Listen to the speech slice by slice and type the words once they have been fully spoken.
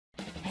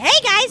Hey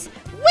guys,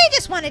 we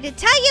just wanted to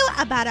tell you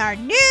about our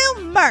new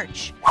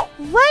merch.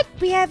 What?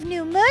 We have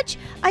new merch?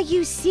 Are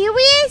you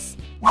serious?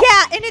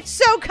 Yeah, and it's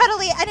so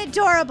cuddly and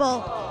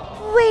adorable.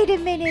 Wait a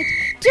minute.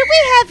 Do we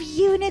have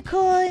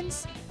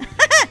unicorns?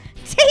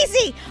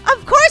 Daisy,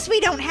 of course we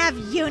don't have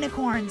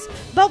unicorns,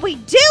 but we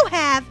do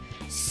have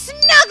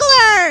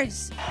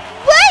snugglers.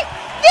 What?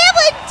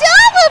 They're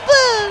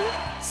adorable.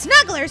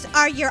 Snugglers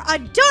are your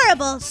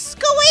adorable,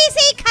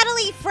 squeezy,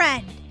 cuddly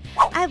friend.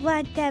 I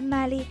want them,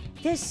 Molly.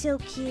 They're so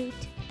cute.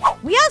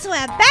 We also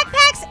have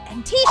backpacks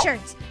and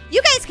t-shirts.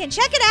 You guys can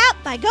check it out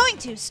by going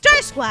to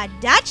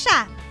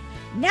starsquad.shop.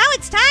 Now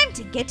it's time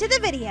to get to the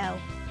video.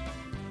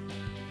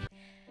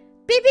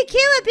 Baby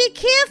Kira, be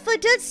careful.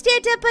 Don't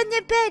stand up on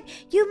the bed.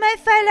 You might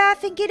fall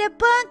off and get a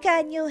bonk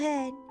on your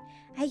head.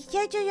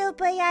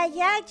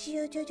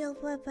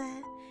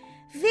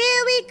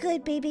 Very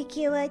good, Baby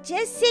Kira.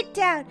 Just sit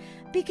down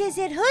because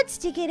it hurts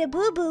to get a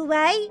boo-boo,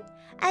 right?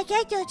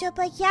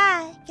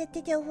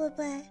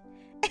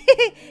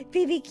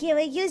 Baby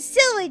Kira, you're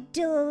so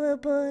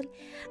adorable.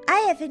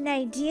 I have an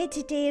idea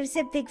today of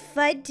something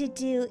fun to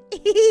do.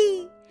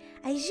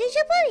 I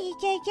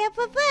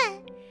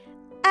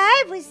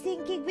was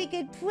thinking we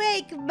could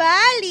prank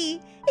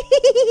Molly.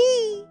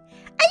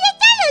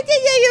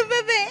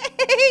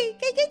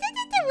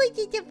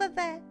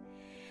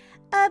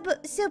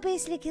 So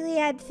basically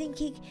I'm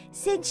thinking,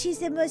 since she's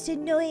the most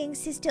annoying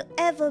sister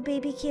ever,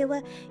 Baby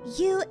Kira,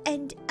 you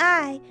and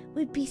I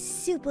would be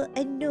super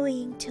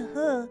annoying to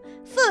her.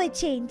 For a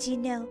change, you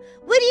know.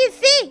 What do you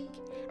think?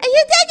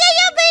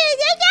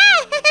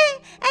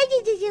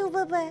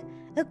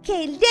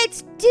 Okay,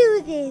 let's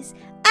do this.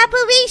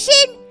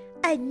 Operation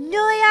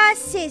Annoy Our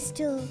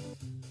Sister.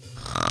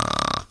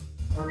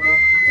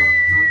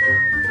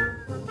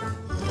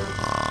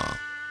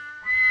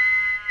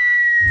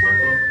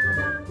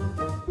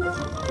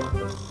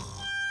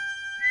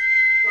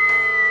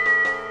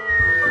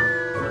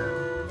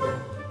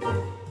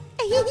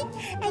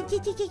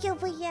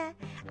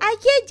 I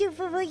can't do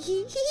for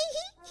you.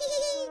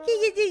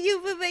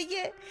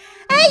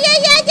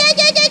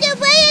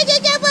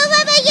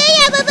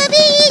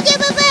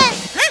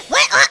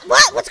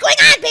 What? What's going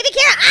on, Baby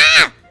Kira?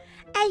 Ah!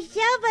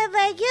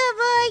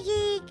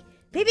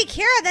 Baby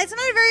Kira, that's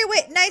not a very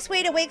nice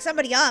way to wake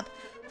somebody up.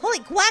 Holy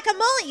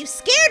guacamole, you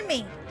scared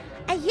me.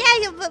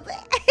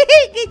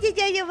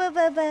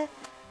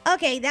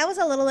 Okay, that was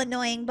a little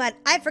annoying, but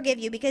I forgive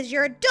you because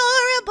you're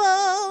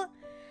adorable.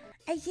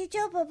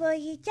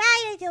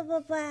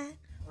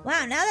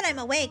 Wow, now that I'm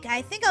awake,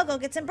 I think I'll go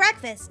get some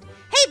breakfast.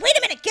 Hey, wait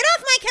a minute, get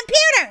off my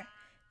computer!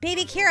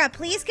 Baby Kira,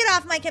 please get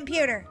off my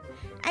computer.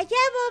 Baby Kira,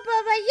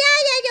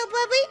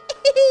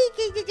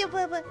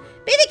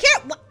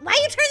 why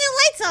are you turning the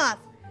lights off?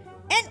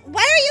 And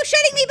why are you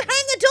shutting me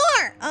behind the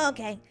door? Oh,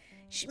 okay.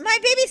 My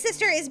baby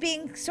sister is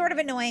being sort of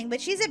annoying,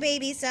 but she's a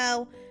baby,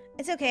 so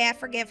it's okay, I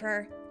forgive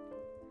her.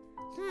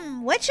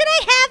 What should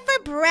I have for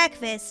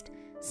breakfast?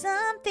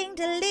 Something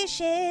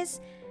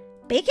delicious.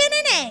 Bacon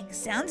and eggs,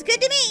 sounds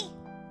good to me.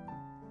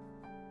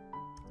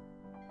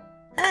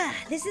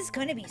 This is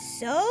going to be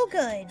so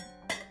good.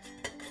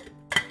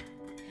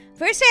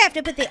 First, I have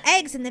to put the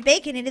eggs and the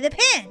bacon into the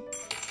pan.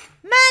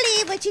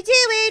 Molly, what you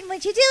doing?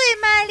 What you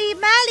doing, Molly?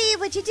 Molly,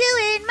 what you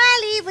doing?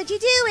 Molly, what you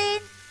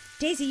doing?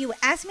 Daisy, you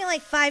asked me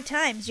like 5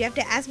 times. You have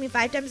to ask me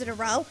 5 times in a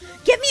row?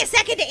 Give me a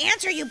second to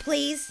answer you,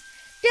 please.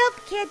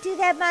 Nope, can't do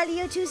that, Molly.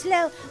 You're too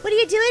slow. What are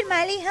you doing,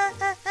 Molly?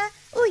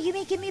 Oh, you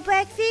making me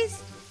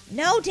breakfast?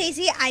 No,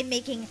 Daisy, I'm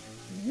making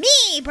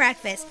me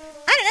breakfast.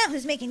 I don't know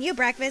who's making you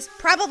breakfast.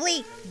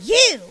 Probably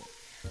you.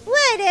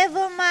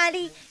 Whatever,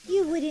 Molly.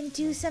 You wouldn't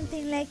do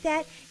something like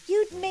that.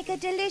 You'd make a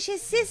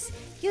delicious delicious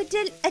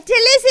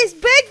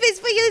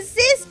breakfast for your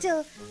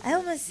sister. I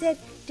almost said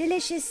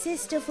delicious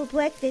sister for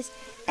breakfast.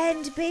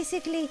 And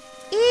basically,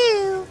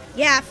 ew.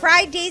 Yeah,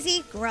 fried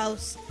Daisy,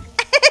 gross.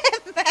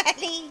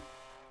 Molly.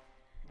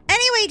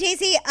 Anyway,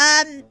 Daisy,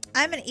 I'm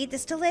gonna eat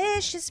this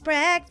delicious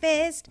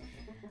breakfast.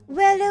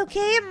 Well,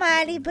 okay,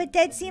 Molly, but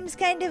that seems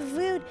kind of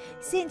rude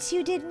since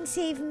you didn't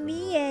save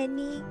me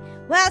any.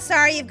 Well,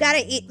 sorry, you've got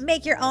to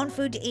make your own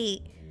food to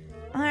eat.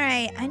 All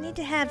right, I need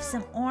to have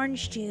some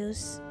orange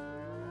juice.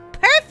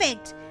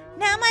 Perfect!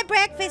 Now my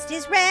breakfast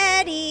is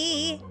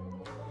ready.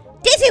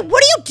 Daisy,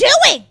 what are you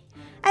doing?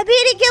 I'm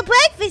eating your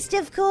breakfast,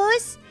 of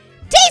course.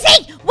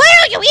 Daisy, why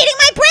are you eating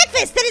my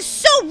breakfast? That is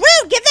so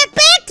rude. Give that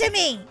back to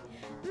me.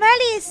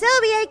 Molly,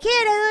 sorry, I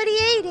can't. I already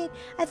ate it.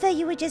 I thought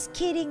you were just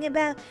kidding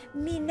about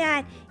me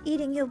not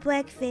eating your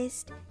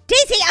breakfast.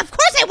 Daisy, of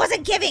course I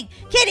wasn't kidding.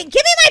 Give me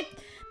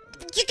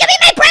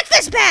my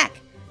breakfast back.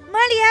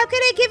 Molly, how can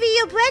I give you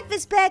your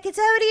breakfast back? It's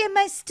already in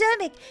my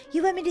stomach.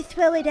 You want me to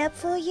throw it up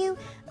for you?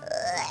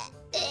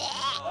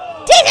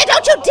 Daisy,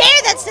 don't you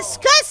dare! That's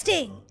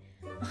disgusting.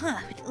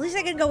 At least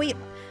I can go eat.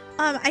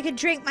 I can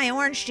drink my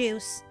orange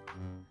juice.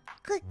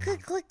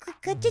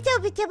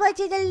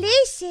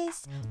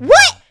 Delicious.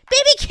 What?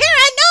 Baby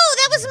Kira, no,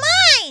 that was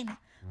mine.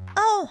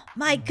 Oh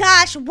my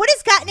gosh, what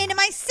has gotten into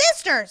my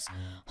sisters?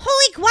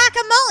 Holy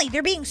guacamole,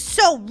 they're being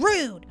so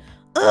rude.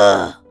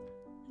 Ugh,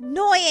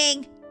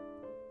 annoying.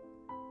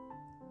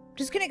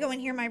 just gonna go in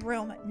here in my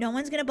room. No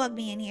one's gonna bug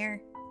me in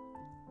here.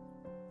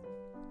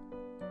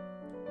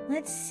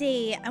 Let's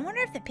see. I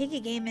wonder if the Piggy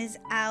game is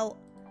out.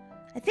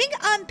 I think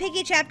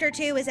Piggy Chapter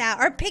 2 is out.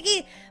 Or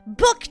Piggy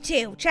Book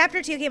 2.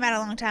 Chapter 2 came out a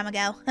long time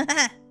ago.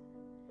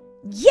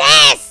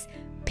 Yes!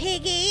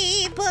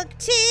 Piggy Book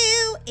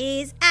 2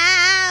 is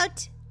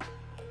out.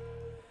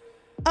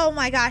 Oh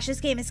my gosh, this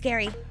game is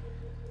scary.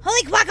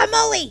 Holy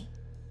guacamole!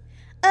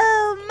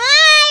 Oh,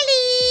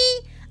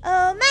 Molly!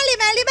 Oh, Molly.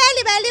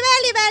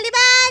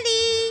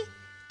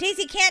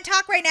 Daisy can't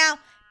talk right now.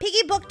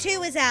 Piggy Book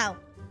 2 is out.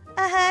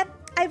 I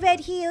read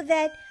here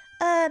that,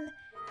 7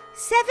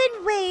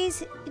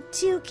 ways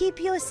to keep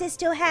your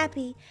sister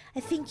happy. I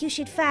think you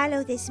should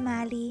follow this,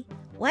 Molly.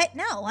 What?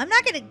 No, I'm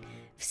not gonna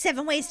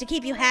 7 ways to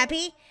keep you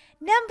happy.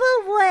 Number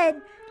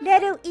 1,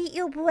 let her eat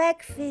your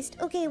breakfast.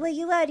 Okay, well,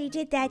 you already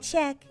did that,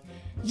 check.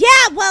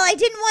 Yeah, well, I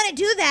didn't want to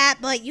do that,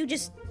 but you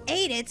just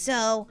ate it,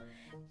 so...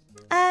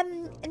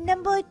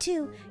 Number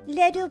 2,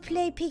 let her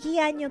play Piggy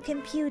on your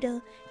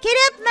computer. Get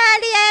up,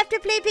 Molly, I have to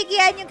play Piggy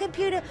on your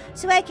computer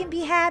so I can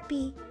be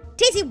happy.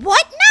 Daisy,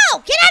 what?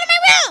 No! Get out of my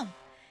room!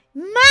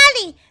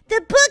 Molly,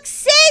 the book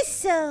says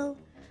so.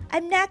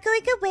 I'm not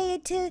going away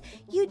until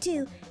you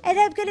do, and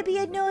I'm going to be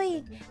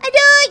annoying.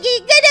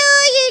 Annoying!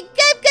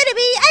 I'm going to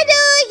be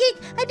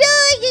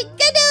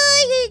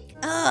annoying!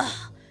 Ugh,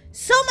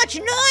 so much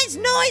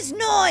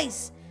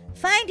noise!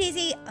 Fine,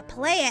 Daisy,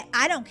 play it.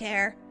 I don't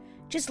care.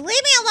 Just leave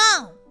me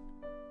alone.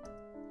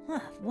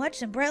 Watch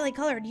some brightly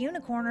colored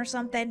unicorn or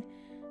something.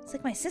 It's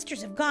like my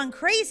sisters have gone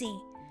crazy.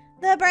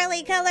 The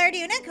brightly colored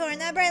unicorn,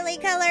 the brightly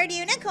colored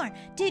unicorn.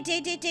 Do.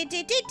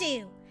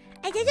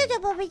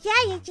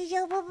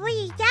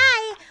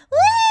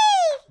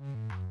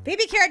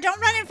 Baby Carrot,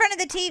 don't run in front of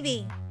the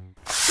TV.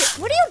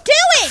 What are you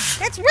doing?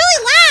 That's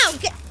really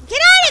loud. Get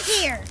out of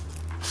here.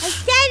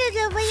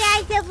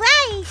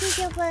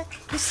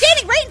 You're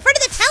standing right in front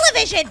of the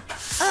television.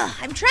 Ugh,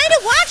 I'm trying to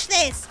watch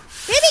this.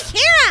 Baby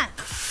Kira!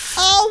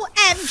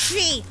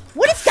 OMG!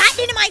 What has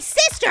gotten into my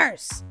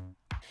sisters?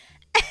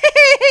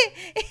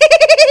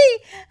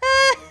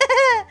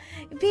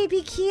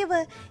 Baby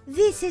Kira,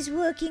 this is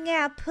working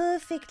out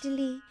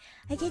perfectly.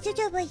 Just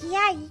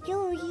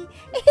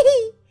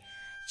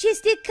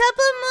a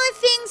couple more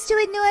things to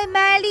annoy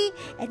Molly,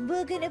 and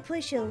we're gonna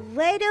push her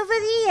right over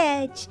the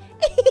edge.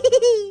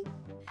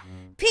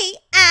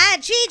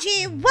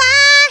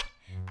 P-I-G-G-Y,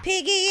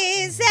 Piggy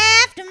is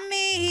after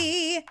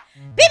me.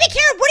 Baby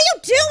Carrot, what are you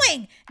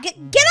doing? Get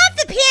off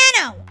the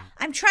piano.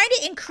 I'm trying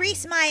to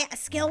increase my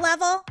skill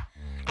level.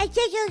 No,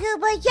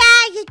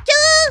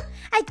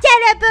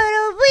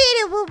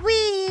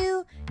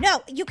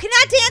 you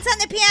cannot dance on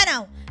the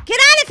piano. Get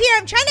out of here.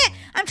 I'm trying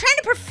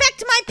to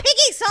perfect my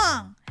Piggy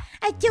song.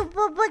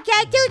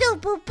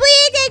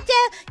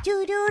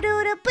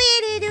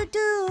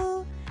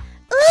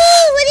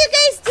 Ooh, what are you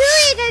guys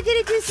doing? I'm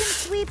gonna do some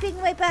sweeping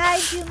right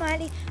behind you,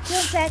 Molly.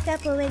 Don't back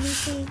up or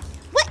anything.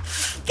 What?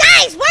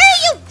 Guys, why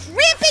are you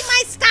cramping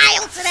my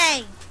style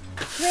today?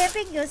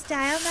 Cramping your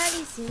style,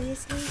 Molly?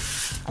 Seriously?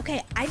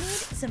 Okay, I need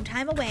some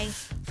time away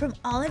from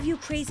all of you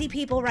crazy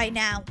people right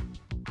now.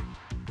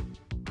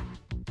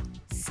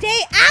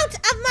 Stay out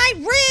of my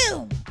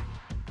room!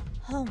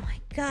 Oh my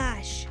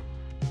gosh.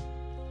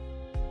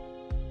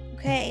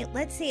 Okay,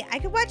 let's see. I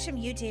could watch some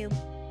YouTube.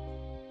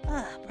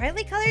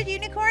 Brightly colored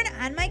unicorn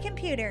on my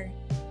computer.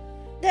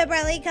 The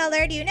brightly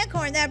colored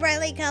unicorn, the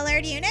brightly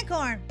colored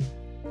unicorn.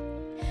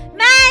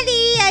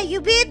 Molly, are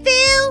you with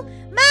Phil?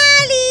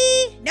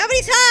 Molly!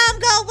 Nobody's home,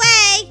 go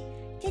away!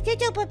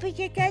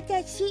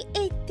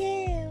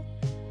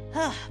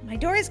 My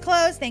door is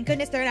closed. Thank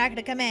goodness they're not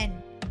gonna come in.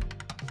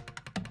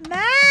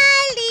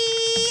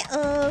 Molly!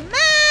 Oh,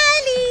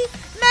 Molly!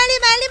 Molly!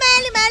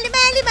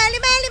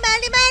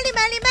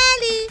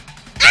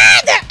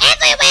 Ah, they're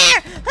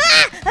everywhere!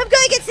 Ah, I'm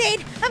going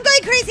insane. I'm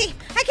going crazy.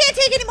 I can't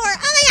take anymore. Oh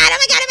my god, oh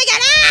my god, oh my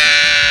god.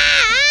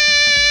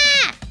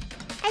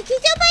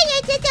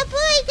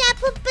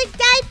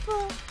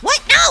 What?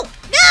 No!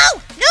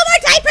 No! No more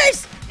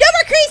diapers! No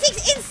more crazy,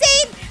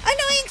 insane,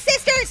 annoying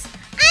sisters!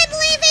 I'm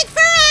leaving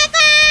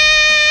forever!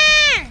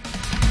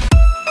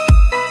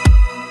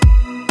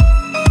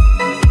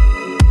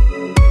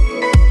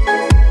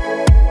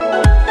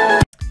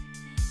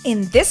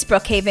 In this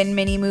Brookhaven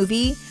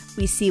mini-movie,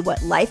 we see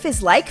what life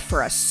is like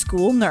for a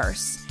school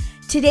nurse.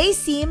 Today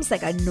seems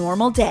like a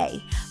normal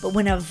day, but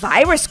when a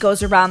virus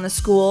goes around the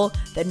school,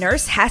 the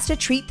nurse has to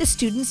treat the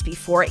students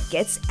before it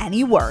gets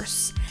any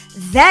worse.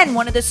 Then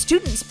one of the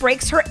students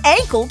breaks her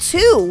ankle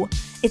too.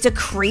 It's a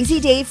crazy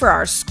day for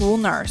our school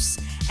nurse,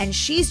 and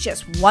she's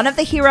just one of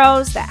the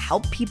heroes that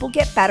help people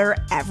get better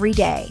every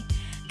day.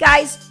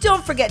 Guys,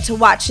 don't forget to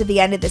watch to the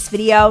end of this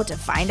video to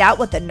find out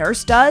what the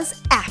nurse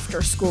does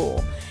after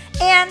school.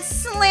 And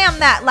slam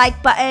that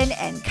like button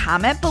and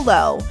comment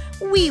below.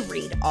 We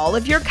read all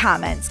of your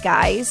comments,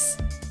 guys.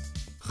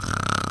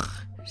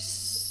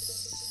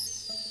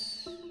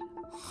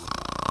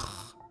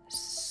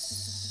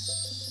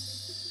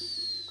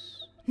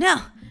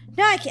 No,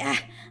 I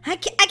can't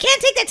take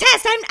the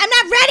test. I'm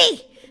not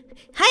ready.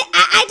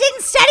 I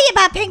didn't study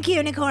about pink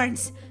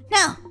unicorns.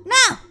 No,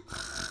 no.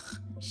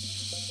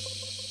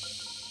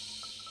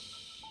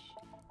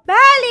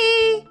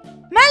 Molly!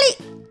 Molly,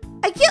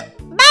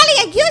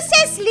 are you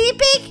still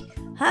sleeping?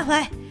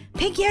 What?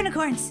 Pink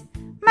unicorns.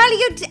 Molly,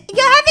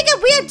 you're having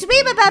a weird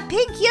dream about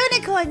pink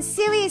unicorns.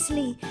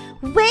 Seriously.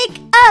 Wake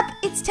up.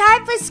 It's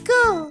time for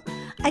school.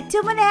 I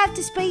don't want to have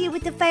to spray you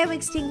with the fire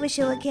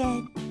extinguisher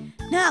again.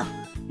 No,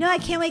 I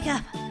can't wake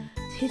up.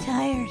 Too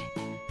tired.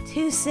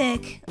 Too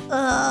sick.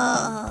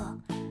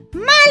 Ugh.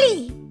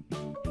 Molly!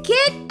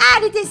 Get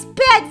out of this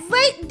bed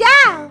right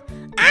now!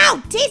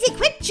 Ow, Daisy,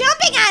 quit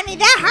jumping on me.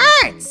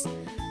 That hurts.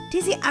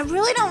 Daisy, I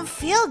really don't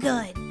feel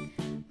good.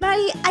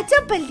 Molly, I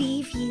don't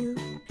believe you.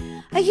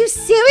 Are you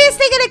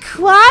seriously gonna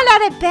crawl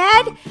out of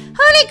bed?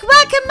 Holy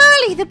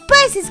guacamole, the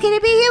bus is gonna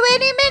be here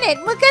any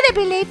minute. We're gonna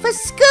be late for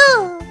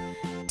school.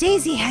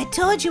 Daisy, I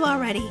told you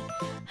already.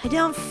 I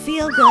don't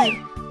feel good.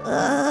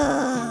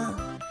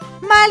 Ugh.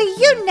 Molly,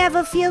 you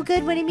never feel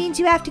good when it means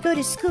you have to go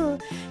to school.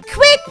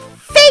 Quit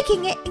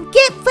faking it and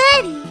get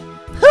ready.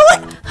 Who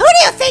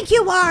do you think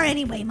you are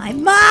anyway, my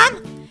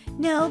mom?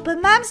 No,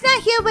 but Mom's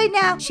not here right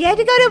now. She had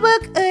to go to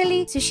work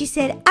early, so she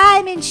said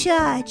I'm in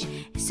charge.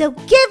 So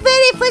get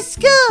ready for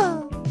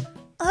school.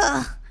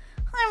 Ugh,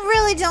 I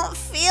really don't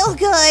feel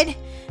good.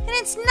 And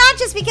it's not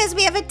just because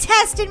we have a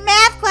test in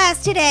math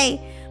class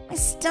today. My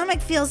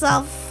stomach feels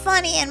all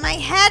funny and my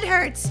head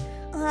hurts.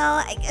 Well,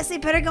 I guess I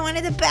better go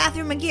into the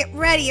bathroom and get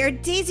ready or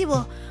Daisy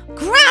will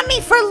ground me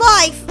for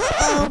life.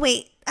 Oh,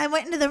 wait, I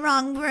went into the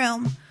wrong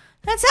room.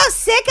 That's how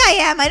sick I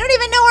am. I don't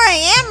even know where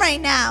I am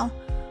right now.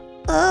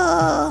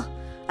 Ugh,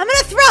 I'm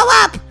gonna throw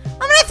up.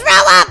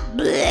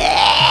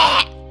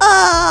 Blech.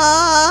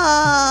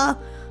 Ugh,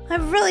 I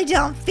really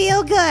don't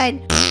feel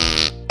good.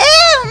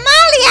 Ew,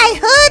 Molly, I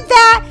heard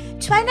that.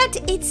 Try not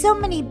to eat so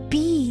many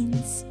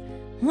beans.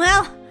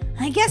 Well,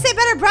 I guess I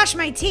better brush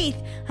my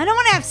teeth. I don't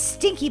want to have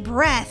stinky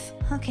breath.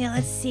 Okay,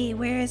 let's see.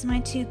 Where is my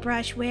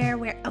toothbrush? Where?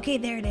 Okay,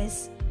 there it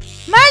is.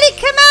 Molly,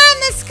 come on.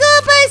 The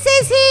school bus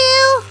is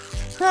here.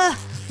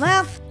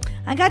 Well,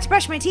 I got to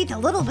brush my teeth a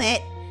little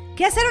bit.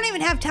 Guess I don't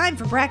even have time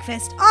for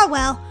breakfast. Oh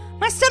well,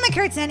 my stomach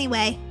hurts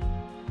anyway.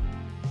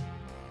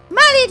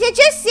 Molly, did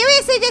you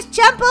seriously just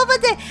jump over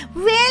the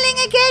railing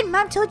again?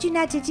 Mom told you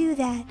not to do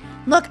that.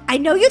 Look, I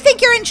know you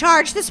think you're in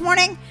charge this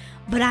morning,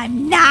 but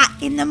I'm not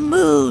in the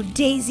mood,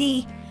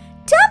 Daisy.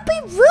 Don't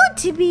be rude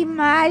to me,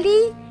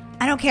 Molly.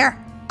 I don't care.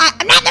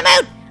 I'm not in the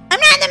mood. I'm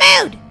not in the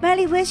mood.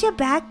 Molly, where's your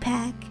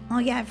backpack? Oh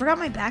yeah, I forgot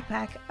my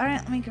backpack. All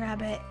right, let me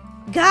grab it.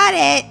 Got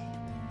it.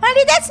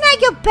 Molly, that's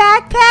not your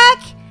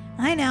backpack.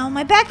 I know,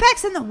 my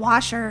backpack's in the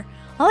washer.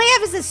 All I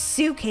have is a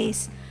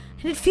suitcase,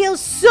 and it feels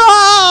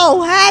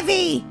so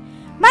heavy.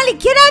 Molly,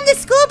 get on the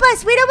school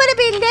bus. We don't want to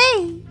be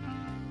late.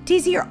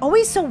 Daisy, you're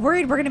always so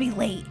worried we're going to be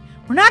late.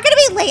 We're not going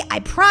to be late, I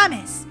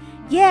promise.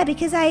 Yeah,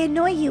 because I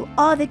annoy you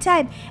all the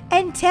time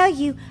and tell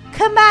you,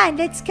 come on,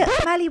 let's go.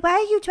 Molly, why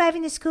are you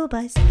driving the school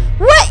bus?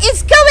 What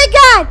is going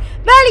on?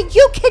 Molly,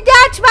 you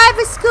cannot drive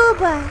a school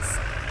bus.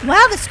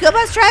 Well, the school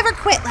bus driver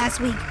quit last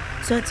week,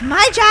 so it's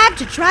my job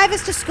to drive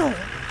us to school.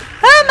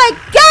 Oh my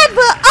God,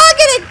 we're all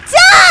gonna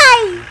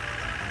die!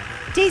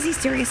 Daisy,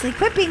 seriously,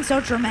 quit being so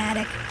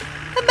dramatic.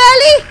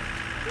 Molly,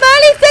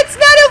 that's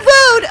not a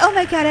road! Oh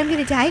my God, I'm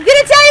gonna die. I'm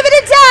gonna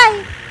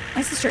die!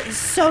 My sister is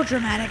so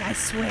dramatic, I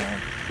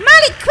swear.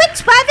 Molly, quit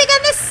driving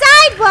on the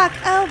sidewalk!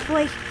 Oh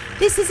boy,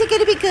 this isn't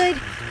gonna be good.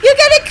 You're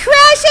gonna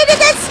crash into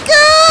the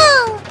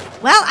school!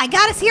 Well, I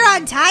got us here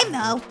on time,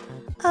 though.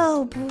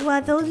 Oh,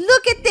 brother,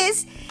 look at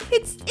this.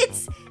 It's,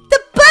 the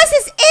bus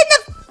is in the,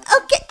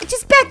 okay,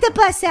 just back the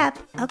bus up.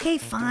 Okay,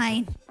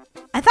 fine.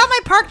 I thought my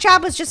park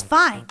job was just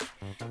fine.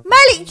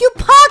 Molly, you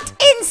parked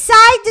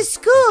inside the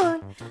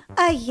school.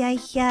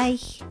 Ay.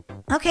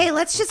 Okay,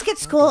 let's just get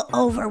school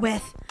over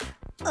with.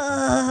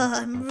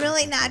 I'm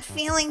really not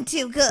feeling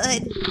too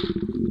good.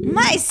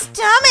 My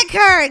stomach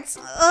hurts.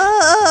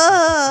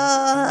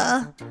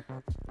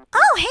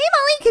 Oh, hey,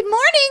 Molly, good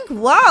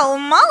morning. Whoa,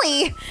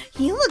 Molly,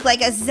 you look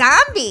like a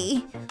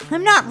zombie.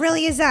 I'm not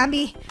really a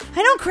zombie.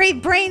 I don't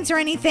crave brains or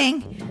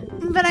anything,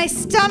 but my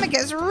stomach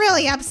is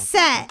really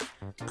upset.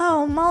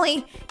 Oh,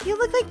 Molly, you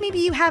look like maybe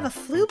you have a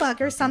flu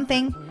bug or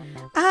something.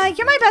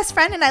 You're my best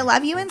friend and I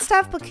love you and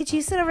stuff, but could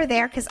you sit over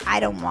there because I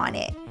don't want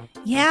it?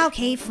 Yeah,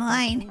 okay,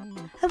 fine.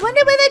 I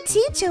wonder where the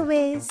teacher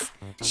is.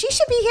 She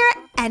should be here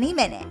any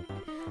minute.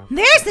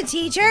 There's the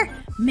teacher.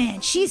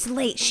 Man, she's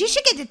late. She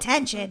should get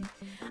detention.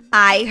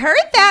 I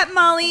heard that,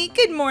 Molly.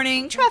 Good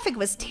morning. Traffic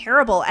was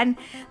terrible, and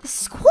the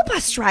school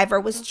bus driver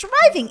was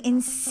driving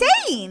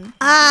insane.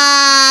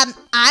 I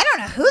don't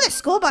know who the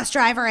school bus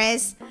driver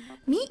is.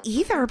 Me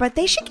either, but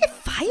they should get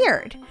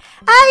fired.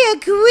 I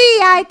agree.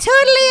 I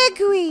totally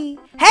agree.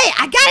 Hey,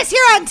 I got us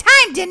here on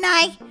time, didn't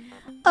I?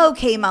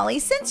 Okay, Molly,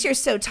 since you're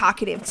so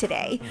talkative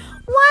today,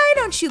 why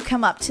don't you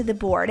come up to the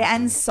board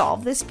and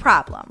solve this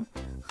problem?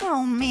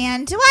 Oh,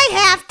 man, do I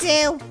have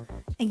to?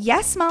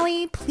 Yes,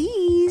 Molly,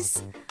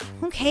 please.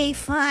 Okay,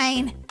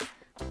 fine.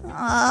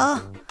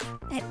 I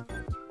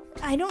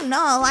don't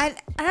know. I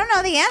don't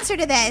know the answer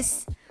to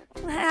this.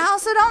 I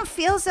also don't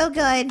feel so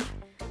good.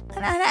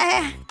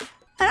 I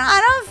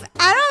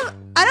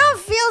don't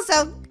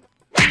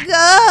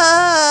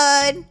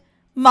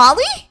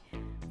Molly?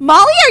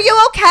 Molly, are you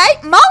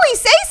okay? Molly,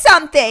 say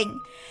something.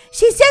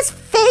 She's just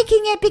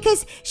faking it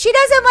because she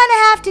doesn't want to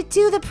have to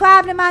do the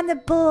problem on the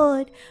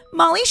board.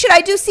 Molly, should I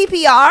do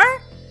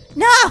CPR?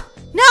 No,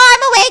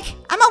 I'm awake.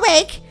 I'm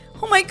awake.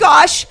 Oh my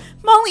gosh.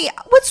 Molly,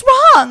 what's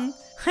wrong?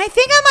 I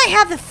think I might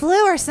have the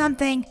flu or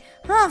something.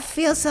 I don't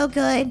feel so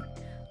good.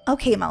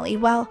 Okay, Molly,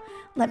 well,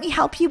 let me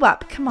help you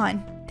up. Come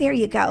on. There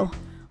you go.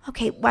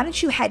 Okay, why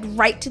don't you head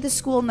right to the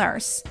school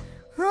nurse?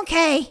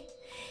 Okay.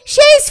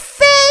 She's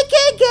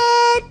faking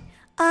it.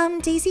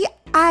 Daisy,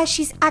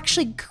 she's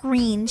actually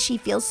green. She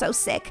feels so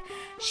sick.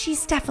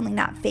 She's definitely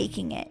not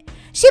faking it.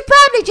 She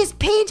probably just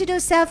painted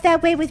herself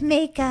that way with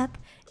makeup.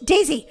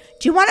 Daisy,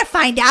 do you want to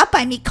find out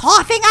by me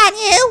coughing on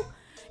you?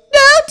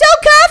 No,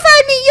 don't cough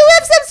on me. You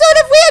have some sort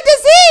of weird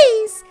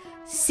disease.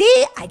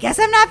 See, I guess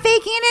I'm not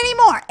faking it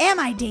anymore, am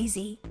I,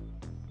 Daisy?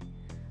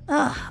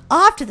 Ugh,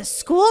 off to the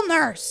school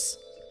nurse.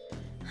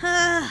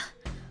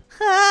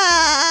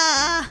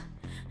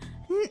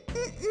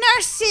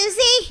 Nurse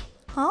Susie?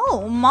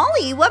 Oh,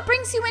 Molly, what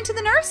brings you into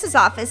the nurse's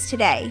office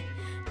today?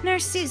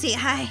 Nurse Susie,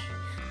 I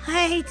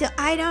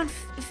don't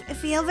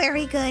feel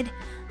very good.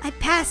 I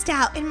passed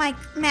out in my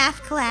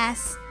math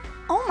class.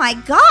 Oh my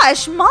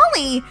gosh,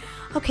 Molly.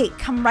 Okay,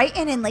 come right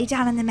in and lay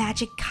down on the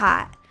magic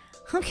cot.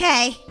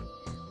 Okay.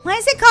 Why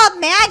is it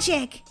called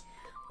magic?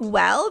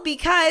 Well,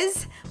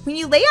 because when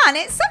you lay on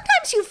it,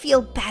 sometimes you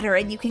feel better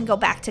and you can go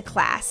back to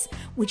class.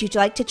 Would you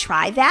like to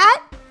try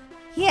that?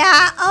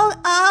 Yeah,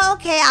 oh,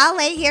 okay, I'll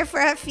lay here for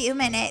a few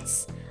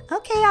minutes.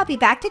 Okay, I'll be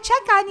back to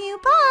check on you.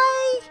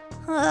 Bye.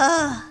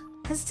 Ugh,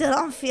 I still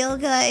don't feel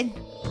good.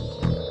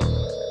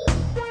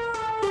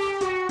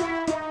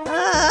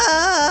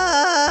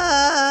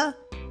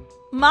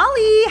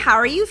 Molly, how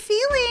are you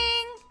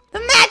feeling?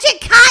 The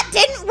magic cot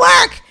didn't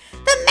work!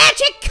 The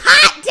magic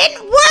cot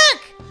didn't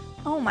work!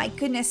 Oh my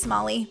goodness,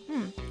 Molly.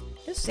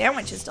 This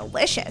sandwich is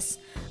delicious.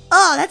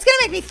 Oh, that's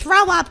gonna make me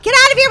throw up. Get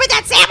out of here with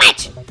that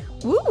sandwich!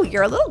 Ooh,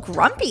 you're a little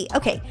grumpy.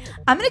 Okay,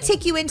 I'm gonna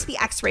take you into the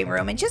x-ray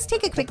room and just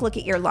take a quick look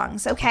at your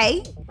lungs,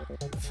 okay?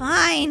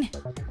 Fine.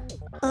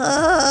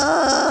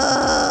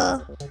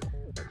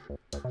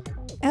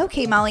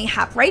 Okay, Molly,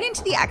 hop right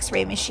into the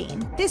x-ray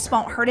machine. This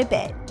won't hurt a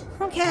bit.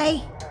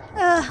 Okay.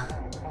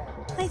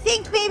 I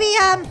think maybe,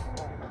 I'm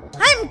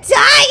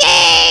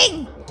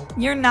dying!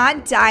 You're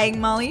not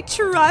dying, Molly.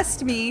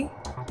 Trust me.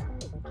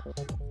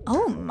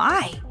 Oh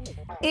my.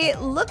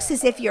 It looks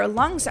as if your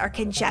lungs are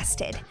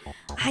congested.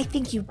 I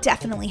think you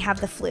definitely have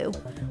the flu.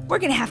 We're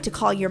gonna have to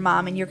call your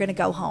mom and you're gonna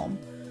go home.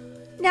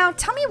 Now,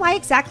 tell me why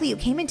exactly you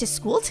came into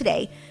school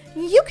today.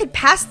 You could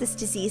pass this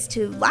disease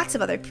to lots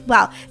of other people.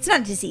 Well, it's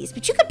not a disease,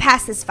 but you could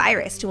pass this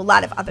virus to a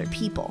lot of other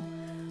people.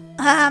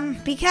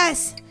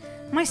 Because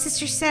my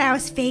sister said I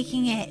was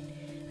faking it,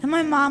 and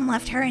my mom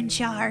left her in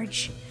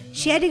charge.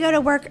 She had to go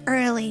to work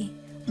early.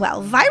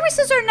 Well,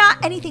 viruses are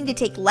not anything to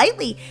take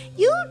lightly.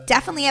 You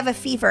definitely have a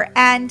fever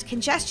and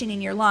congestion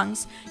in your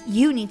lungs.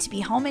 You need to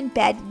be home in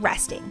bed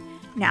resting.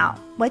 Now,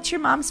 what's your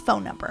mom's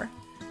phone number?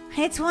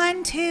 It's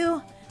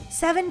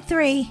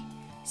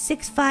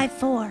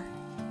 1273654.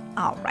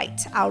 All right,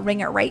 I'll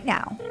ring her right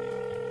now.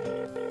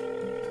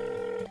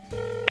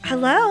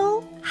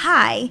 Hello?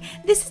 Hi,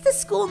 this is the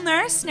school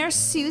nurse, Nurse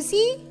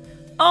Susie.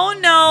 Oh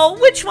no,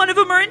 which one of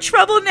them are in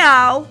trouble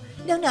now?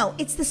 No,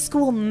 it's the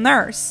school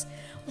nurse.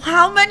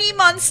 How many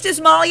months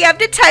does Molly have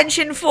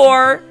detention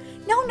for?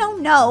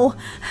 No.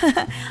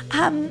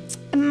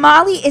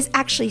 Molly is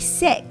actually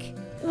sick.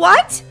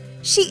 What?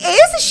 She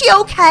is? Is she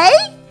okay?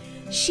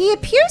 She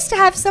appears to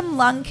have some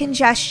lung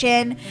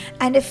congestion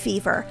and a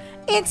fever.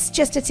 It's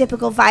just a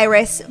typical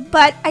virus,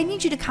 but I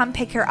need you to come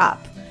pick her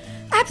up.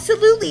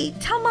 Absolutely.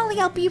 Tell Molly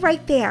I'll be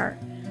right there.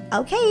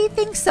 Okay,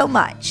 thanks so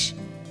much.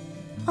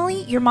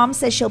 Molly, your mom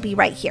says she'll be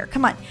right here.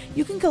 Come on,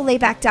 you can go lay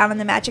back down on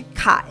the magic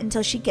cot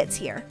until she gets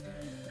here.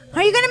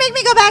 Are you going to make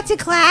me go back to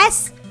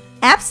class?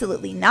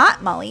 Absolutely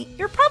not, Molly.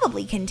 You're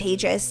probably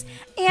contagious,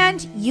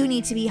 and you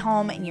need to be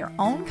home in your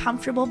own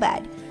comfortable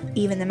bed.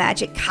 Even the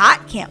magic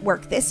cot can't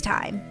work this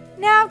time.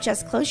 Now,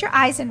 just close your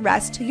eyes and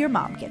rest till your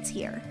mom gets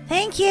here.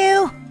 Thank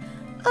you.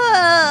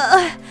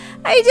 I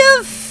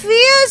don't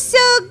feel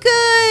so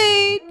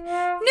good.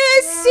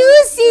 Nurse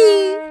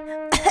Susie.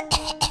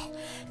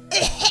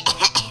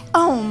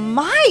 Oh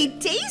my,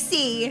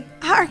 Daisy.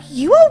 Are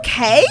you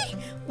okay?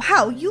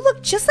 Wow, you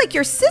look just like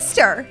your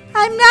sister.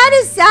 I'm not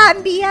a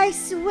zombie, I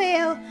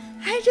swear.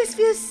 I just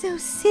feel so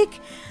sick.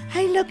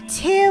 I look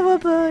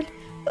terrible.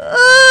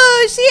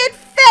 Oh, she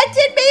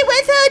infected me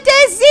with her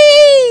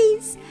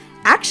disease.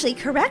 Actually,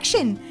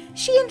 correction.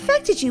 She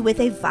infected you with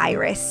a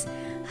virus.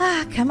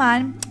 Come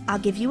on. I'll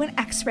give you an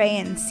x-ray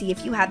and see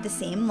if you have the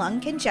same lung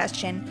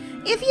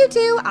congestion. If you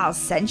do, I'll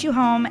send you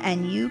home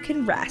and you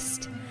can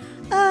rest.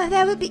 Oh,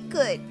 that would be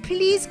good.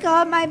 Please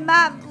call my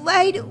mom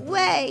right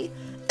away.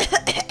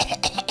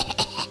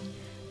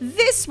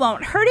 This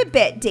won't hurt a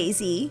bit,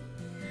 Daisy.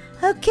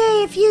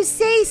 Okay, if you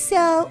say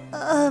so.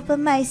 Oh, but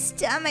my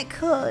stomach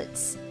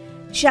hurts.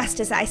 Just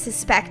as I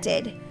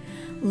suspected.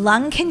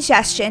 Lung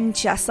congestion,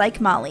 just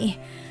like Molly.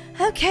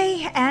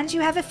 Okay, and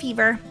you have a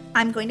fever.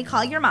 I'm going to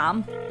call your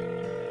mom.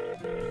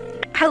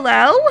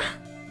 Hello?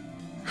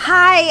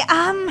 Hi,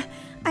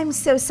 I'm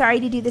so sorry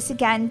to do this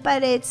again,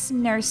 but it's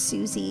Nurse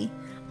Susie.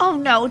 Oh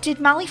no, did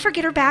Molly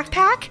forget her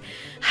backpack?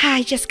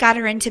 I just got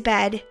her into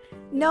bed.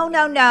 No.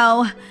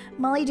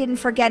 Molly didn't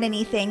forget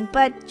anything,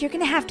 but you're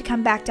gonna have to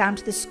come back down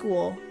to the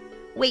school.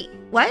 Wait,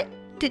 what?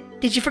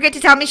 Did you forget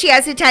to tell me she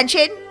has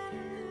detention?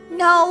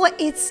 No,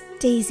 it's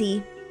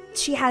Daisy.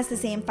 She has the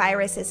same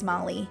virus as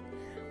Molly.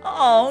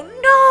 Oh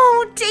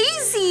no,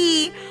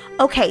 Daisy!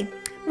 Okay,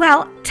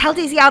 well, tell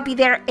Daisy I'll be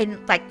there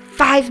in like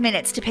 5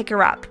 minutes to pick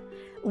her up.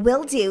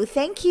 Will do,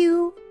 thank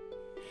you.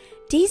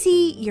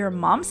 Daisy, your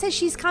mom says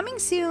she's coming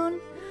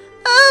soon.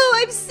 Oh,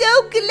 I'm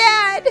so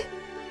glad.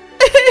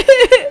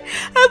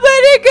 I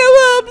want to go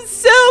home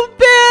so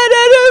bad.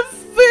 I don't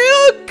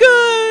feel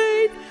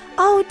good.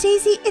 Oh,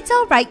 Daisy, it's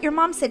all right. Your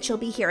mom said she'll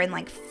be here in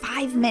like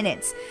 5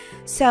 minutes.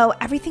 So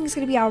everything's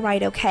going to be all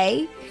right,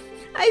 okay?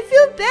 I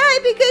feel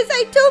bad because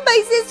I told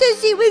my sister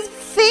she was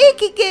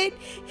faking it.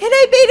 And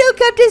I made her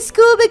come to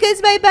school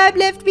because my mom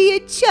left me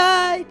in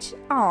charge.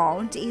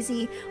 Oh,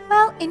 Daisy.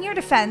 Well, in your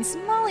defense,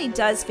 Molly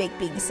does fake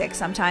being sick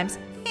sometimes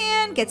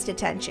and gets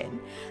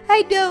detention.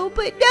 I know,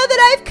 but now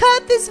that I've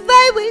caught this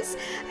virus,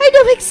 I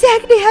know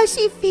exactly how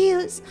she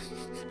feels.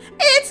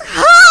 It's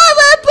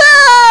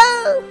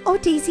horrible! Oh,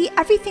 Daisy,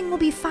 everything will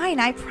be fine,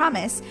 I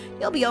promise.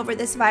 You'll be over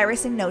this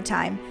virus in no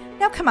time.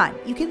 Now come on,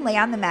 you can lay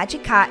on the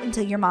magic cot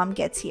until your mom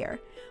gets here.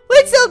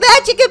 What's so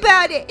magic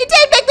about it? It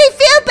didn't make me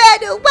feel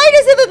better. Why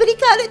does everybody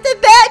call it the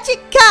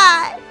magic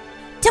cot?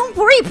 Don't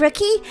worry,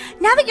 Brookie.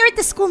 Now that you're at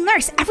the school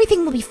nurse,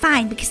 everything will be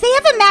fine because they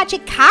have a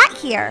magic cot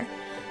here.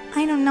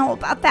 I don't know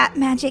about that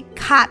magic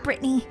cot,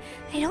 Brittany.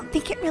 I don't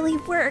think it really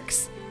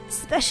works,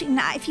 especially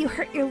not if you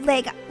hurt your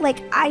leg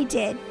like I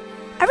did.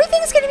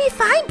 Everything's gonna be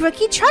fine,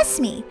 Brookie, trust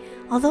me.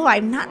 Although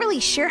I'm not really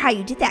sure how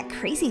you did that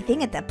crazy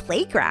thing at the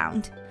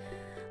playground.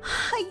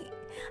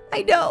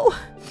 I know.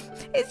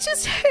 It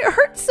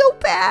hurts so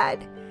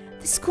bad.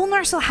 The school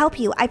nurse will help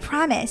you, I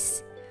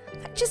promise.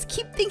 I just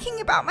keep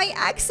thinking about my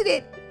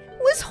accident. It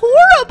was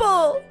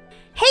horrible.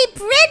 Hey,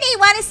 Brittany,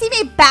 want to see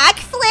me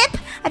backflip?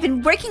 I've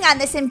been working on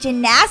this in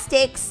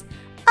gymnastics.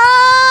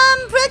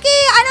 Brookie,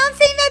 I don't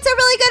think that's a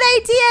really good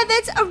idea.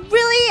 That's a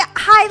really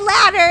high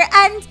ladder,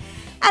 and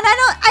I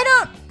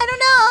don't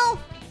know.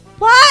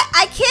 What?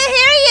 I can't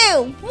hear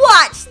you.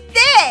 Watch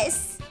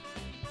this.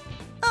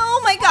 Oh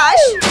my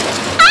gosh.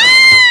 Ow!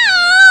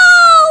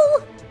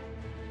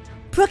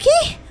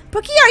 Brookie,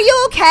 are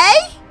you okay?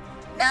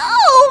 No,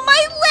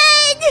 my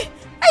leg.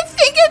 I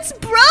think it's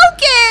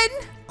broken.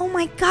 Oh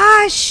my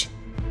gosh.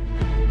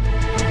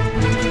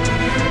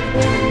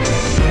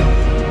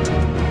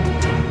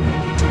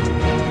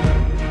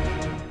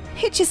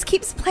 It just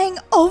keeps playing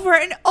over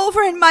and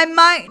over in my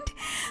mind,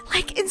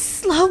 like in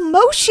slow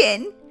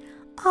motion.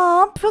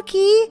 Oh,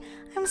 Brookie,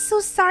 I'm so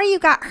sorry you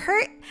got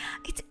hurt.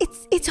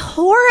 It's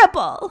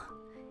horrible.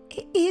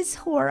 It is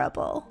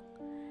horrible.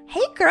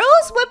 Hey,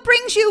 girls, what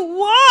brings you?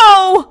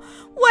 Whoa!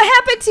 What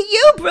happened to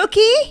you,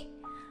 Brookie?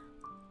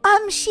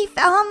 She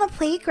fell on the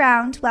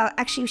playground. Well,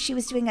 actually, she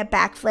was doing a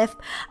backflip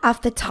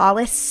off the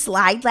tallest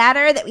slide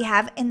ladder that we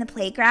have in the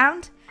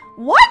playground.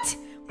 What?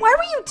 Why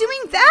were you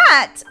doing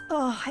that?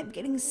 Oh, I'm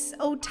getting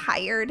so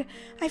tired.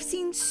 I've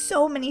seen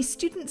so many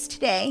students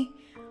today.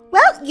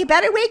 Well, you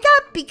better wake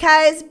up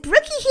because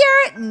Brookie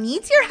here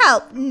needs your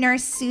help,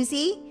 Nurse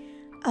Susie.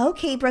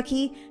 Okay,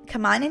 Brookie,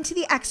 come on into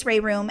the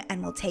x-ray room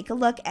and we'll take a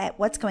look at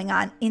what's going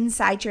on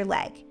inside your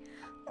leg.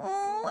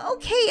 Oh,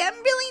 okay,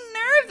 I'm really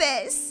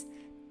nervous.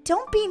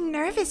 Don't be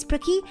nervous,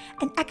 Brookie.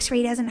 An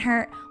x-ray doesn't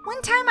hurt.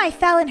 One time I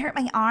fell and hurt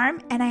my arm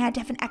and I had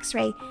to have an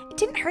x-ray. It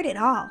didn't hurt at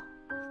all.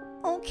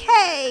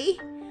 Okay,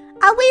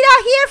 I'll wait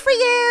out here for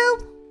you.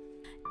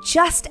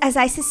 Just as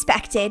I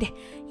suspected,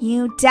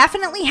 you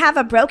definitely have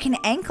a broken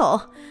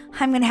ankle.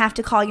 I'm gonna have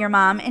to call your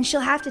mom and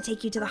she'll have to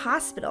take you to the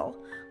hospital.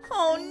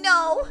 Oh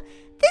no,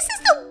 this is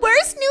the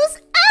worst news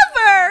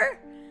ever.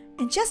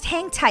 And just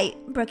hang tight,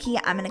 Brookie.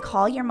 I'm gonna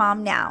call your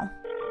mom now.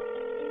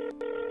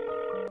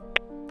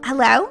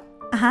 Hello?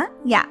 Uh-huh,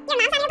 yeah. Your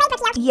mom's on her way,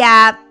 Brookie.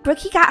 Yeah,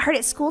 Brookie got hurt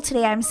at school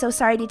today. I'm so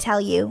sorry to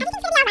tell you.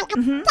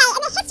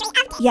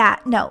 Yeah,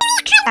 no.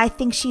 I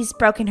think she's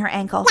broken her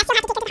ankle.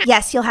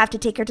 Yes, you'll have to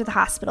take her to the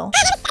hospital.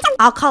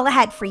 I'll call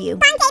ahead for you.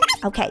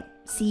 Okay,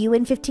 see you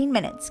in 15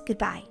 minutes.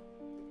 Goodbye.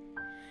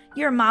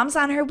 Your mom's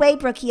on her way,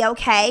 Brookie,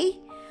 okay?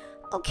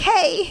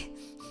 Okay.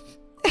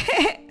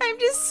 I'm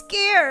just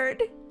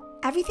scared.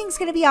 Everything's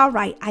gonna be all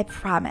right, I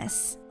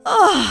promise.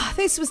 Oh,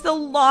 this was the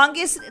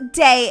longest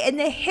day in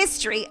the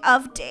history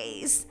of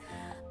days.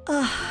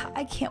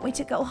 I can't wait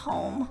to go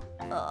home.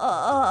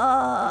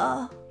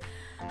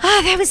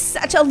 That was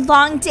such a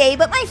long day,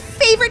 but my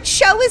favorite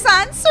show is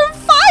on,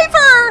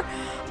 Survivor!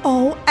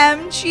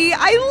 OMG,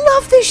 I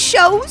love this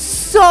show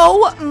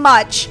so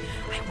much.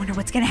 I wonder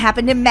what's gonna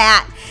happen to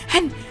Matt.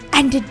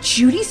 And did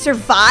Judy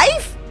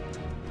survive?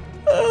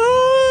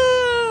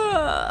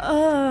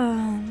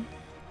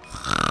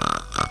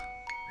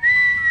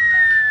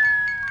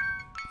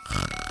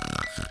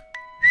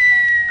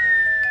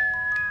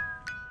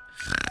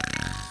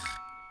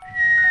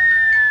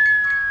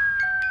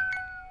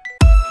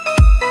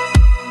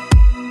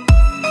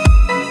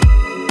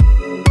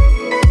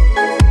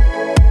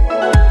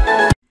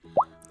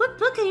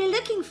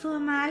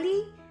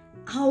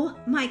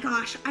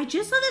 gosh, I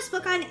just saw this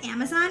book on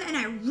Amazon and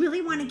I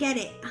really want to get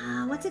it.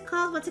 What's it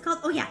called?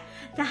 Oh yeah,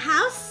 The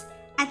House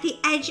at the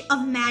Edge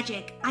of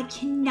Magic. I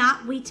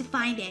cannot wait to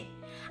find it.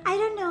 I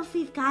don't know if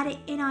we've got it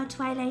in our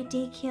Twilight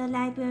Daycare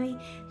library.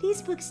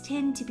 These books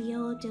tend to be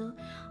older.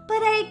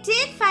 But I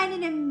did find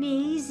an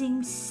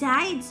amazing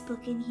science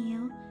book in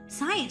here.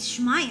 Science,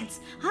 schmience.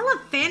 I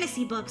love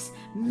fantasy books,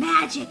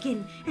 magic,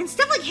 and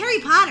stuff like Harry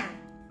Potter.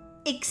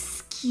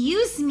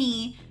 Excuse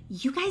me,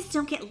 you guys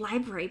don't get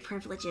library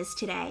privileges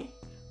today.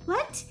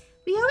 What?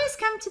 We always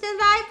come to the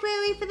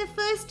library for the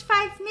first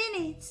 5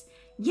 minutes.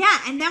 Yeah,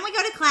 and then we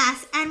go to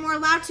class and we're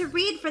allowed to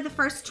read for the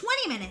first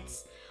 20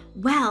 minutes.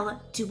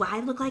 Well, do I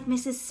look like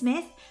Mrs.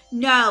 Smith?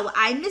 No,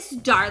 I'm Miss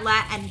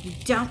Darla and you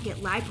don't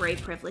get library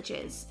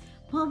privileges.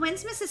 Well,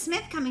 when's Mrs.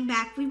 Smith coming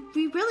back?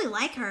 We really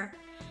like her.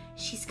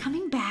 She's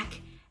coming back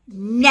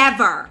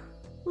never.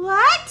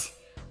 What?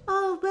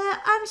 Oh,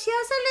 well, she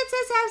also lets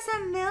us have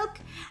some milk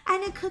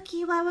and a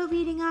cookie while we're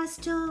reading our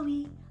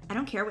story. I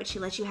don't care what she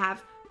lets you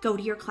have. Go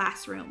to your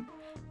classroom.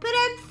 But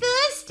I'm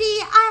thirsty.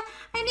 I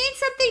need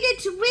something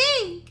to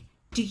drink.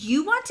 Do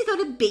you want to go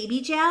to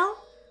baby jail?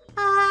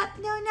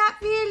 No,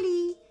 not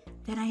really.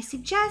 Then I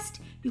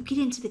suggest you get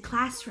into the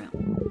classroom.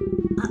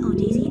 Uh-oh,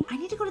 Daisy, I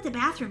need to go to the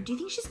bathroom. Do you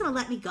think she's going to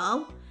let me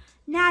go?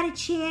 Not a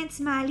chance,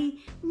 Molly.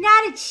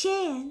 Not a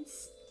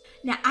chance.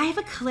 Now, I have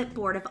a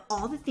clipboard of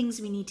all the things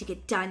we need to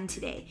get done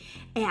today.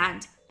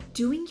 And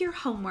doing your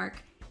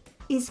homework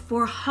is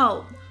for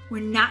home.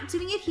 We're not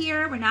doing it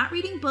here. We're not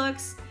reading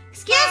books.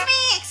 Excuse me.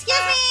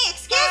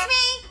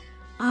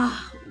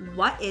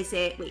 What is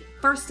it? Wait,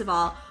 first of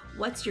all,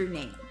 what's your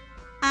name?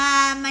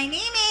 My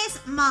name is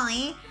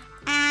Molly,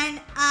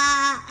 and,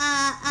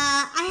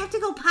 I have to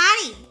go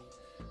potty.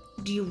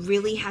 Do you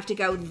really have to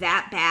go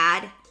that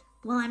bad?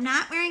 Well, I'm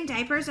not wearing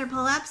diapers or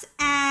pull-ups,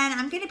 and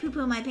I'm gonna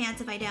poo-poo my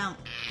pants if I don't.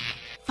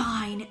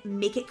 Fine,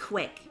 make it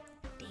quick.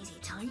 Daisy,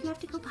 tell her you have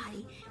to go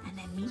potty, and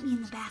then meet me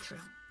in the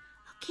bathroom.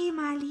 Okay,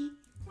 Molly.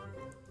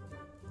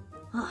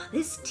 Oh,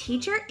 this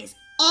teacher is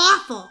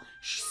awful.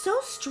 She's so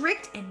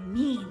strict and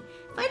mean.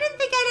 If I didn't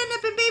think I'd end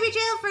up in baby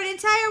jail for an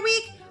entire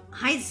week,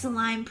 I'd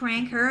slime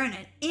prank her in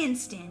an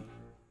instant.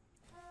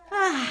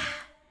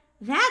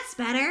 That's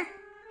better.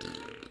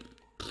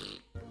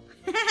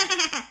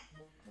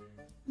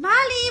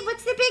 Molly,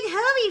 what's the big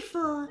hurry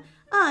for?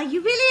 Oh,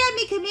 you really had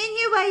me come in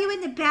here while you're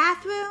in the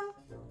bathroom?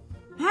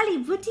 Molly,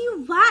 what do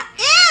you want?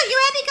 Ew, you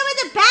had me go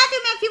in the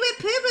bathroom after you went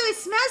poo-poo. It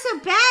smells so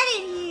bad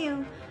in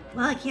here.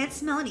 Well, I can't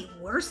smell any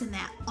worse than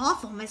that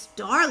awful Miss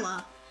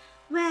Darla.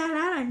 Well,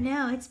 I don't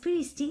know. It's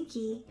pretty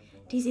stinky.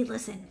 Daisy,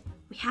 listen.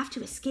 We have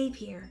to escape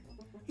here.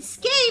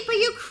 Escape? Are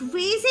you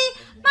crazy?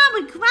 Mom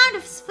would ground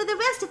us for the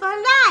rest of our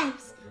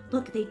lives.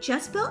 Look, they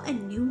just built a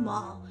new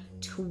mall,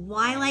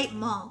 Twilight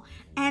Mall,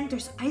 and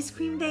there's ice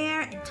cream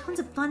there and tons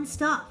of fun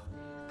stuff.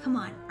 Come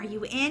on, are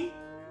you in?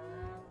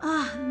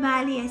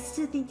 Molly, I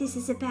still think this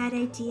is a bad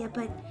idea,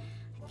 but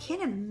I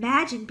can't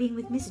imagine being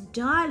with Miss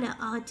Darla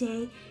all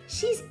day.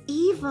 She's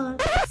evil.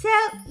 So,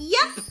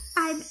 yep,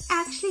 I'm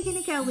actually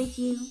gonna go with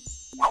you.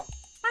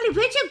 Molly,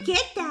 where'd you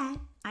get that?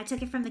 I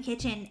took it from the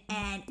kitchen,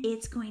 and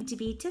it's going to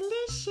be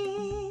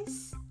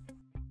delicious.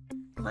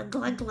 Glug,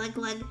 glug, glug,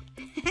 glug.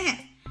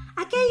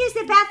 I can use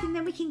the bathroom,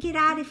 then we can get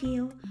out of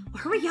here.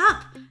 Well, hurry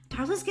up.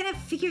 Darla's gonna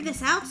figure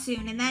this out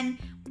soon, and then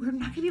we're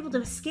not gonna be able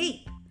to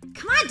escape.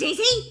 Come on,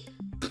 Daisy!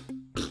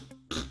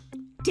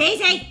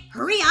 Daisy,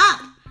 hurry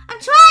up! I'm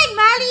trying,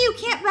 Molly. You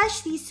can't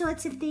rush these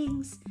sorts of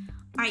things.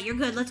 All right, you're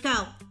good. Let's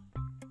go.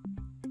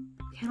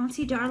 I don't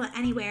see Darla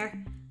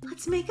anywhere.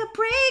 Let's make a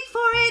break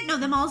for it. No,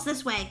 the mall's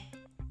this way.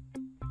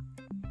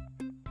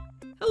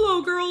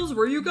 Hello, girls.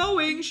 Where are you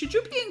going? Should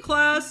you be in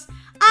class?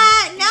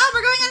 No,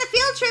 we're going on a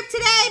field trip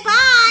today.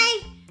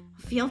 Bye.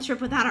 A field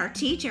trip without our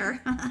teacher.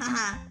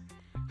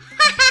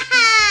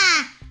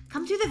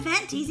 Come through the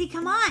vent, Daisy.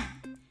 Come on.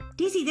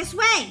 Daisy, this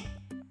way.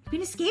 You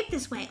can escape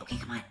this way. Okay,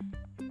 come on.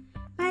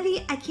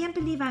 Molly, I can't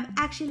believe I'm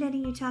actually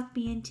letting you talk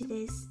me into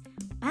this.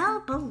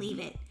 Well, believe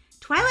it.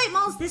 Twilight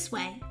Mall's this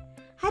way.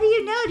 How do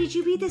you know? Did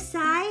you read the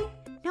sign?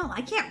 No,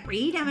 I can't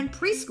read. I'm in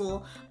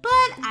preschool.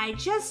 But I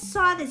just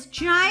saw this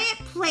giant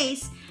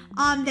place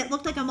that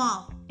looked like a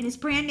mall. And it's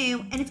brand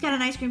new, and it's got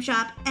an ice cream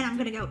shop, and I'm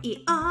gonna go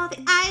eat all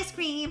the ice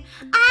cream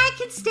I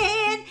can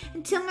stand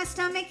until my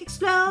stomach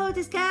explodes.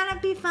 It's gonna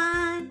be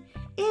fun.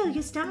 Ew,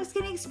 your stomach's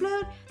gonna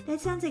explode?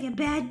 That sounds like a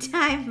bad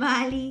time,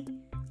 Molly.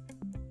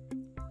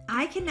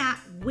 I cannot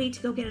wait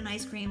to go get an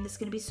ice cream. This is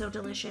gonna be so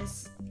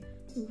delicious.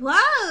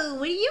 Whoa,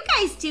 what are you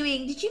guys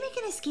doing? Did you make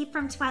an escape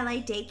from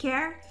Twilight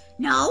Daycare?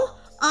 No.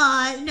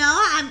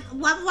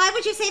 Why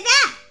would you say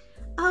that?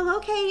 Oh,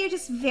 okay, you're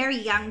just very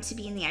young to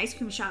be in the ice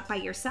cream shop by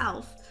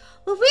yourself.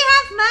 Well, we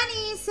have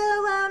money, so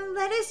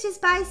let us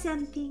just buy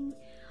something.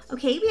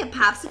 Okay, we have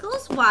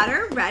popsicles,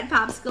 water, red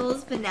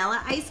popsicles,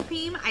 vanilla ice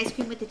cream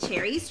with the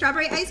cherry,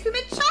 strawberry ice cream,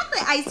 and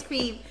chocolate ice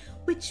cream.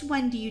 Which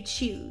one do you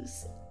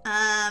choose?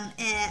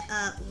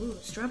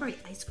 Strawberry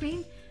ice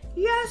cream?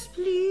 Yes,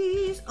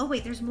 please. Oh,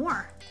 wait, there's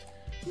more.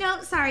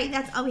 No, sorry,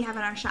 that's all we have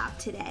in our shop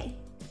today.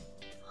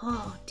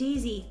 Oh,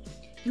 Daisy,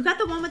 you got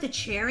the one with the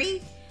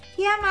cherry?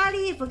 Yeah,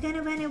 Molly, if we're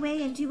gonna run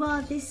away and do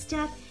all this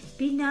stuff,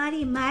 be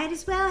naughty, might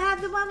as well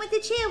have the one with the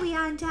cherry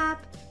on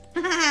top.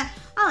 I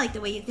like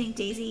the way you think,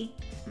 Daisy.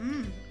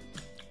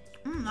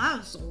 That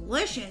was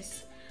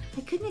delicious.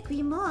 I couldn't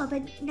agree more,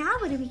 but now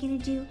what are we gonna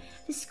do?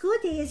 The school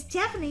day is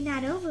definitely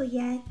not over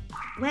yet.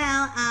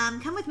 Well,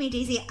 come with me,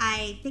 Daisy.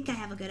 I think I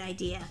have a good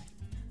idea.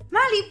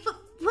 Molly,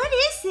 what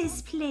is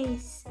this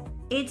place?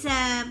 It's,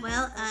 a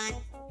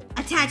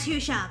tattoo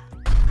shop.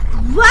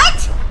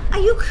 What? Are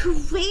you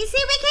crazy?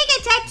 We can't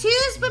get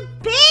tattoos for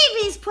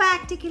babies,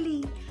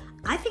 practically.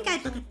 I think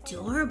I'd look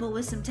adorable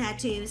with some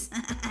tattoos.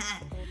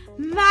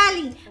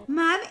 Molly,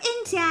 Mom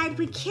and Dad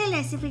would kill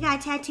us if we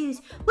got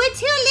tattoos. We're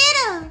too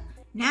little.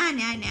 No.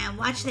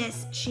 Watch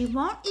this. She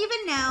won't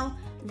even know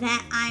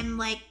that I'm,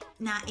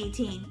 not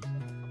 18.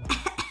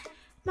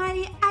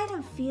 Molly, I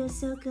don't feel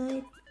so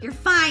good. You're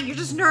fine. You're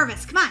just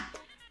nervous. Come on.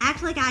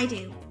 Act like I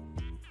do.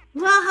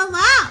 Well,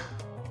 hello.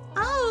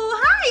 Oh,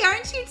 hi.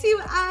 Aren't you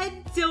two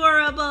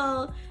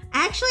adorable?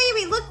 Actually,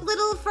 we look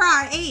little for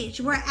our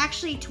age. We're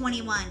actually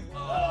 21.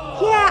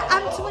 Yeah,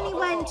 I'm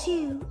 21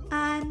 too.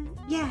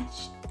 Yeah,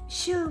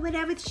 sure,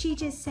 whatever she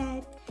just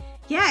said.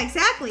 Yeah,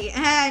 exactly.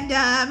 And,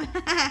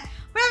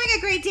 we're having a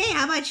great day.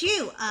 How about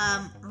you,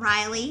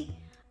 Riley?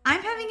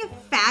 I'm having a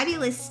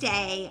fabulous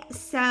day.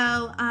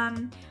 So,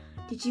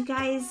 did you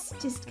guys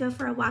just go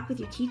for a walk with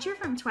your teacher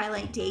from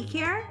Twilight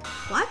Daycare?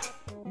 What?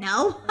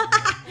 No.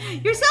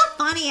 You're so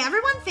funny.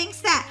 Everyone thinks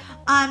that,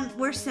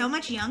 we're so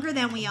much younger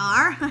than we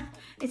are.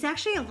 It's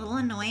actually a little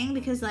annoying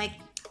because, I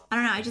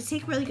don't know, I just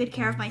take really good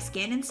care of my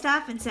skin and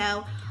stuff. And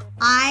so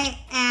I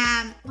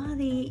am...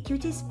 Molly, you're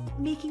just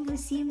making her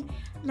seem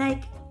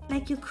like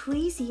you're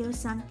crazy or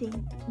something.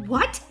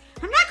 What?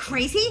 I'm not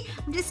crazy.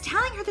 I'm just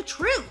telling her the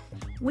truth.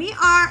 We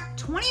are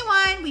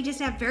 21. We just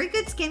have very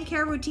good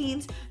skincare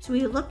routines, so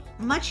we look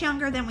much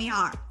younger than we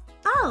are.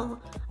 Oh,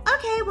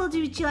 okay. Well,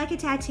 would you like a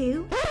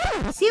tattoo?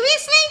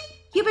 Seriously?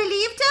 You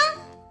believed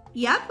her?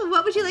 Yep.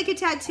 What would you like a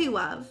tattoo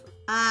of?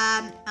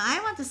 I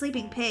want the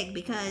sleeping pig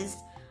because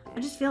I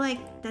just feel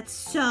like that's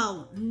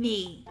so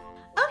me.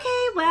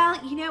 Okay, well,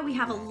 we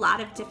have a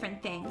lot of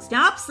different things.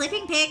 Nope,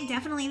 sleeping pig,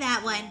 definitely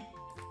that one.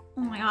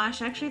 Oh my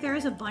gosh, actually there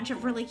is a bunch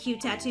of really cute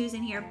tattoos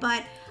in here,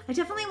 but I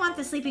definitely want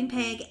the sleeping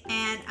pig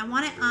and I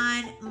want it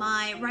on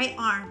my right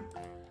arm.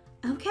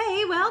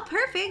 Okay, well,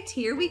 perfect.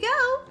 Here we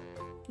go.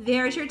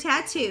 There's your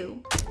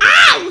tattoo.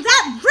 Ow!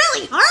 That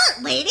really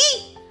hurt,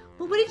 lady!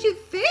 Well, what did you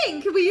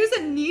think? We use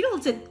a needle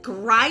to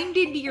grind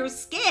into your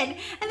skin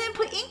and then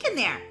put ink in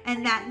there.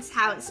 And that's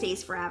how it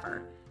stays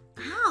forever.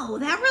 Ow,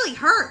 that really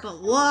hurt, but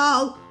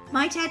whoa!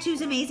 My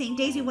tattoo's amazing.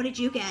 Daisy, what did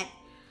you get?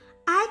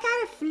 I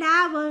got a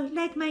flower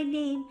like my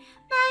name.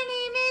 My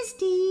name is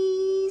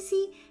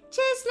Daisy,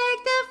 just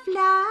like the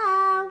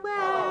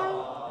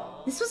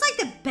flower. This was like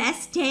the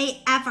best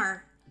day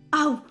ever.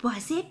 Oh,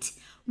 was it?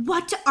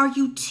 What are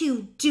you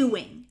two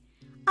doing?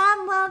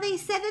 Well, they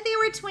said that they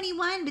were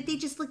 21, but they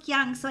just look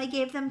young, so I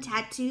gave them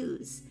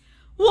tattoos.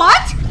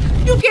 What?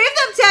 You gave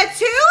them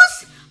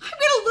tattoos? I'm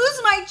gonna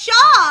lose my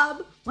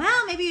job.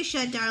 Well, maybe you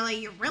should,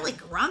 darling. You're really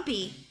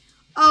grumpy.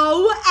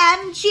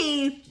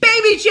 OMG!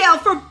 Baby jail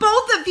for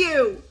both of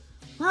you!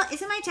 Well,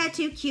 isn't my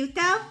tattoo cute,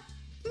 though?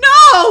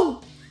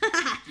 No!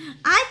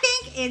 I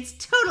think it's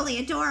totally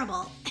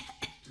adorable.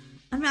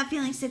 I'm not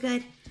feeling so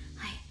good.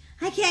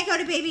 I can't go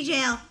to baby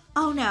jail.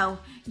 Oh no,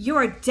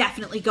 you're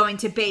definitely going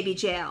to baby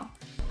jail.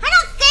 I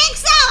don't think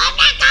so! I'm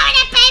not going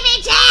to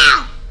baby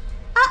jail!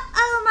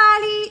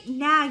 Uh-oh, Molly.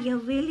 Now you're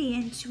really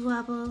in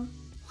trouble.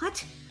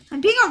 What? I'm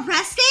being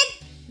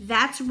arrested?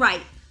 That's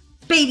right.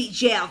 Baby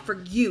jail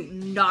for you,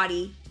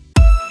 naughty.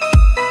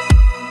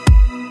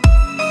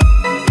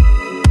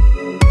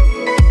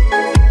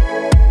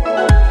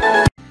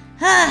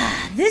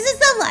 This is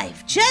the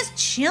life. Just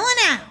chilling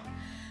out.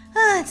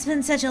 It's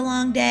been such a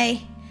long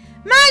day.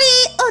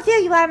 Molly! Oh, there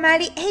you are,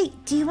 Molly. Hey,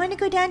 do you want to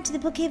go down to the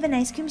Brookhaven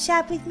ice cream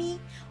shop with me?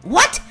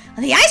 What?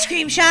 The ice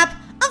cream shop?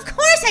 Of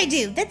course I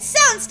do. That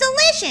sounds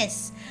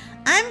delicious.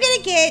 I'm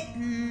gonna get,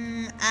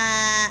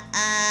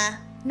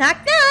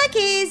 knock knock.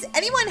 Is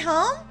anyone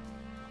home?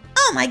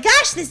 Oh my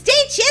gosh, this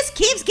day just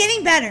keeps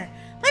getting better.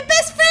 My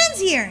best friend's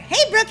here.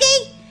 Hey,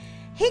 Brookie.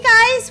 Hey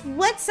guys,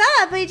 what's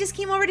up? I just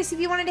came over to see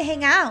if you wanted to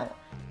hang out.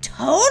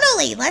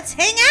 Totally. Let's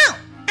hang out.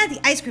 At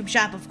the ice cream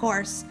shop, of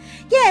course.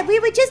 Yeah, we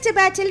were just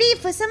about to leave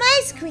for some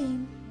ice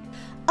cream.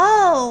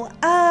 Oh,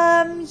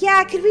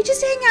 yeah, could we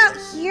just hang out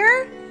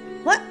here?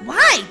 What?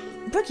 Why?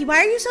 Brookie, why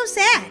are you so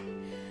sad?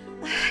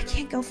 I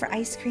can't go for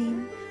ice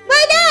cream.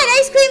 Why not?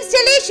 Ice cream's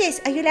delicious.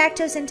 Are you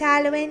lactose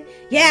intolerant?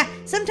 Yeah,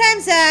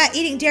 sometimes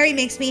eating dairy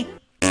makes me...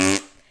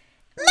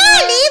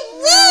 Molly,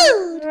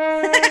 rude!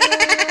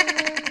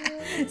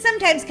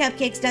 Sometimes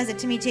cupcakes does it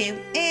to me too.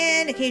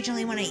 And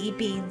occasionally when I eat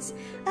beans.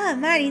 Oh,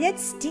 Molly,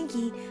 that's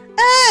stinky.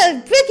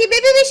 Oh, Brookie,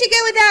 maybe we should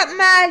go without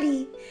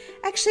Molly.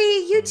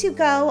 Actually, you two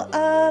go.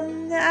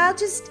 I'll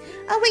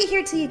wait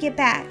here till you get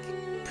back.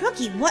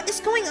 Brookie, what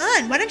is going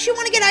on? Why don't you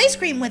want to get ice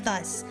cream with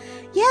us?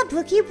 Yeah,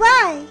 Brookie,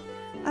 why?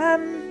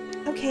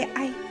 Okay,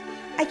 I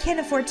can't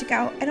afford to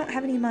go. I don't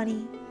have any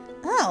money.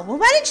 Oh, well,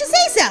 why didn't you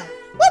say so?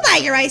 We'll buy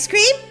your ice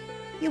cream.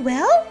 You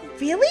will?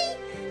 Really?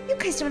 You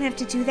guys don't have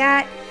to do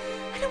that.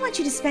 I don't want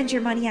you to spend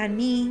your money on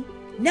me.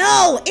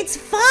 No, it's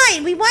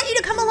fine. We want you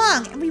to come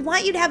along, and we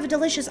want you to have a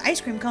delicious ice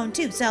cream cone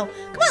too. So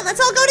come on, let's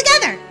all go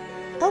together.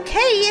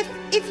 Okay,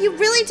 if you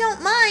really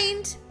don't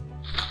mind.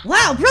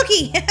 Wow,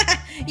 Brookie,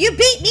 you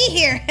beat me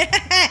here.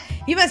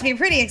 You must be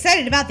pretty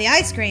excited about the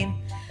ice cream.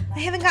 I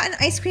haven't gotten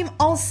ice cream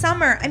all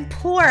summer. I'm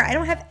poor. I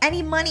don't have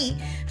any money.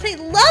 But I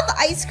love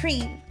ice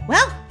cream.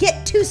 Well,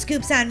 get 2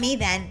 scoops on me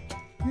then.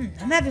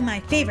 I'm having my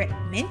favorite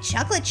mint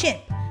chocolate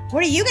chip.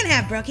 What are you gonna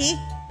have, Brookie?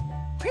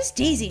 Where's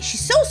Daisy?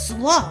 She's so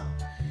slow.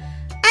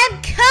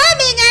 I'm coming.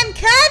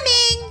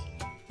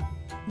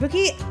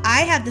 Brookie,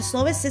 I have the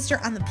slowest sister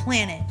on the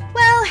planet.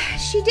 Well,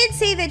 she did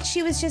say that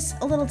she was just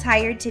a little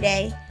tired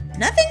today.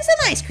 Nothing's an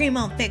ice cream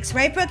won't fix,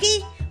 right,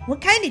 Brookie?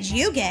 What kind did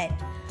you get?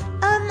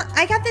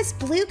 I got this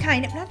blue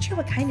kind. I'm not sure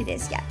what kind it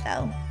is yet,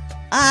 though.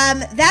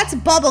 That's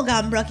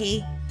bubblegum,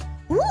 Brookie.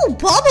 Ooh,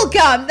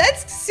 bubblegum.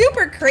 That's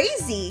super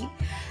crazy.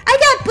 I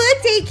got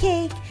birthday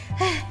cake.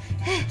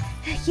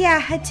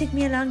 Yeah, it took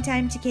me a long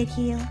time to get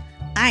here.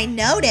 I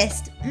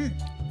noticed.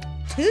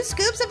 2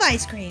 scoops of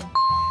ice cream.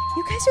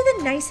 You guys are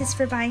the nicest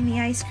for buying me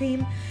ice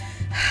cream.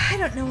 I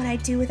don't know what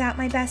I'd do without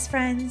my best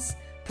friends.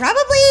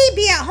 Probably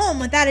be at home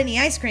without any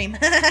ice cream.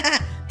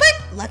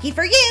 But lucky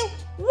for you,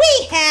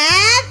 we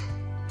have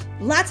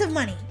lots of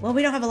money. Well,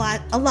 we don't have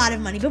a lot of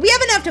money, but we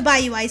have enough to buy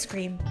you ice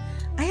cream.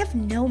 I have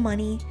no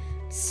money.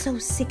 I'm so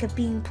sick of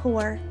being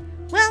poor.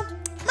 Well,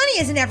 money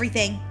isn't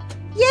everything.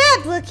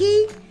 Yeah,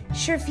 Brookie.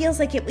 Sure feels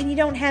like it when you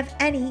don't have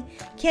any.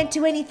 Can't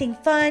do anything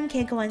fun,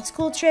 can't go on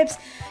school trips,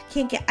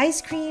 can't get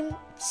ice cream.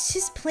 It's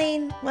just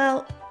plain,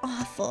 well,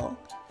 awful.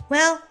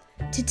 Well,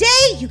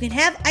 today you can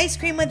have ice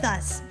cream with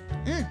us.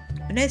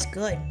 And it's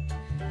good.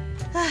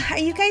 Are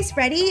you guys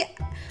ready?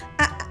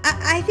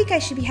 I think I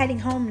should be heading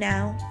home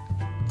now.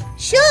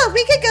 Sure,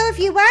 we could go if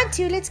you want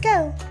to. Let's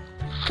go.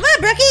 Come on,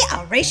 Brookie.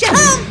 I'll race you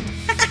home.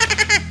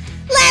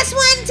 Last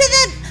one to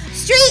the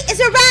street is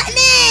a rotten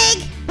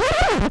egg.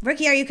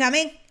 Brookie, are you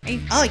coming?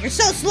 Oh, you're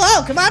so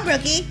slow. Come on,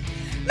 Brookie.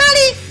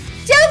 Molly,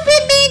 don't be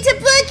mean to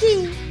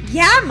Brookie.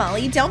 Yeah,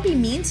 Molly, don't be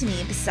mean to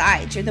me.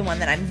 Besides, you're the one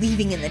that I'm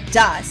leaving in the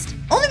dust.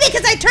 Only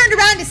because I turned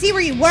around to see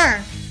where you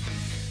were.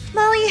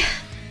 Molly,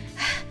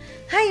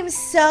 I am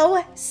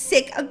so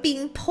sick of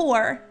being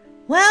poor.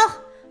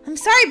 Well, I'm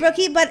sorry,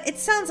 Brookie, but it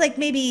sounds like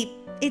maybe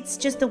it's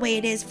just the way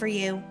it is for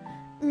you.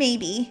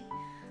 Maybe.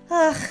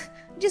 Ugh,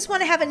 I just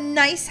want to have a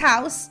nice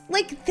house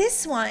like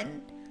this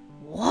one.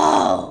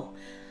 Whoa.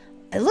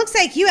 It looks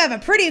like you have a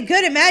pretty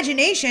good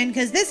imagination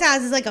because this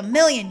house is like $1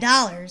 million.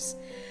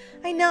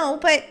 I know,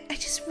 but I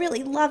just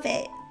really love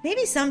it.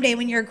 Maybe someday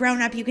when you're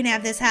grown up you can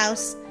have this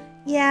house.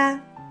 Yeah,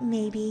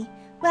 maybe.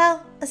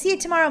 Well, I'll see you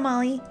tomorrow,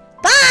 Molly.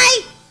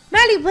 Bye!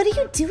 Molly, what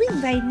are you doing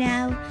right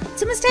now?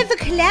 It's almost time for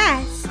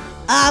class.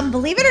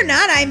 Believe it or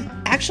not, I'm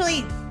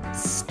actually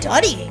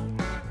studying.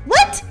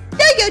 What?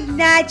 No, you're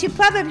not. You're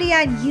probably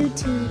on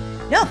YouTube.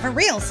 No, for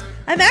reals.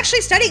 I'm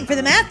actually studying for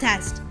the math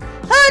test.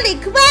 Holy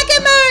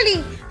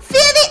guacamole! Feel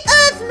the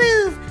earth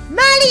move!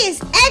 Molly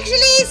is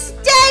actually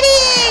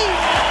studying!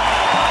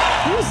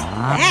 Who's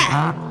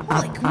that?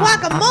 Holy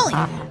guacamole!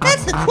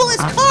 That's the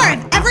coolest car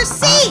I've ever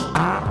seen!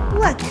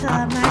 What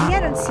car, Molly? I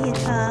don't see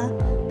a car.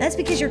 That's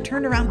because you're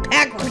turned around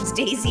backwards,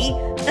 Daisy.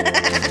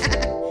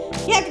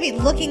 You have to be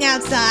looking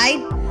outside.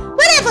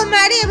 Whatever,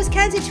 Molly. I was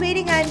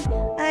concentrating on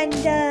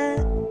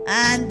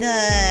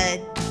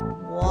the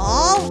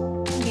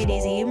wall? Okay,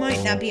 Daisy, you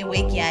might not be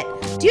awake yet.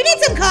 Do you need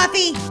some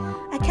coffee?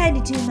 I kind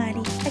of do,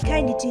 Molly. I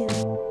kind of do.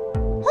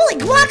 Holy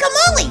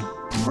guacamole!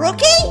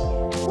 Brookie?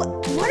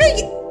 What are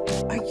you?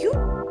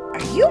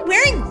 Are you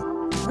wearing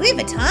Louis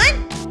Vuitton?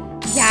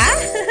 Yeah?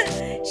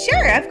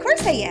 Sure, of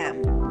course I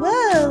am.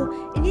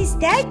 Whoa, and is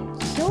that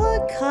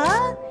your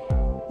car?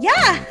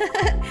 Yeah,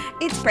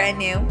 it's brand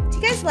new. Do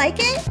you guys like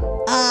it?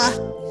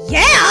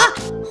 Yeah!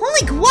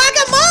 Holy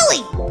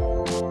guacamole!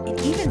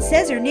 It even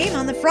says her name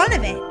on the front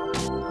of it.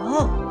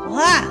 Oh,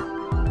 wow.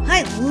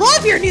 I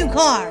love your new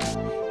car.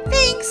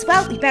 Thanks.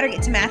 Well, we better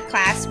get to math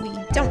class. We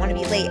don't want to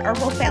be late or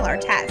we'll fail our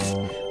test.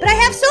 But I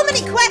have so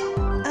many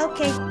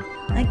Okay,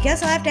 I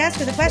guess I'll have to ask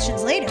her the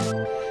questions later.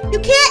 You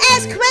can't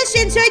ask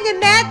questions during the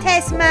math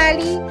test,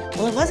 Molly.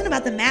 Well, it wasn't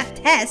about the math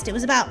test. It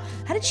was about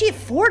how did she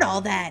afford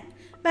all that?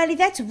 Molly,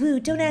 that's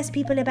rude. Don't ask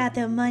people about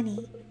their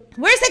money.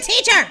 Where's the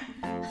teacher?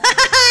 Ha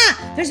ha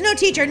ha! There's no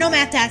teacher, no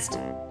math test.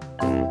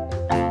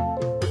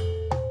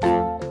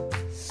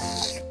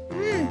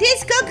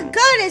 This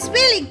Coca-Cola is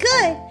really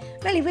good.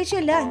 Molly, where's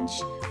your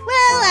lunch?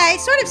 Well, I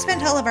sort of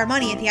spent all of our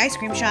money at the ice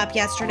cream shop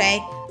yesterday.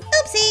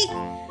 Oopsie.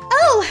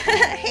 Oh,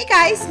 hey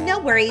guys, no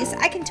worries.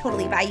 I can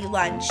totally buy you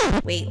lunch.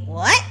 Wait,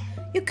 what?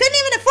 You couldn't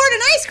even afford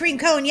an ice cream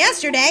cone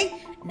yesterday.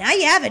 Now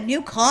you have a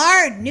new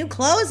car, new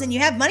clothes, and you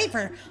have money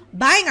for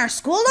buying our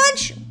school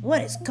lunch?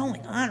 What is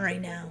going on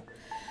right now?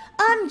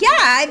 Yeah,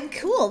 I'm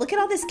cool. Look at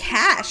all this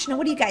cash. Now,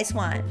 what do you guys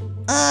want?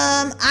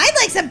 I'd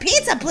like some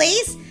pizza,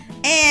 please.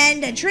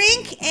 And a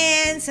drink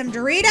and some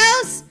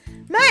Doritos.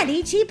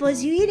 Molly,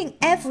 cheapos, you eating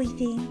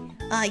everything.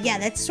 Yeah,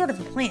 that's sort of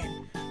the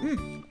plan.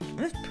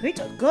 This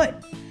pizza's good.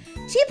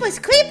 Jeepers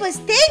creepers,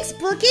 thanks,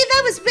 Bookie.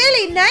 That was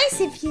really nice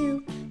of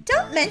you.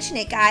 Don't mention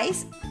it,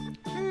 guys.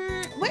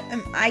 What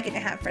am I gonna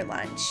have for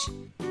lunch?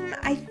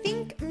 I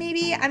think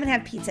maybe I'm gonna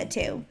have pizza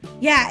too.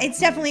 Yeah, it's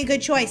definitely a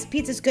good choice.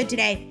 Pizza's good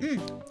today.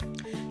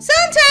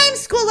 Sometimes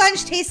school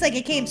lunch tastes like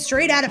it came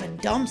straight out of a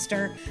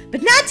dumpster,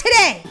 but not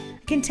today. I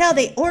can tell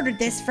they ordered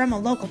this from a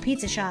local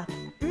pizza shop.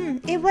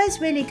 It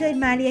was really good,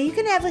 Molly. Are you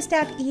gonna ever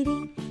stop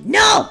eating?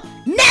 No,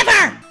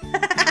 never!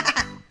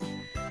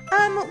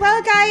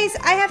 Well, guys,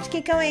 I have to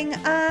get going.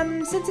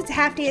 Since it's a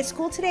half day at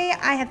school today,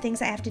 I have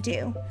things I have to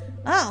do.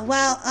 Oh,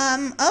 well,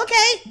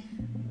 okay.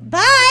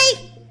 Bye!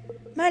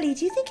 Molly,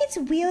 do you think it's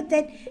weird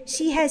that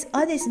she has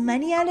all this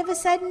money all of a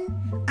sudden?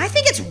 I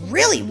think it's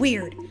really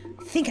weird.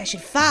 I think I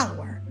should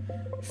follow her.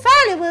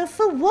 Follow her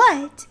for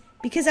what?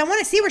 Because I want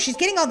to see where she's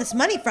getting all this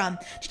money from.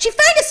 Did she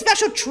find a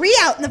special tree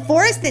out in the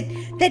forest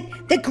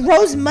that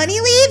grows money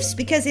leaves?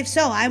 Because if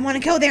so, I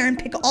want to go there and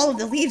pick all of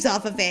the leaves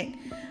off of it.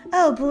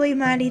 Oh boy,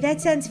 Molly,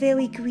 that sounds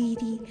very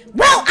greedy.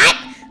 Well,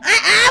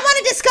 I want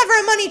to discover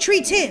a money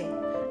tree too.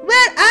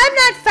 Well, I'm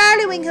not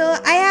following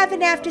her. I have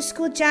an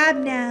after-school job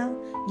now.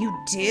 You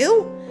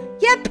do?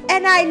 Yep,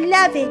 and I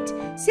love it.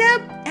 So,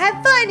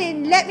 have fun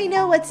and let me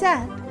know what's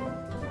up.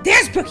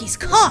 There's Brookie's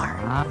car.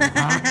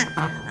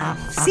 I'll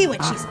see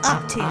what she's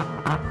up to.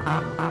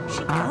 Where's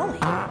she going?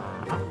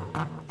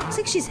 Looks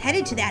like she's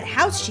headed to that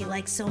house she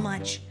likes so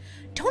much.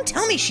 Don't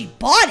tell me she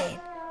bought it.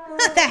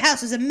 That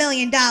house was $1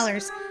 million.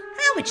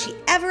 How would she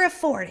ever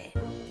afford it?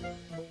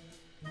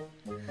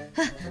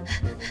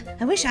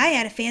 I wish I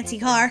had a fancy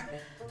car.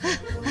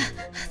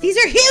 These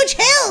are huge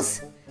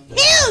hills!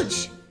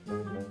 Huge!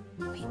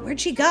 Wait, where'd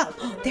she go?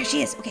 Oh, there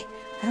she is. Okay,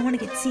 I don't want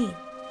to get seen.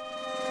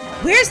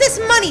 Where's this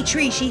money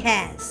tree she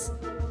has?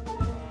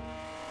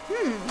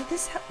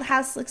 This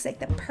house looks like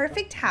the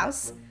perfect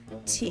house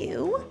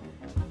to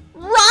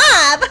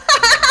rob.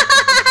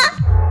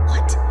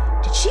 What?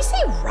 Did she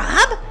say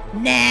rob?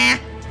 Nah,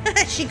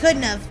 she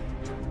couldn't have.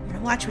 I'm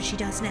gonna watch what she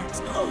does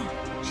next.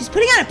 She's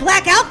putting on a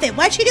black outfit.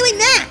 Why's she doing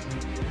that?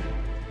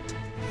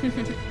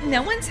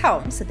 No one's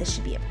home, so this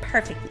should be a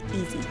perfectly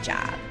easy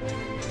job.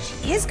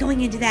 She is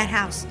going into that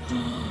house. I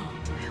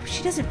hope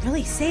she doesn't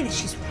really say that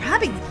she's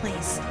robbing the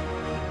place.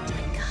 Oh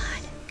my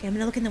god. Okay, I'm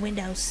gonna look in the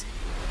windows.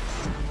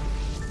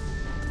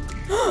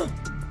 Okay,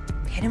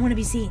 I didn't want to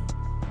be seen.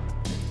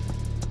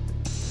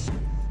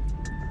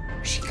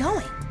 Where's she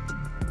going?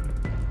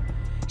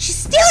 She's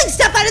stealing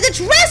stuff out of the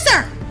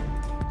dresser!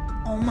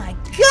 Oh my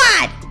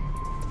god!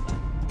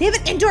 They have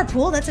an indoor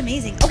pool? That's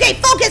amazing. Okay,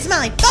 focus,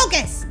 Molly,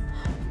 focus!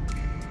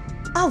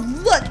 Oh,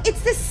 look,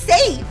 it's the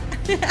safe.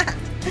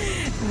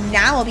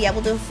 Now I'll be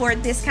able to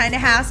afford this kind of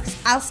house because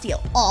I'll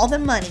steal all the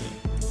money.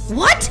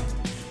 What?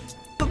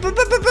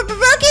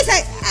 Brookie's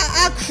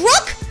a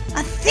crook?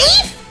 A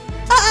thief?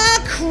 A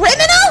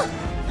criminal?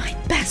 My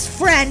best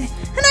friend.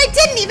 And I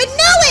didn't even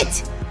know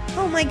it!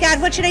 Oh my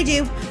god, what should I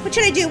do? What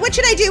should I do? What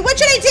should I do? What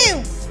should I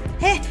do?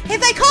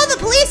 If I call the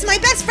police, my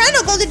best friend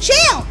will go to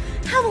jail.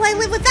 How will I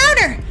live without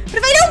her? But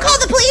if I don't call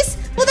the police,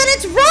 well then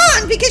it's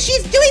wrong because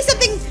she's doing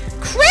something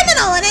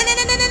criminal and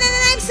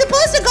I'm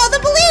supposed to call the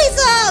police.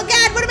 Oh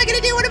god, what am I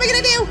gonna do? What am I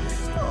gonna do?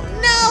 Oh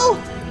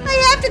no, I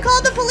have to call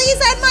the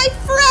police on my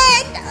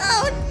friend.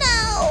 Oh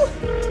no.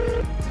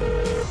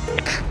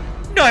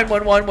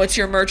 911, what's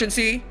your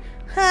emergency?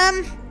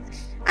 I'm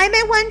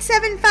at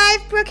 175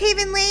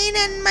 Brookhaven Lane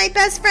and my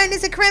best friend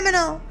is a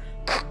criminal.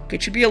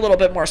 Could you be a little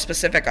bit more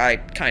specific? I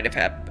kind of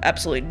have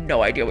absolutely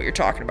no idea what you're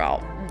talking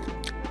about.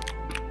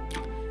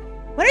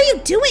 What are you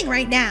doing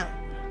right now?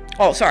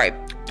 Oh, sorry.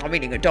 I'm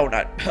eating a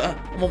donut.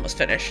 I'm almost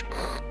finished.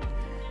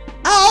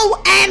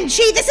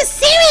 OMG, this is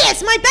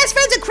serious! My best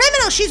friend's a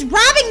criminal! She's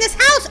robbing this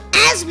house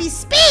as we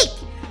speak!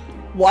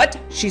 What?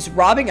 She's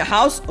robbing a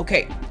house?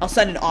 Okay, I'll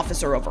send an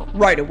officer over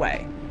right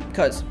away.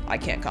 Because I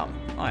can't come.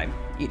 I'm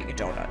eating a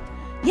donut.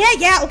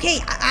 Yeah, okay,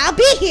 I'll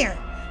be here.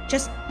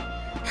 Just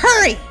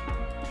hurry.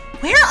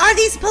 Where are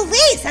these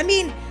police? I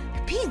mean,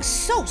 they're being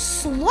so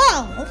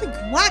slow. Holy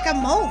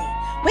guacamole.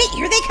 Wait,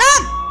 here they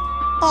come.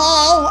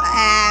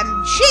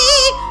 OMG!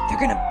 They're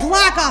gonna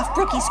block off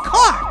Brookie's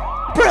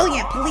car.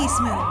 Brilliant police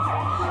move.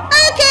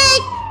 Okay,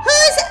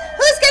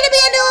 who's gonna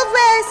be under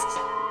arrest?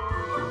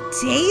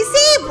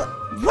 Daisy?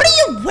 What are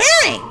you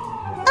wearing?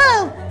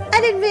 Oh, I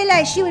didn't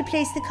realize you would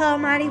place the call,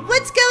 Marty.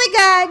 What's going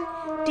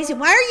on? Daisy,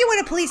 why are you in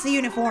a police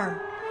uniform?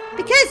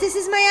 Because this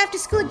is my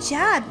after-school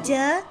job,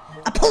 duh.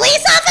 A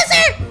police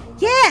officer?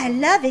 Yeah, I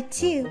love it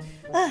too.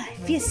 Oh, I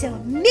feel so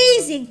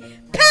amazing.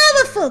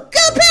 Powerful.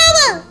 Go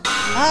power!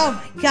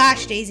 Oh my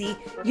gosh, Daisy.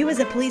 You as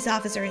a police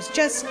officer is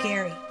just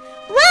scary.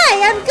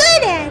 Why? I'm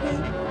good at it.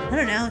 I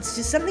don't know. It's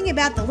just something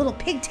about the little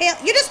pigtail.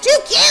 You're just too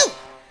cute.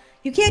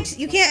 You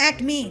can't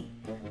act mean.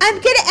 I'm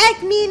gonna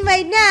act mean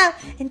right now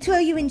and throw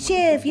you in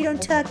jail if you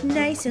don't talk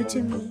nicer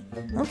to me.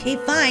 Okay,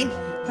 fine.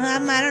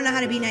 I don't know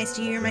how to be nice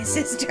to you. You're my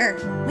sister.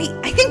 Wait,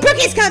 I think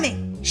Brookie's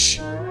coming. Shh.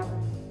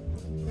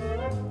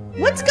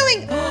 What's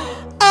going?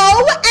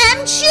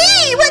 OMG!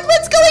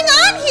 What's going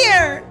on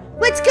here?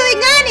 What's going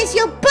on is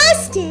you're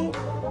busted.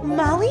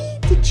 Molly,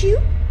 did you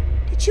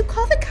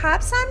call the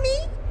cops on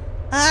me?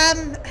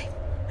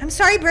 I'm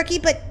sorry, Brookie,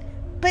 but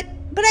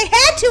I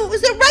had to. It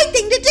was the right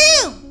thing to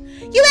do.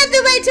 You have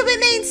the right to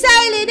remain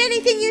silent.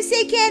 Anything you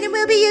say can and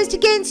will be used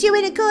against you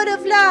in a court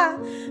of law.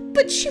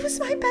 But she was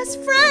my best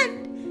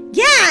friend.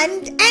 Yeah,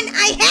 and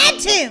I had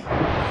to.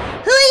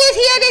 Who are you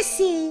here to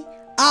see?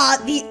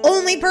 The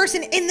only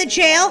person in the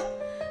jail.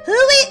 Who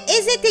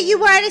is it that you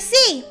want to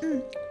see?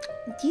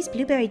 These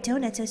blueberry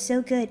donuts are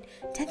so good.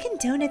 Dunkin'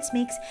 Donuts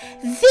makes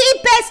the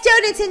best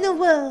donuts in the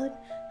world.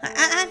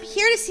 I'm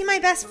here to see my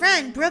best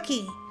friend,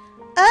 Brookie.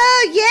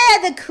 Oh,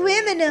 yeah, the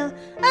criminal.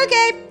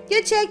 Okay,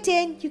 you're checked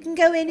in. You can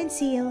go in and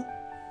see her.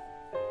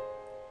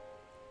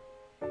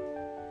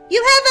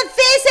 You have a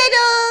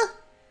visitor!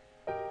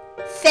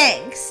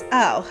 Thanks.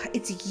 Oh,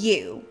 it's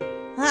you.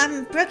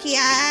 Brookie,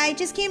 I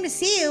just came to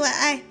see you.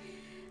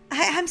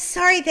 I'm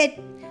sorry that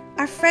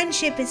our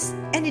friendship has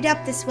ended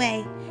up this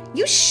way.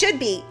 You should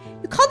be.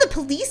 You called the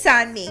police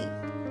on me.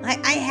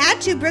 I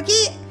had to,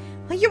 Brookie.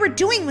 What you were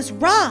doing was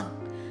wrong.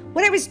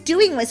 What I was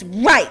doing was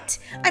right.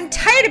 I'm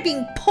tired of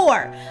being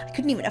poor. I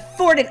couldn't even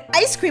afford an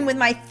ice cream with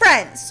my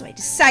friends, so I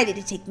decided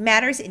to take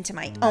matters into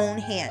my own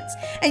hands.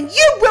 And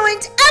you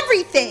ruined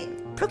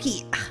everything.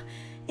 Brookie,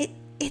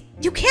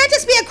 you can't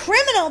just be a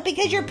criminal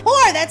because you're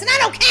poor. That's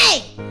not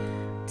okay.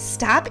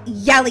 Stop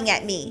yelling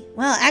at me.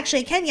 Well,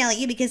 actually, I can yell at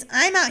you because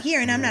I'm out here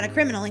and I'm not a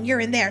criminal and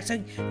you're in there, so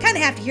you kind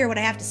of have to hear what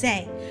I have to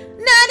say.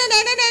 No,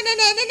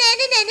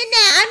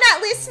 I'm not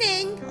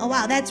listening. Oh,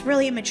 wow, that's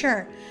really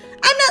immature.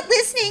 I'm not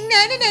listening.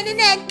 No.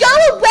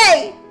 Go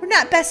away. We're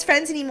not best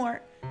friends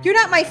anymore. You're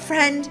not my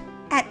friend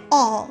at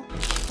all.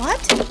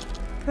 What?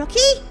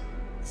 Brookie?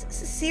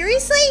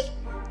 Seriously?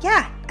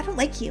 Yeah, I don't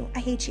like you. I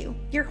hate you.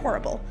 You're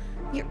horrible.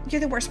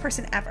 You're the worst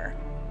person ever.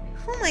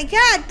 Oh my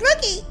God,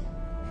 Brookie!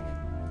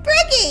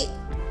 Brookie!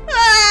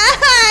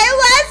 I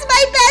lost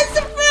my best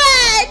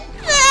friend!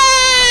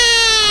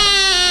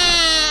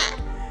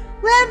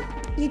 Well,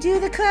 you do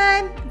the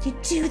crime, you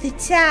do the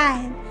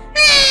time.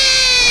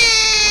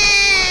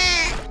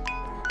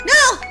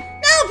 No,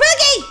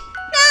 Brookie!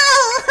 No!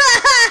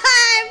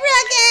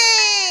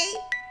 Brookie!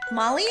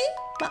 Molly?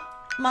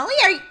 Molly,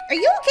 are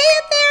you okay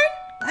up there?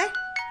 What?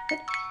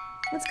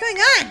 What's going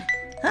on?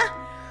 Huh?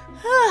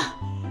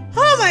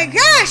 Oh my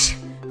gosh!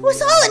 It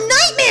was all a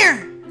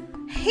nightmare!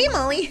 Hey,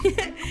 Molly.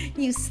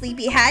 You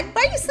sleepyhead.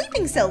 Why are you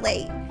sleeping so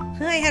late?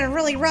 I had a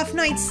really rough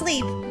night's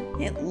sleep.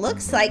 It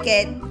looks like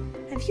it.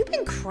 Have you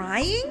been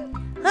crying?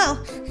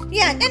 Oh,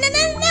 yeah,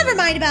 never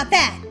mind about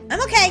that.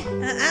 I'm okay.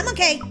 I'm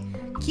okay.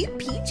 Cute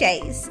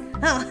PJs.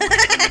 Oh,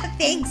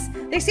 thanks.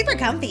 They're super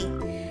comfy.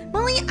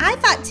 Molly, I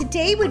thought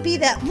today would be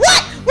the...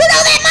 What? Where'd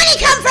all that money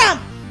come from?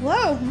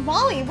 Whoa,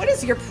 Molly, what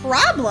is your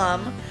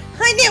problem?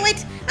 I knew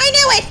it.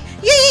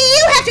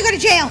 You have to go to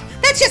jail.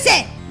 That's just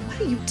it. What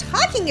are you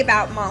talking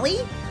about,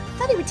 Molly? I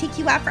thought I would take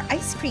you out for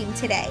ice cream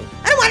today.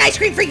 I don't want ice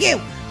cream for you.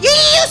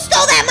 You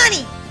stole that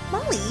money.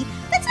 Molly,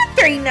 that's not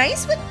very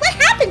nice. What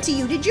happened to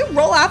you? Did you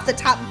roll off the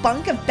top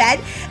bunk of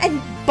bed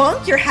and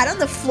bunk your head on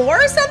the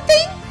floor or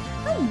something?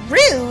 How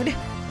rude.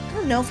 I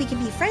don't know if we can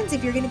be friends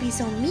if you're going to be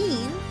so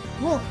mean.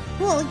 Well,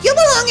 you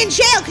belong in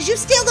jail because you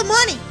steal the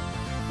money.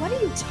 What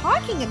are you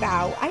talking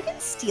about? I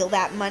didn't steal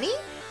that money.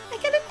 I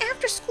got an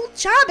after-school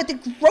job at the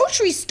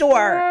grocery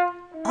store.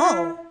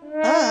 Oh,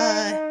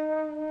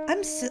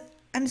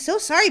 I'm so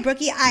sorry,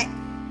 Brookie.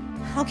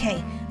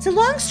 Okay, it's a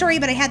long story,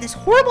 but I had this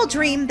horrible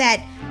dream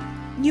that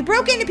you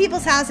broke into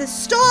people's houses,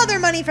 stole all their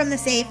money from the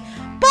safe,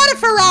 bought a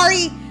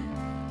Ferrari,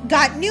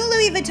 got new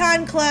Louis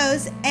Vuitton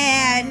clothes,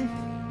 and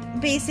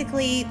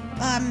basically,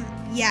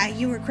 yeah,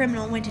 you were a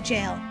criminal and went to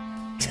jail.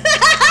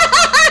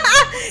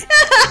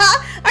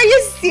 Are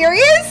you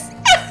serious?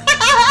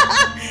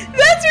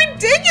 That's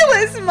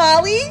ridiculous,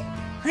 Molly.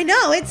 I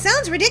know, it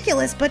sounds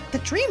ridiculous, but the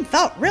dream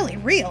felt really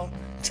real.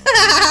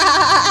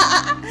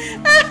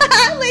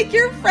 Like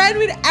your friend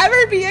would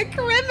ever be a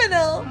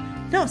criminal.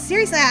 No,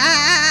 seriously,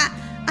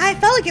 I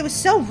felt like it was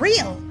so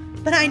real.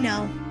 But I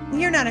know,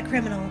 you're not a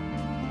criminal,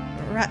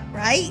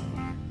 right?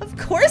 Of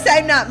course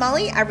I'm not,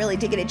 Molly. I really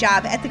did get a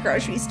job at the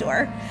grocery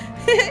store.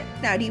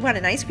 Now, do you want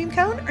an ice cream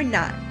cone or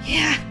not?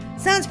 Yeah,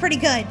 sounds pretty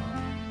good.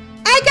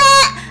 I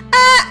got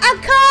a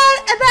call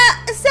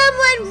about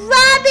someone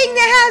robbing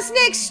the house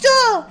next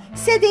door.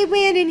 Said they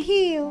ran in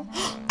here.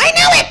 I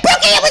knew it,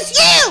 Brookie, it was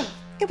you!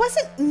 It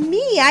wasn't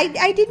me.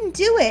 I didn't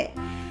do it.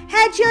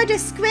 Had your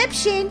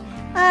description.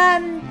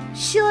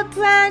 Short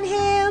brown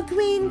hair,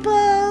 green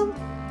bow.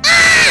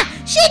 Ah!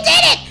 She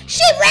did it!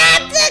 She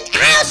robbed the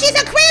house! She's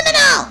a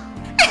criminal!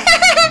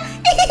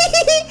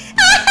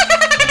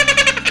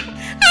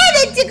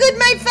 That tickled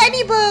my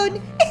funny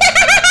bone.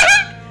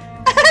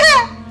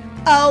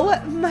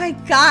 Oh my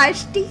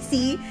gosh,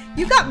 Daisy,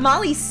 you got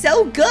Molly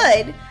so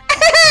good.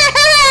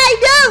 I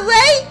know,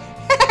 right?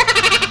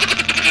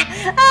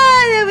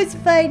 Oh, that was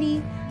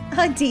funny.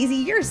 Oh, Daisy,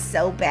 you're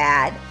so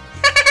bad.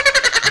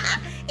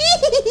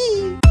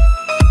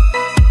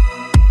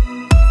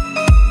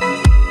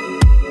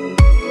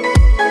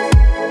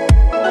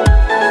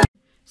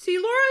 See,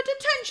 Laura,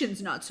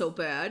 detention's not so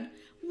bad.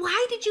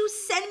 Why did you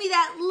send me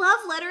that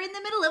love letter in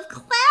the middle of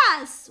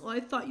class? Well, I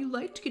thought you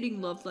liked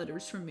getting love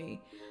letters from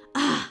me.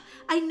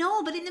 I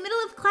know, but in the middle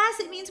of class,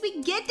 it means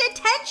we get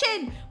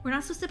detention. We're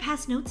not supposed to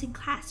pass notes in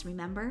class,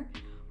 remember?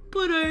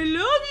 But I love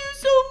you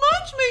so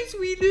much, my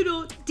sweet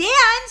little...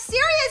 Dan,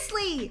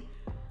 seriously!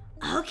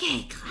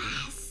 Okay,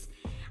 class.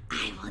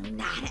 I will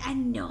not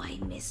annoy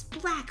Miss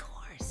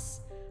Blackhorse.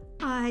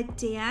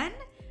 Dan?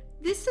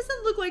 This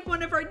doesn't look like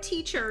one of our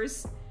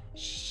teachers.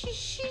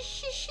 She's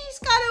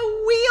got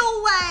a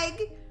wheel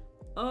leg.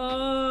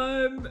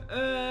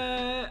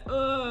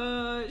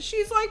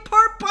 She's like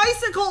part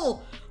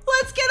bicycle.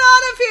 Let's get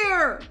out of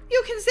here.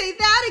 You can say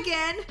that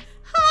again.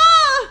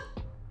 Ah!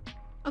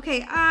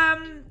 Okay,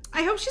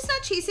 I hope she's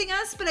not chasing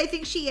us, but I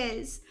think she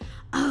is.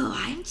 Oh,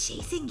 I'm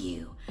chasing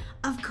you.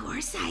 Of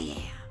course I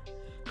am.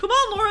 Come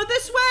on, Laura,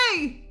 this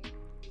way.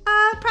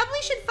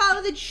 Probably should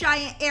follow the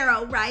giant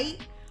arrow, right?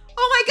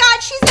 Oh my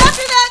God, she's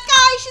after that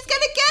guy. She's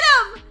gonna get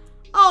him.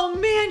 Oh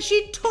man,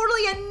 she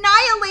totally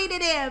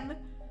annihilated him.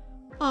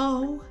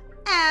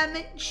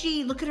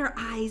 OMG, look at her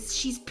eyes.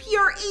 She's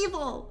pure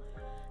evil.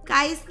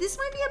 Guys, this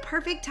might be a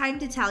perfect time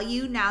to tell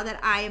you now that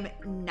I am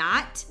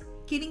not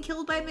getting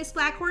killed by Miss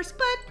Blackhorse,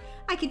 but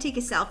I can take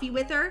a selfie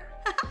with her.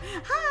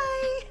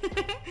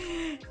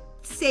 Hi.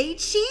 Say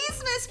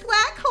cheese, Miss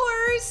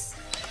Blackhorse.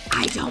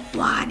 I don't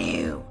want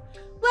to.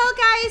 Well,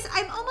 guys,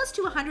 I'm almost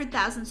to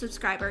 100,000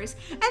 subscribers,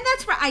 and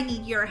that's where I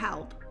need your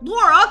help.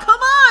 Laura, come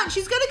on.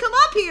 She's going to come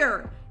up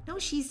here. No,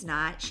 she's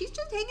not. She's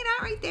just hanging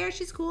out right there.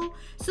 She's cool.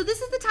 So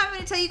this is the time I'm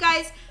going to tell you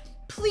guys,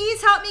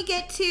 please help me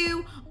get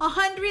to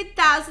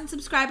 100,000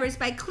 subscribers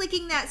by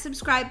clicking that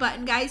subscribe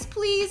button, guys.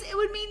 Please, it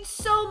would mean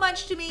so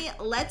much to me.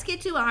 Let's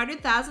get to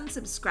 100,000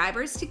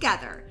 subscribers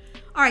together.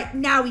 All right,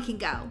 now we can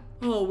go.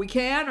 Oh, we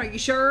can? Are you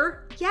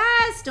sure?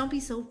 Yes. Don't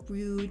be so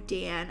rude,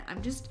 Dan.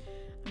 I'm just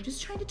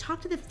trying to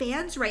talk to the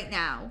fans right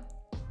now.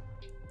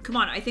 Come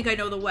on, I think I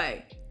know the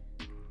way.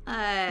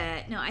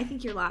 No, I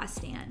think you're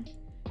lost, Dan.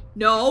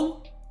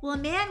 No? Well, a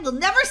man will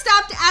never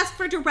stop to ask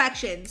for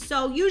directions,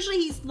 so usually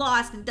he's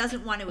lost and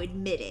doesn't want to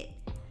admit it.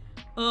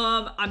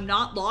 I'm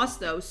not lost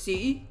though,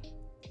 see?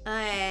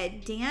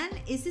 Dan,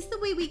 is this the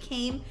way we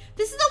came?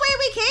 This is the way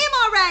we came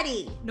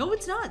already! No,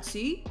 it's not,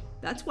 see?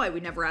 That's why we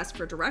never ask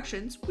for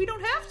directions. We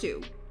don't have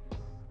to.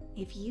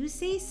 If you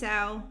say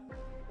so.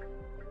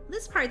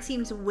 This part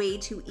seems way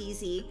too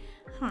easy.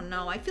 I don't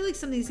know, I feel like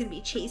something's gonna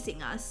be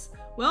chasing us.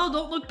 Well,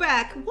 don't look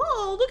back.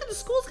 Whoa, look at the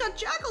school's got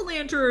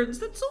jack-o'-lanterns.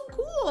 That's so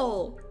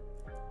cool.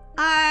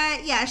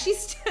 Yeah,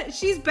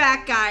 she's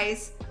back,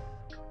 guys.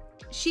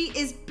 She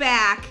is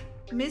back.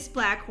 Miss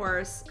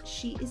Blackhorse,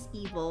 she is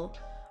evil.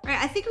 All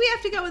right, I think we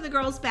have to go in the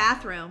girls'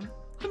 bathroom.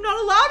 I'm not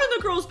allowed in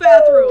the girls'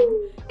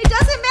 bathroom. It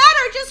doesn't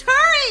matter, just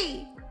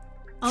hurry.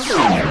 Also,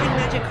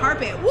 magic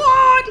carpet.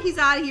 What? He's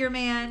out of here,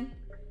 man.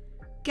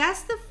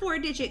 Guess the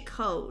 4-digit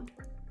code.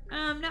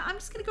 No, I'm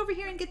just gonna go over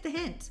here and get the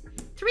hint.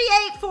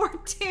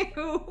 3842.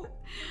 Didn't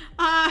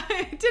have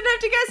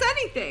to guess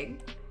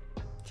anything.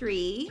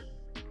 3,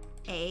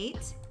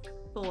 8,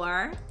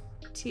 4,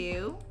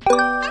 2,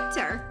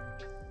 enter.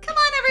 Come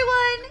on,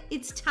 everyone.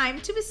 It's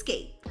time to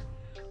escape.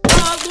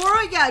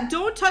 Laura, yeah,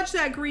 don't touch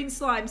that green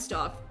slime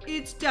stuff.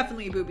 It's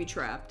definitely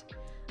booby-trapped.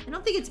 I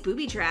don't think it's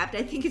booby-trapped.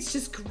 I think it's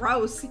just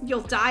gross.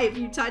 You'll die if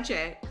you touch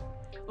it.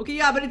 Okay,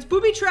 yeah, but it's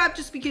booby-trapped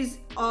just because,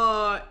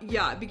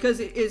 yeah, because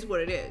it is what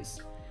it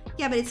is.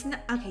 Yeah, but it's not,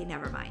 okay,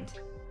 never mind.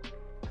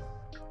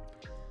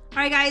 All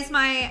right, guys,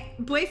 my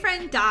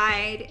boyfriend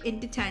died in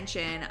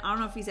detention. I don't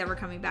know if he's ever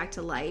coming back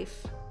to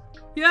life.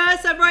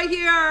 Yes, I'm right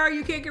here.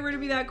 You can't get rid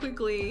of me that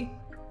quickly.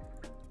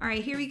 All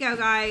right, here we go,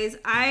 guys.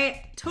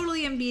 I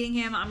totally am beating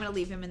him. I'm gonna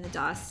leave him in the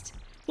dust.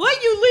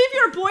 What, you leave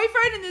your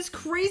boyfriend in this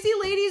crazy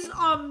lady's,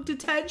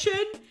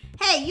 detention?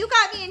 Hey, you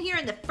got me in here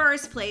in the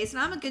first place,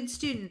 and I'm a good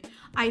student.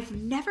 I've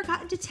never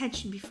gotten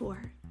detention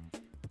before.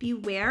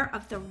 Beware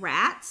of the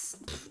rats?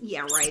 Pfft,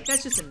 yeah, right.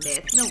 That's just a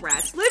myth. No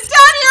rats live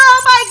down here.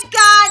 Oh my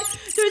God.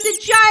 There's a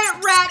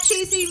giant rat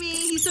chasing me.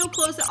 He's so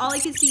close that all I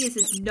can see is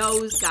his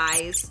nose,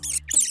 guys.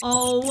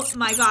 Oh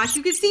my gosh.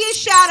 You can see his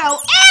shadow.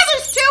 Ah,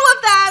 there's 2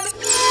 of them.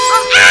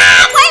 Oh,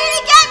 ah, why did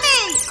he get me?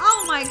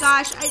 Oh my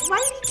gosh. Why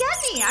did he get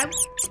me?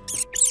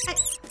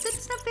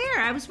 That's not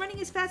fair. I was running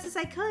as fast as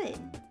I could.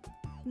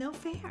 No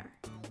fair.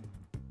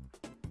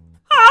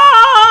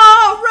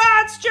 Oh,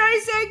 rats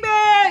chasing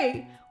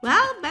me.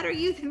 Well, better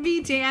you than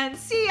me, Dan.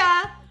 See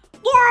ya.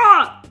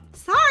 Laura!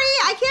 Sorry,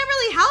 I can't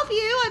really help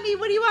you. I mean,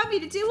 what do you want me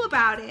to do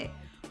about it?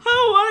 I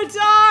don't want to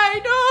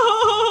die.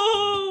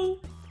 No!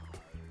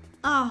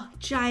 Oh,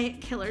 giant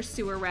killer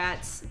sewer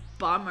rats.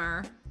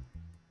 Bummer.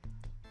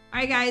 All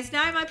right, guys.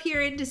 Now I'm up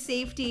here into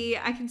safety.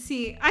 I can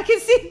see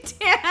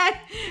Dan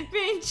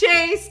being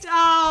chased.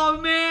 Oh,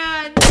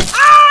 man.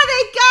 Ah,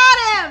 they got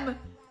him.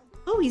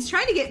 Oh, he's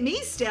trying to get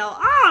me still.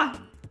 Ah.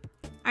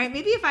 All right,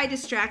 maybe if I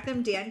distract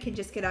them, Dan can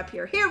just get up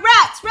here. Here,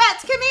 rats,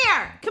 come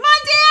here. Come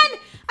on, Dan.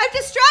 I've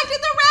distracted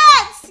the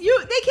rats.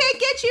 They can't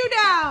get you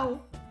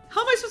now.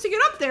 How am I supposed to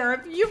get up there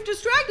if you've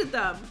distracted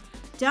them?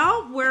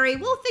 Don't worry.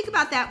 We'll think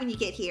about that when you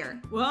get here.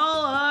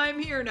 Well, I'm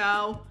here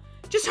now.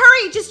 Just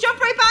hurry. Just jump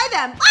right by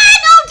them. Ah,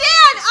 no,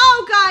 Dan.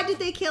 Oh, God. Did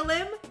they kill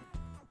him?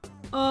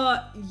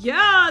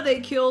 Yeah,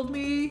 they killed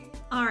me.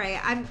 All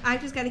right, I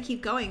just got to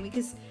keep going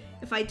because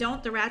if I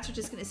don't, the rats are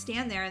just going to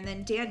stand there and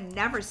then Dan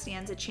never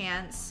stands a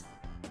chance.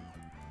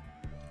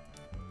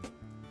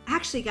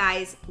 Actually,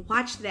 guys,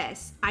 watch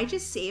this. I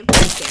just saved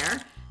right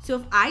there. So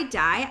if I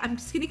die, I'm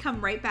just going to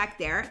come right back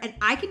there and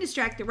I can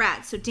distract the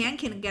rats so Dan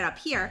can get up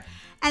here.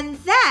 And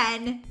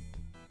then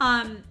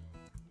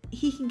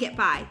he can get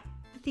by.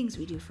 The things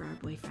we do for our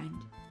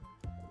boyfriend.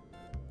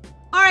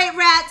 All right,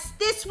 rats,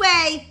 this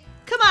way.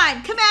 Come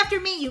on, come after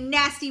me, you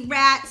nasty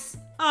rats.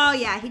 Oh,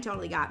 yeah, he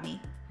totally got me.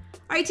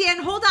 All right,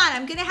 Dan, hold on.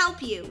 I'm going to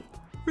help you.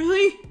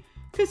 Really?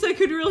 Guess I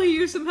could really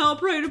use some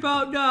help right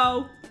about now.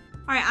 All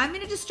right, I'm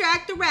going to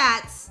distract the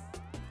rats.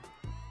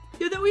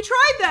 Yeah, then we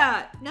tried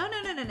that. No.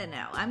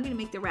 I'm going to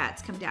make the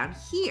rats come down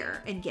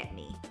here and get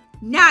me.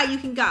 Now you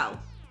can go.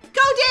 Go,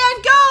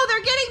 Dan, go.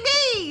 They're getting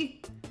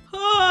me.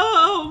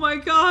 Oh, my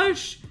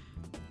gosh.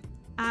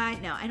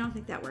 No, I don't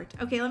think that worked.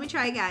 Okay, let me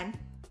try again.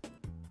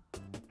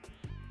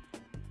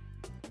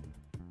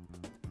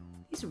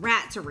 These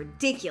rats are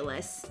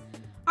ridiculous.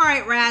 All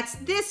right, rats,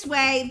 this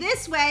way,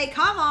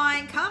 come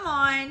on.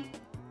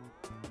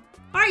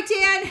 All right,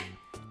 Dan,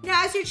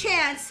 now's your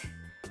chance.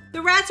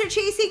 The rats are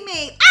chasing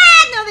me.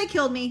 Ah, no, they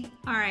killed me.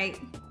 All right,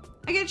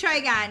 I gotta try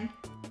again.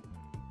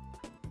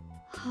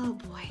 Oh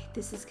boy,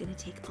 this is gonna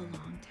take a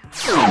long time.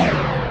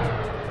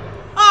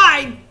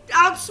 I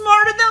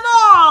outsmarted them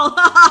all.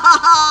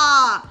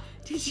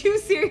 Did you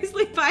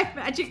seriously buy a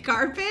magic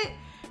carpet?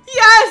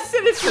 Yes,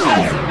 and it's the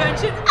best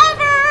invention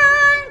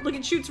ever. Look,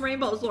 it shoots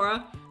rainbows,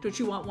 Laura. Don't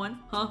you want one?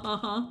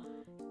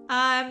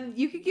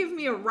 You could give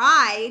me a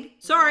ride.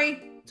 Sorry,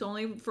 it's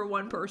only for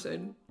one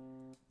person.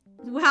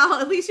 Well,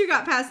 at least you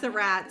got past the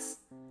rats.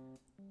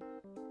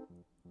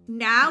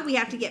 Now we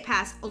have to get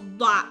past a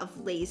lot of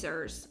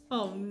lasers.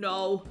 Oh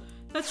no,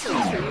 that's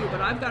nice for you, but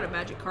I've got a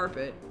magic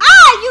carpet.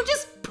 Ah, you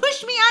just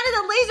pushed me onto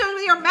the lasers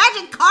with your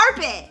magic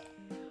carpet.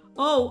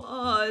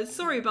 Oh,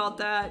 sorry about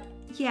that.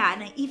 Yeah,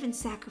 and I even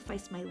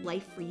sacrificed my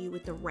life for you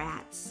with the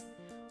rats.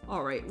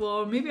 All right,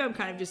 well, maybe I'm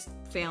kind of just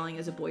failing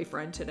as a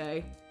boyfriend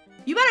today.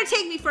 You better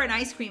take me for an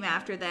ice cream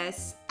after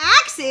this.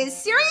 Axes?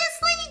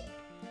 Seriously?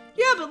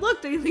 Yeah, but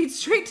look, they lead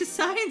straight to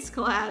science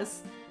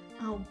class.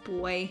 Oh,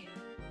 boy.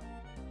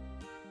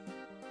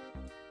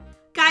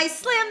 Guys,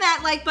 slam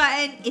that like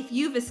button if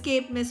you've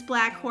escaped Miss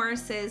Black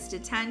Horse's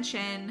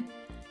detention.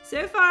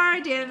 So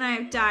far, Dan and I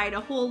have died a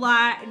whole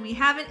lot, and we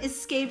haven't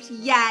escaped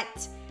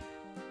yet.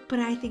 But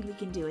I think we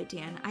can do it,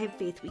 Dan. I have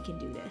faith we can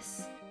do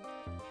this.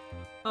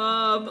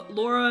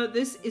 Laura,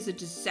 this is a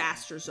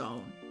disaster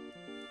zone.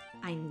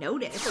 I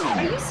noticed.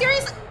 Are you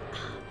serious?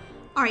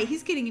 All right,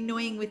 he's getting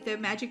annoying with the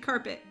magic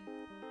carpet.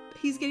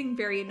 He's getting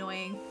very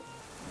annoying.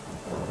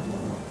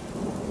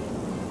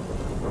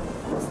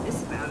 What's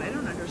this about? I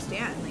don't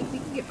understand. Like, we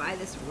can get by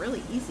this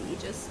really easy.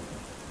 Just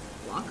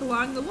walk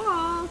along the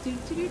wall.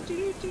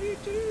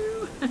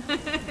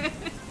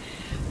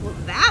 Well,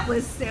 that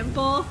was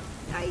simple.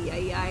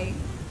 Ay.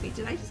 Wait,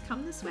 did I just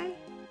come this way?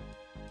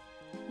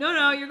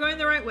 No, you're going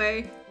the right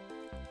way.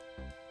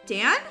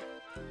 Dan?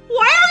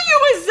 Why are you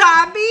a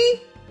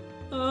zombie?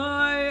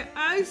 I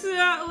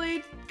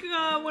accidentally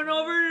went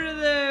over to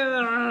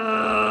the...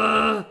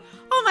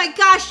 Oh my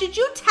gosh, did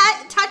you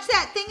touch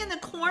that thing in the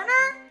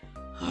corner?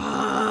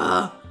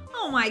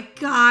 Oh my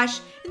gosh.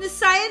 In the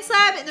science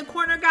lab in the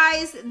corner,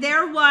 guys,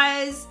 there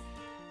was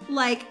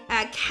like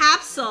a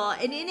capsule,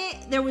 and in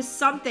it there was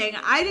something.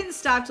 I didn't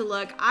stop to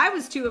look. I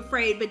was too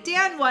afraid, but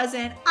Dan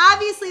wasn't.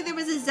 Obviously there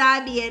was a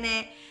zombie in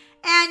it,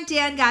 and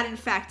Dan got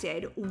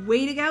infected.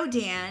 Way to go,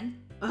 Dan.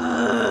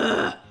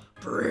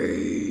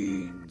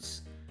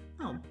 Brains.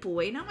 Oh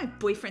boy, now my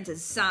boyfriend's a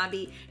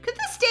zombie. Could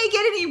this day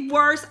get any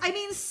worse? I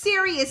mean,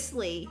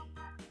 seriously.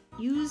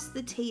 Use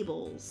the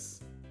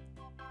tables.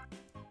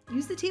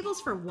 Use the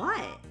tables for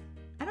what?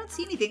 I don't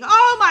see anything.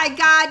 Oh my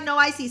God, no,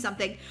 I see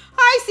something.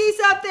 I see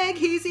something.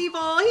 He's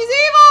evil. He's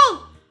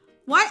evil.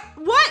 What?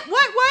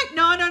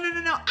 No.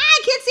 I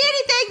can't see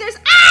anything.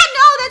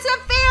 No, that's not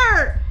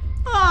fair.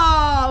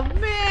 Oh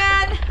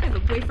man, I have a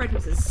boyfriend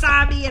who's a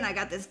zombie and I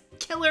got this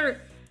killer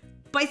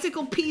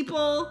bicycle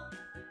people.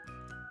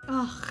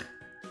 Ugh,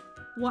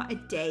 what a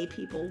day,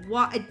 people.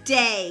 What a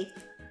day.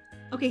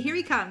 Okay, here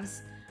he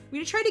comes. I'm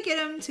gonna try to get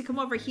him to come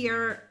over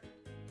here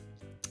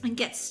and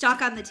get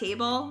stuck on the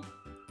table.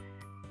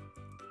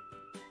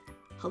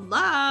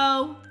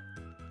 Hello?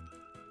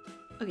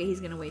 Okay, he's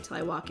gonna wait till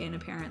I walk in,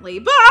 apparently.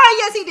 But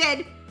yes, he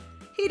did.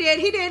 He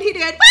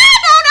did.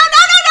 Ah,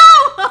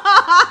 no!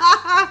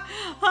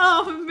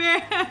 Oh,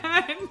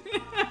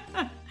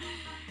 man.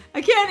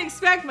 I can't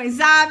expect my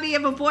zombie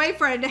of a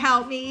boyfriend to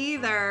help me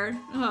either.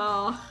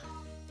 Oh.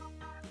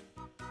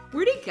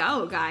 Where'd he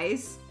go,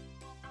 guys?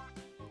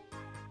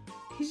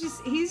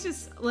 He's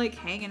just like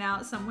hanging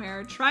out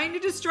somewhere, trying to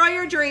destroy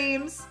your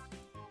dreams.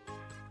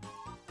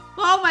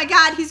 Oh my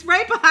God, he's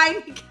right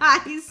behind me,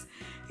 guys.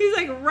 He's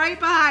like right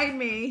behind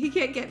me. He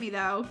can't get me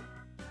though.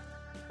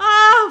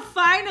 Oh,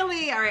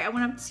 finally. All right, I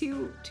went up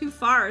too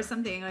far or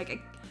something. Like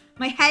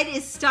my head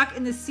is stuck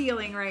in the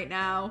ceiling right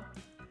now.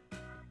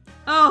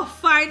 Oh,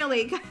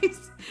 finally,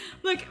 guys.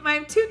 Look,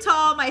 I'm too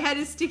tall. My head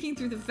is sticking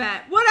through the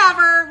vent.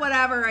 Whatever.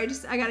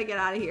 I gotta get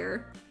out of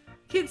here.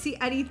 Can't see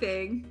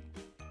anything.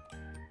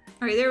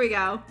 All right, there we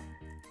go.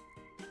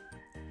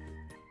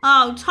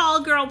 Oh,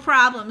 tall girl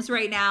problems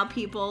right now,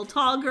 people.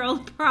 Tall girl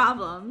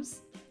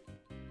problems.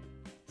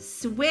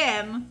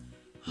 Swim?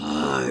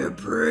 Ah, your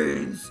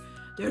brains.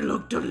 They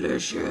look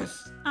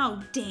delicious.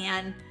 Oh,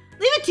 Dan.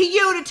 Leave it to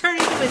you to turn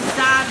into a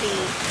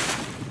zombie.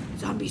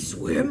 Zombie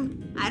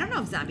swim? I don't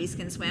know if zombies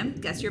can swim.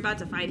 Guess you're about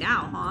to find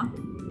out, huh?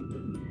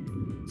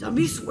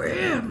 Zombie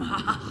swim.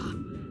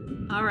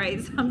 All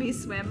right, zombie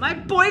swim. My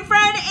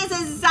boyfriend is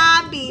a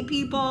zombie,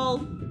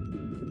 people.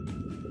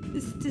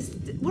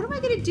 What am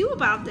I gonna do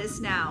about this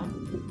now?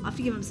 I'll have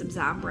to give him some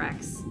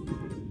Zombrex.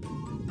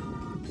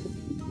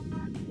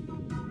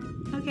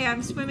 Okay,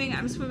 I'm swimming.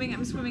 I'm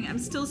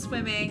still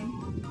swimming.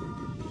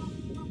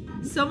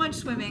 So much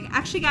swimming.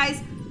 Actually,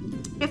 guys,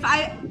 if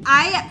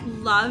I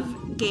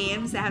love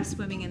games that have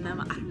swimming in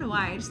them. I don't know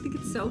why. I just think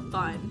it's so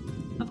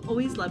fun. I've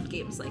always loved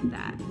games like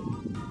that.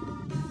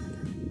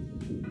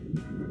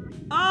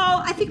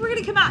 Oh, I think we're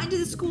gonna come out into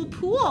the school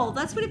pool.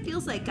 That's what it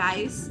feels like,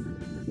 guys.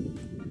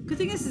 Good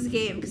thing this is a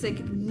game, because I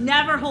could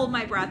never hold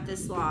my breath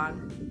this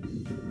long.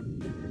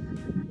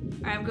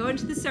 All right, I'm going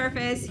to the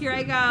surface. Here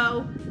I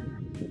go.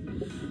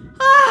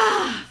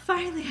 Ah,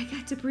 finally I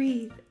got to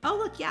breathe. Oh,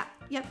 look, yep.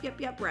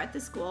 We're at the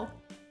school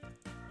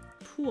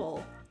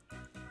pool.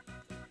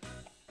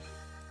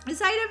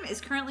 This item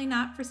is currently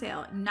not for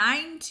sale.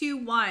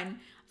 921. I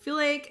feel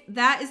like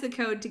that is the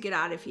code to get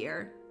out of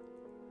here.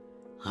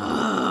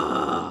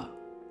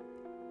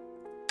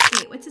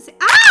 Wait, what's it say?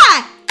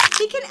 Ah!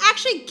 He can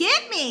actually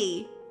get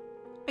me.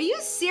 Are you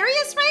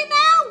serious right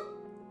now?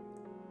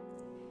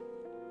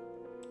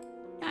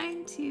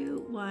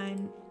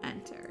 921,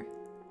 enter.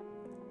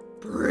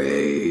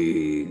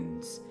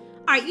 Brains.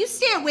 All right, you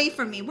stay away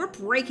from me. We're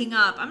breaking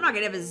up. I'm not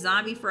gonna have a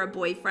zombie for a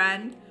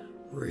boyfriend.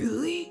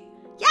 Really?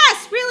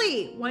 Yes,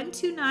 really.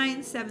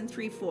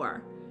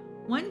 129734.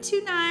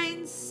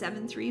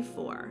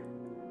 129734.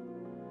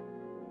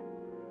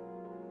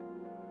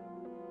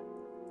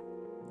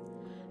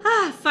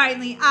 Ah,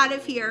 finally out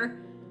of here.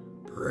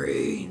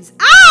 Brains.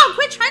 Ow!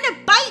 Quit trying to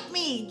bite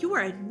me. You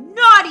are a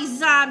naughty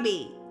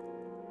zombie.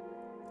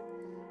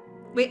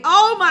 Wait,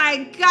 oh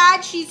my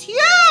God, she's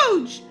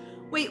huge.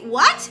 Wait,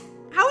 what?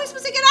 How are we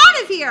supposed to get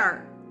out of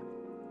here?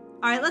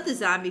 All right, let the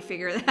zombie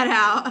figure that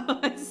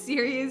out.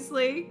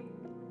 Seriously?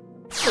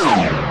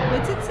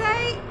 What's it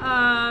say?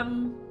 I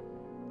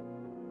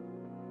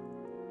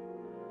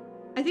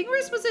think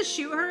we're supposed to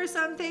shoot her or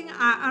something.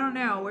 I don't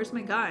know. Where's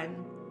my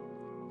gun?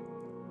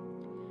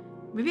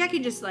 Maybe I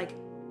can just like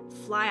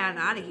fly on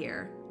out of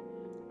here.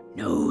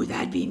 No,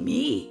 that'd be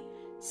me.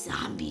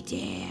 Zombie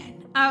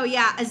Dan. Oh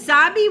yeah, a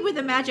zombie with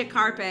a magic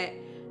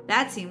carpet.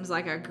 That seems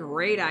like a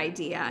great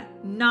idea.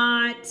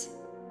 Not.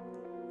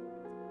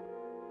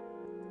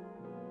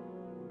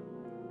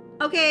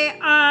 Okay,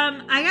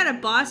 I got a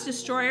Boss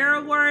Destroyer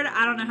award.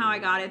 I don't know how I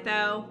got it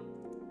though.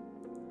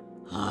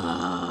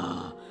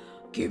 Ah,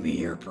 give me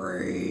your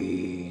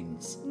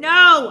brains.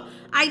 No,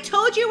 I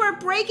told you we're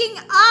breaking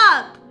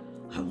up.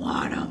 I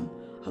want them.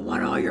 I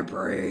want all your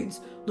brains.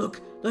 Look,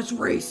 let's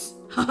race.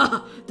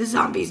 The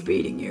zombie's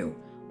beating you.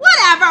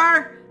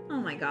 Whatever.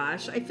 Oh my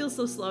gosh, I feel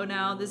so slow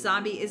now. The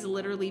zombie is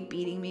literally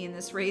beating me in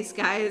this race,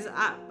 guys.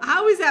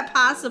 How is that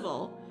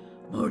possible?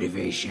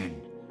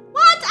 Motivation.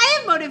 What? I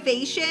have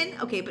motivation.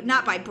 Okay, but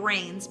not by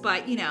brains,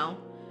 but you know,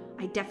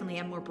 I definitely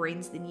have more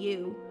brains than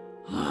you.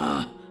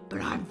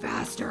 But I'm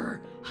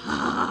faster.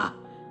 Oh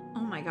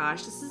my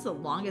gosh, this is the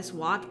longest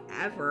walk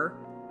ever.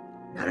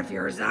 Not if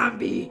you're a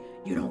zombie.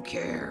 You don't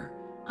care.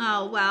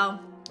 Oh, well,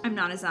 I'm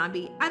not a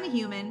zombie. I'm a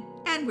human,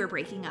 and we're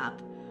breaking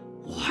up.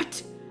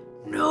 What?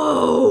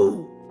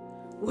 No!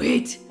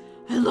 Wait,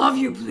 I love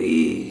you,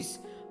 please.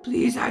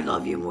 Please, I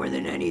love you more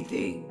than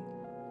anything.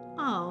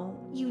 Oh,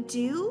 you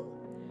do?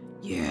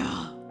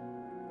 Yeah.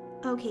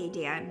 Okay,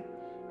 Dan.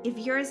 If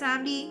you're a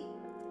zombie,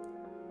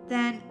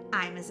 then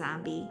I'm a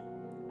zombie.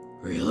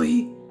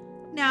 Really?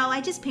 No,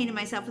 I just painted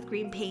myself with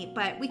green paint,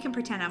 but we can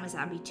pretend I'm a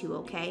zombie too,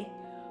 okay?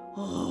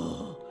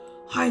 Oh,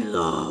 I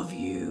love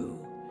you.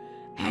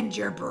 And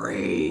your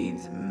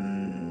brains.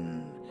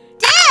 Dan!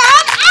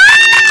 Ah!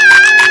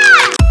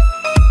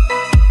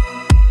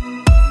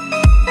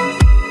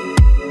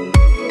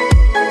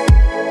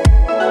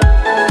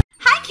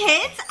 Hi,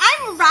 kids.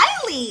 I'm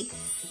Riley.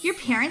 Your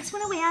parents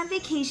went away on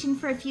vacation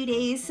for a few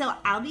days, so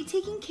I'll be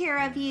taking care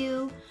of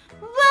you.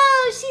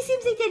 Whoa, she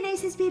seems like the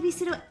nicest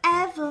babysitter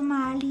ever,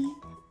 Molly.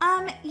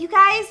 You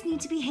guys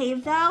need to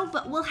behave though,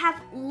 but we'll have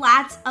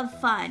lots of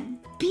fun.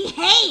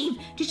 Behave?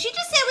 Did she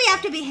just say we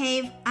have to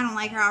behave? I don't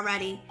like her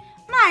already.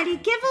 Molly,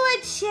 give her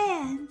a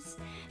chance.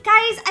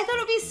 Guys, I thought it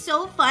would be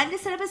so fun to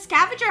set up a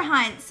scavenger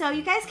hunt so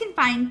you guys can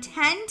find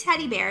 10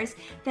 teddy bears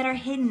that are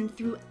hidden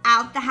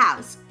throughout the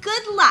house.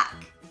 Good luck.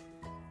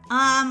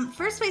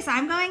 First place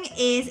I'm going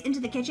is into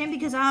the kitchen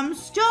because I'm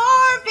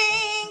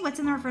starving. What's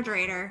in the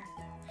refrigerator?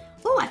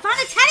 Ooh, I found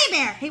a teddy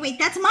bear. Hey, wait,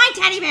 that's my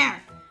teddy bear.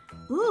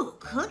 Ooh,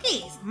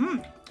 cookies.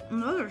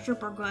 Those are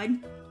super good.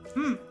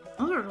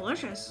 Those are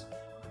delicious.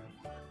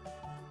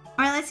 All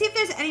right, let's see if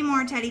there's any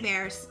more teddy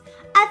bears.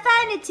 I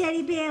found a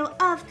teddy bear.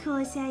 Of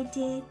course I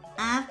did.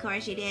 Of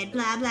course you did.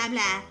 Blah, blah,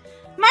 blah.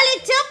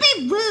 Marley, don't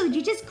be rude.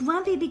 You're just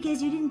grumpy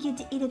because you didn't get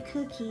to eat a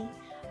cookie.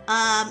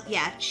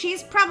 Yeah,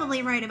 she's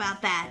probably right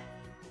about that.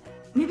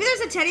 Maybe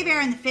there's a teddy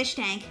bear in the fish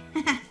tank.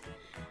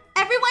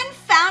 Everyone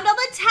found all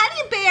the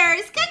teddy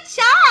bears. Good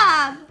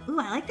job. Ooh,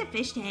 I like the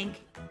fish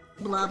tank.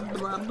 Blub,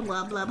 blub,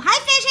 blub, blub. Hi,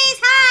 fishies,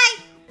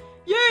 hi!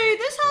 Yay,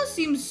 this house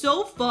seems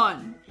so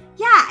fun.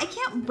 Yeah, I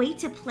can't wait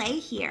to play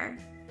here.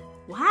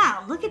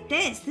 Wow, look at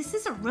this. This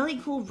is a really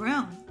cool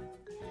room.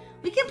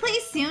 We can play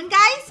soon,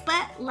 guys,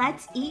 but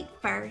let's eat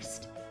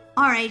first.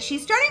 All right,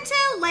 she's starting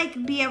to,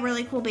 like, be a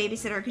really cool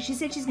babysitter because she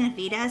said she's going to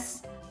feed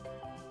us.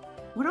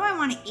 What do I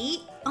want to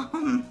eat?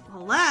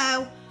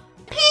 Hello?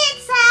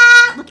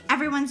 Pizza! Look,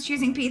 everyone's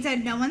choosing pizza.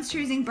 No one's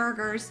choosing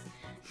burgers.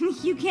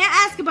 You can't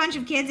ask a bunch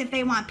of kids if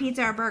they want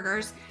pizza or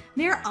burgers.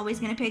 They're always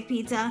going to pick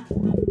pizza.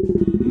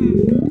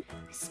 My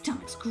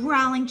stomach's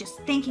growling just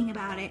thinking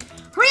about it.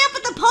 Hurry up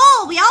with the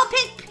poll! We all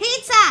picked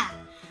pizza!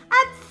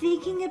 I'm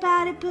thinking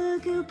about a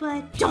burger,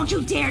 but... Don't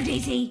you dare,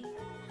 Daisy!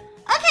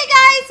 Okay,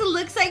 guys,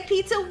 looks like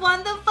pizza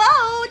won the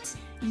vote.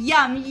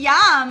 Yum,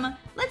 yum.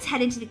 Let's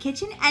head into the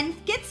kitchen and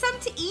get some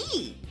to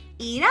eat.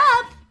 Eat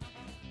up.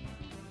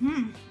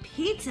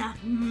 Pizza.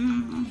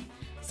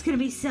 It's gonna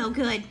be so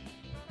good.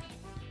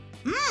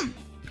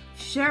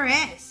 Sure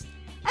is.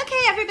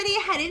 Okay, everybody,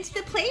 head into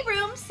the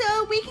playroom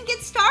so we can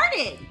get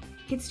started.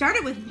 Get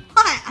started with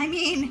what? I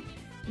mean,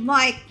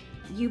 like,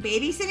 you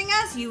babysitting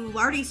us? You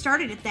already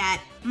started at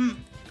that.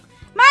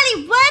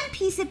 Marley, one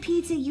piece of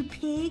pizza, you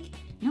pig.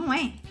 No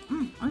way.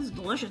 This is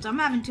delicious. I'm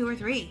having 2 or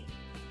 3.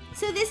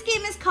 So this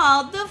game is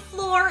called The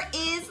Floor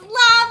is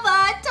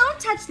Lava. Don't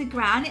touch the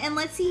ground and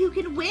let's see who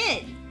can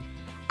win.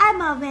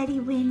 I'm already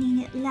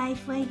winning at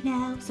life right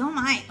now. So am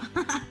I.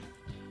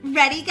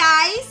 Ready,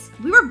 guys?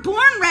 We were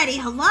born ready.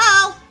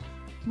 Hello?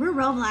 We're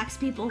Roblox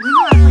people. We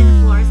know how to play The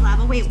Floor is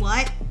Lava. Wait,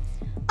 what?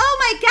 Oh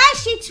my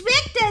gosh, she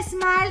tricked us,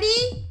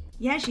 Marley.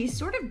 Yeah, she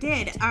sort of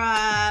did.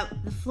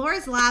 The floor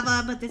is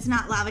lava, but it's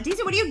not lava.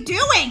 Daisy, what are you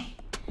doing?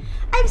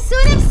 I'm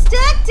sort of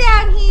stuck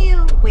down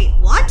here. Wait,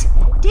 what?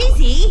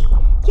 Daisy?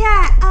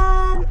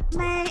 Yeah,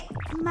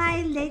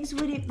 my legs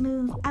wouldn't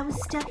move. I was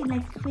stuck in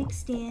like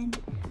quicksand.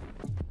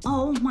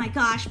 Oh my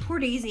gosh, poor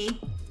Daisy.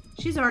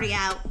 She's already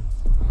out.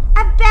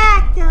 I'm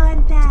back, though.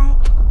 I'm back.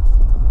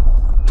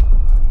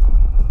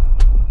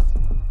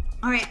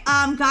 All right,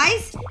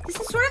 guys, this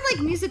is sort of like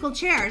musical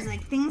chairs.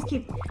 Like the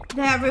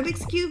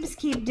Rubik's Cubes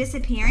keep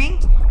disappearing,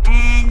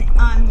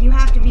 and you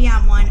have to be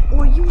on one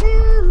or you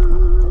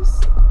lose.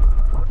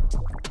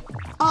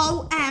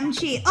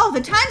 OMG. Oh, the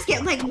times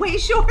get like way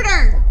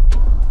shorter.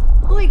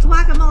 Holy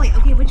guacamole.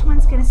 Okay, which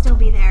one's gonna still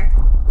be there?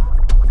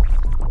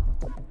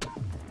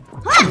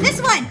 Ah, this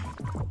one.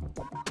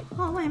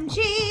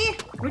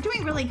 OMG. We're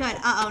doing really good.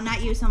 Uh-oh,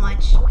 not you so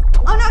much.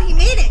 Oh no, he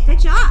made it. Good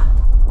job.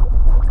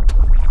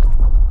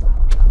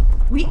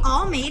 We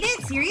all made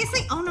it?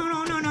 Seriously? Oh, no.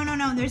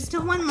 There's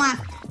still one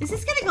left. This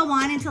is gonna go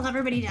on until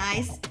everybody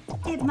dies.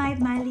 It might,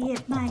 Miley,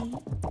 it might.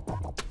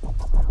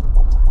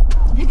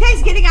 The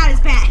guy's getting out his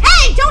bat.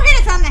 Hey, don't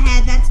hit us on the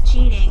head. That's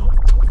cheating.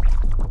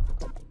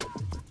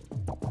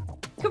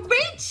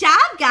 Great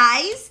job,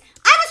 guys.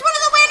 I was one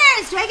of the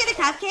winners. Do I get a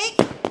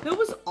cupcake? That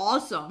was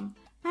awesome.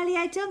 Miley,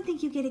 I don't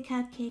think you get a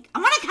cupcake. I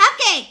want a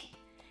cupcake.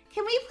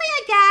 Can we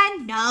play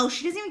again? No,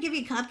 she doesn't even give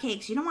you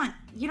cupcakes. You don't want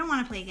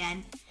to play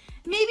again.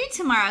 Maybe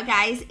tomorrow,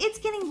 guys. It's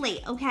getting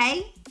late,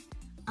 okay?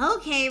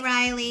 Okay,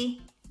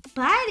 Riley.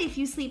 But if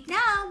you sleep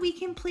now, we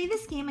can play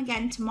this game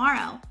again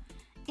tomorrow.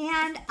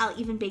 And I'll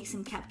even bake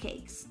some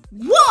cupcakes.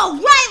 Whoa,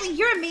 Riley,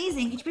 you're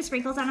amazing. Did you put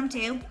sprinkles on them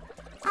too?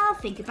 I'll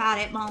think about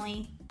it,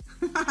 Molly.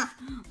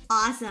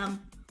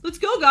 Awesome. Let's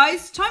go,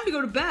 guys. Time to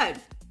go to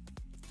bed.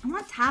 I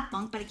want top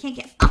bunk, but I can't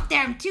get up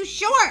there. I'm too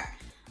short.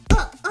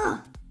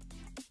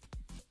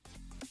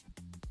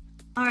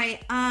 All right,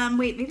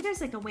 wait, maybe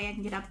there's like a way I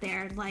can get up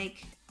there,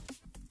 like...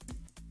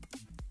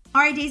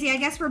 All right, Daisy, I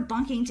guess we're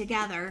bunking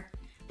together.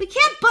 We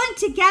can't bunk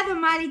together,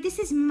 Molly. This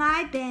is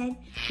my bed.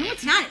 No,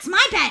 it's not. It's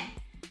my bed.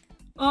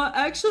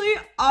 Actually,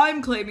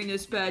 I'm claiming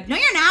this bed. No,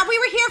 you're not. We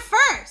were here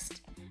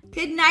first.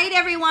 Good night,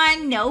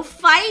 everyone. No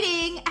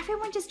fighting.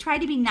 Everyone just try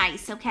to be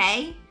nice,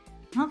 okay?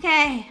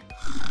 Okay.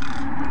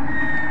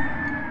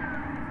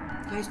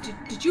 Guys,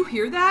 did you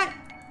hear that?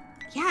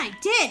 Yeah, I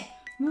did.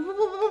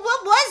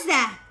 What was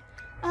that?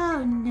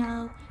 Oh,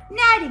 no.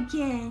 Not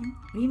again.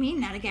 What do you mean,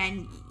 not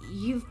again?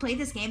 You've played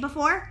this game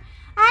before?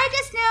 I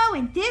just know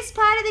in this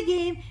part of the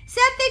game,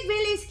 something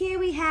really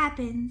scary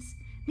happens.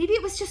 Maybe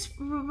it was just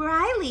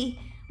Riley,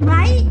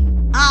 right?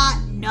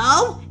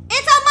 No.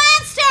 It's a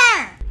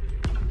monster!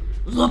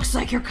 Looks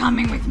like you're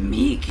coming with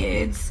me,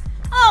 kids.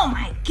 Oh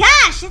my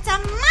gosh, it's a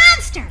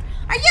monster!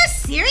 Are you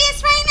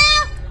serious right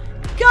now?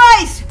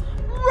 Guys,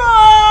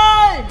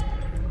 run!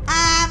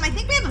 I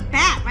think we have a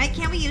bat, right?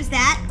 Can't we use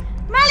that?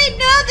 Molly,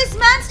 no, this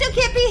monster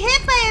can't be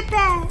hit by a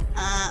bat.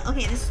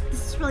 Okay, this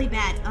is really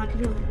bad.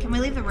 Can we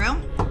leave the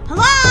room?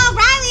 Hello,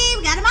 Riley,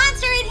 we got a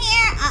monster in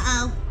here.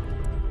 Uh-oh.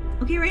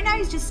 Okay, right now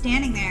he's just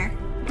standing there.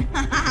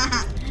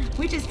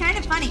 Which is kind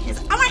of funny, because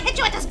I want to hit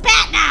you with this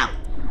bat now!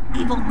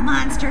 Evil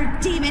monster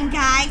demon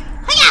guy.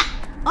 Hiya!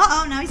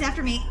 Uh-oh, now he's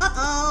after me.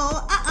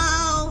 Uh-oh,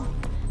 uh-oh.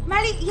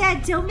 Molly, yeah,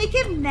 don't make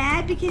him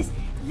mad because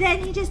then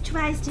he just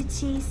tries to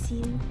chase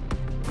you.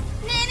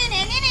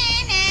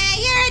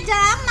 You're a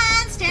dumb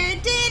monster.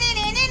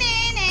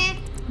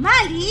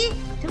 Molly,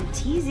 don't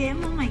tease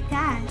him. Oh my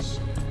gosh.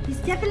 He's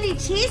definitely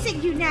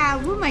chasing you now.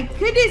 Oh my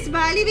goodness,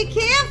 Molly, be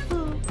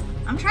careful.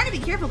 I'm trying to be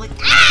careful, but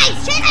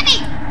he's chasing me!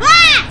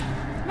 Ah!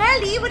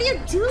 Molly, what are you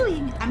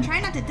doing? I'm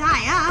trying not to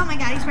die. Oh my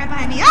god, he's right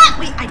behind me. Ah!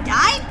 Wait, I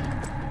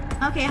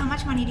died? Okay, how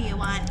much money do you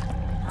want?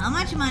 How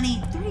much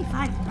money?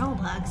 35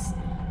 Robux.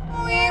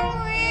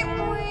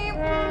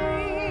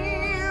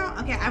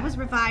 Okay, I was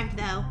revived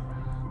though.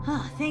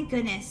 Oh, thank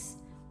goodness.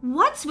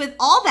 What's with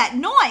all that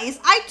noise?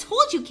 I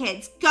told you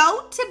kids,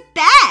 go to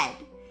bed.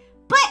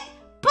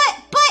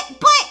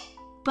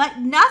 But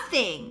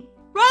nothing.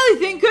 Riley,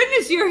 thank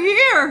goodness you're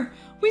here.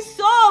 We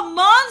saw a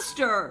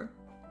monster.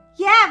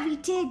 Yeah, we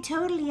did.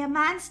 Totally a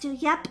monster.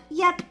 Yep.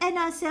 And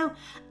also,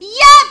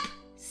 Yup!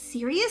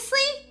 Seriously?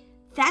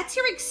 That's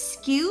your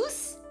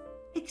excuse?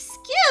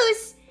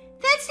 excuse?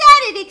 That's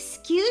not an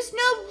excuse.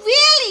 No,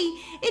 really.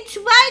 It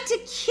tried to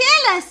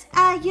kill us.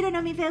 You don't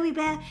know me very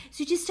well,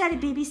 so you just started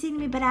babysitting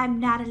me, but I'm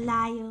not a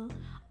liar.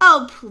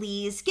 Oh,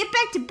 please, get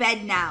back to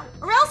bed now,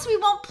 or else we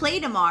won't play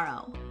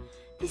tomorrow.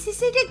 This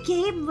isn't a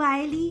game,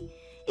 Riley.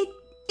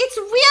 It's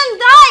real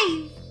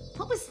life.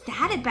 What was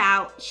that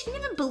about? She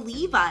didn't even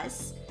believe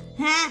us.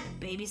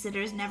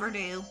 Babysitters never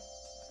do.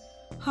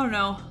 I don't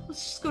know.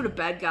 Let's just go to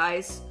bed,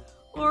 guys.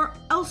 Or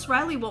else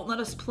Riley won't let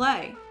us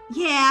play.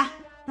 Yeah,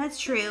 that's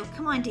true.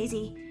 Come on,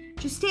 Daisy.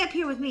 Just stay up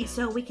here with me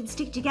so we can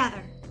stick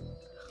together.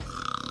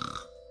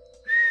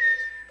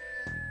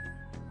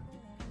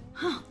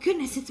 Oh,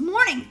 goodness, it's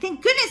morning.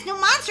 Thank goodness no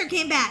monster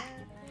came back.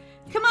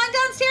 Come on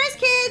downstairs,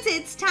 kids.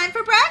 It's time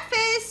for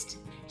breakfast.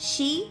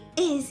 She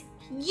is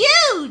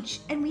huge,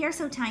 and we are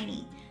so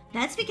tiny.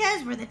 That's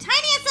because we're the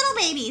tiniest little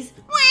babies.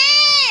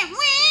 Wah,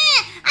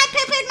 wah, I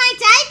poo-pooed my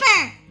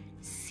diaper.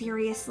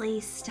 Seriously,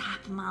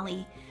 stop,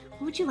 Molly.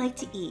 What would you like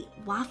to eat?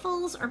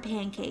 Waffles or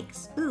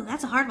pancakes? Ooh,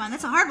 that's a hard one.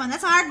 That's a hard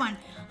one.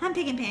 I'm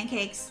picking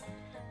pancakes.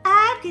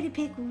 I'm gonna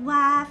pick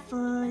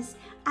waffles.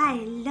 I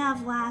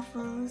love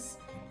waffles.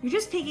 You're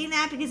just picking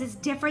that because it's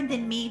different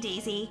than me,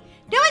 Daisy.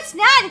 No, it's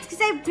not. It's because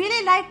I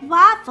really like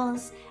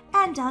waffles.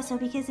 And also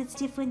because it's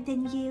different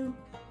than you.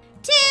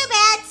 Too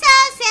bad,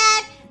 so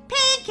sad.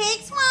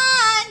 Pancakes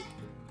won.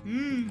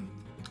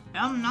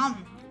 Yum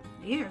nom.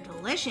 These are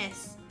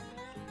delicious.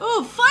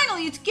 Oh,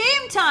 finally, it's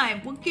game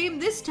time. What game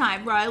this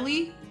time,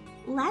 Riley?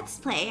 Let's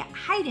play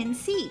hide and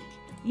seek.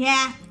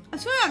 Yeah,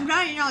 as soon as I'm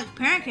done eating all these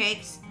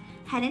pancakes,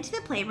 head into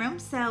the playroom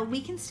so we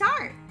can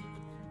start.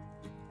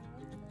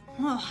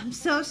 Oh, I'm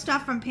so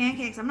stuffed from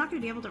pancakes. I'm not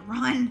going to be able to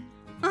run.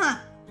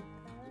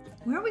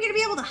 Where are we going to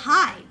be able to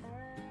hide?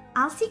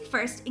 I'll seek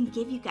first and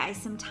give you guys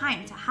some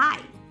time to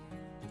hide.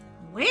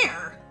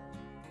 Where?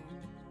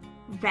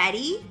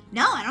 Ready?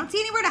 No, I don't see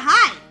anywhere to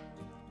hide.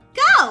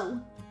 Go!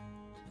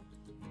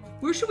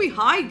 Where should we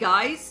hide,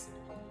 guys?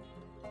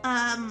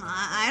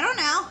 I don't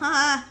know.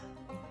 I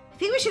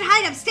think we should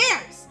hide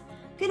upstairs.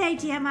 Good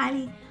idea,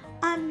 Molly.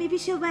 Maybe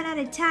she'll run out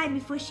of time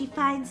before she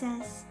finds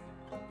us.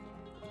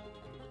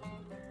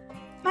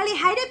 Molly,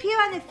 hide up here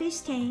on the fish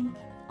tank.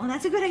 Oh,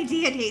 that's a good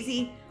idea,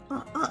 Daisy.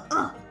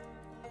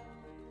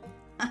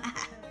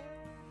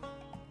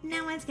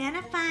 No one's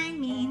gonna find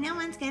me. No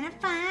one's gonna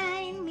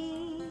find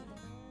me.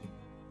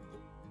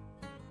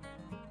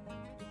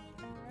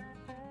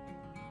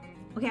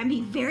 Okay, I'm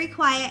being very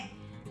quiet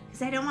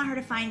because I don't want her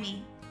to find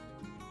me.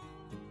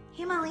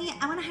 Hey, Molly,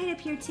 I want to hide up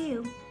here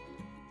too.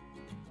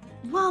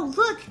 Whoa,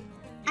 look!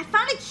 I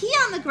found a key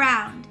on the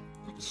ground.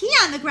 A key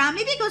on the ground?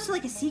 Maybe it goes to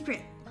like a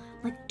secret,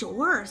 like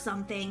door or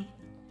something.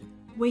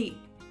 Wait,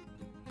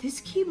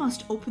 this key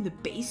must open the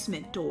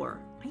basement door.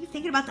 What are you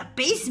thinking about the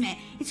basement?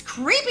 It's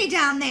creepy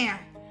down there.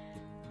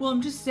 Well,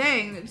 I'm just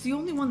saying, it's the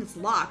only one that's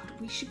locked.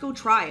 We should go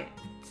try it.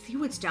 See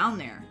what's down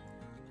there.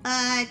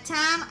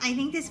 Tom, I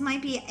think this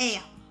might be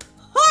a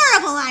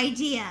horrible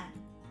idea.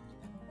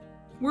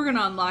 We're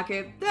gonna unlock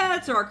it.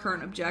 That's our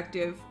current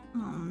objective.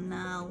 Oh,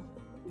 no.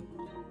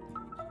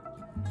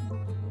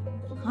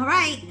 All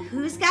right,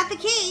 who's got the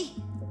key?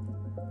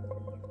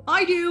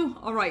 I do.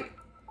 All right.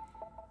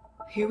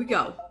 Here we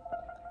go.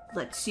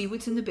 Let's see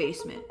what's in the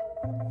basement.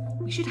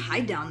 We should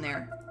hide down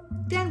there.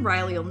 Then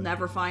Riley will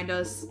never find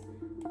us.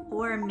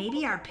 Or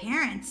maybe our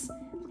parents.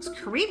 Looks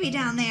creepy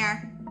down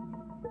there.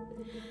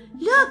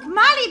 Look,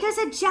 Molly, there's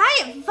a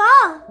giant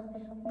vault.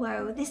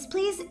 Whoa, this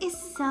place is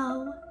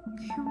so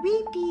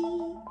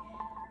creepy.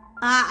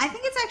 I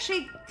think it's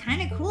actually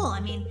kind of cool. I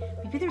mean,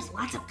 maybe there's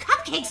lots of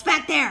cupcakes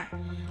back there.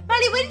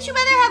 Molly, wouldn't you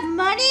rather have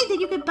money than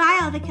you could buy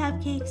all the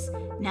cupcakes?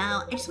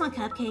 No, I just want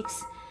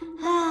cupcakes.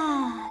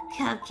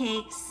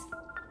 Cupcakes.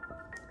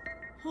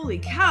 Holy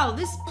cow,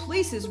 this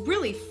place is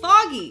really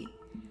foggy.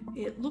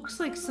 It looks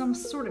like some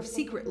sort of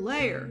secret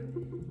lair.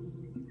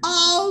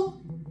 OMG!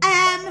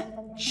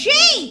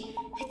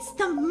 It's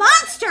the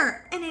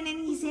monster! And and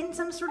he's in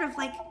some sort of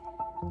like,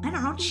 I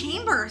don't know,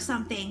 chamber or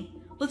something.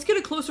 Let's get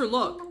a closer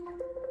look.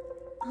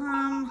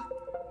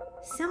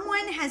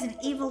 Someone has an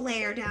evil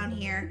lair down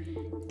here,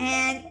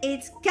 and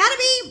it's gotta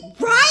be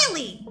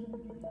Riley.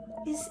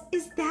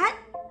 Is that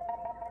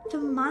the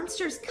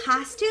monster's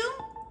costume?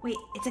 Wait,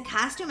 it's a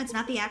costume, it's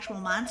not the actual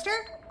monster?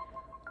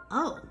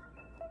 Oh,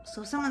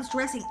 so someone's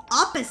dressing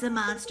up as the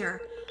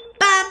monster.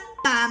 Bum,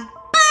 bum,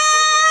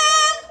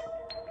 bum!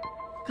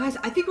 Guys,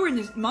 I think we're in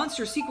this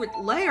monster's secret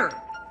lair.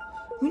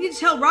 We need to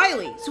tell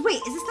Riley. So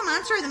wait, is this the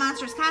monster or the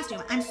monster's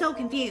costume? I'm so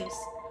confused.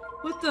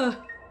 What the?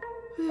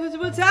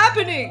 What's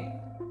happening?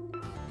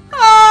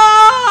 Ah!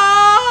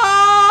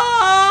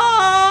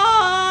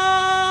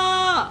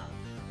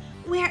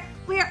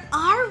 Where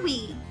are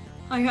we?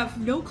 I have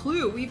no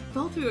clue. We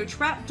fell through a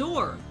trap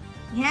door.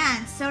 Yeah,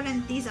 and so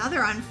did these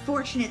other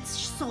unfortunate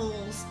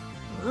souls.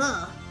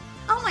 Ugh.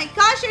 Oh my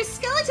gosh, there's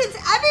skeletons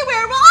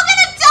everywhere. We're all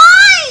gonna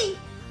die!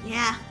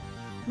 Yeah,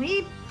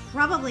 we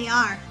probably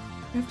are.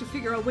 We have to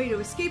figure out a way to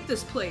escape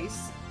this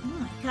place. Oh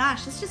my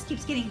gosh, this just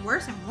keeps getting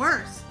worse and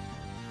worse.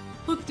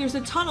 Look, there's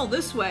a tunnel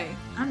this way.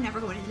 I'm never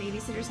going to the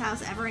babysitter's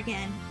house ever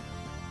again.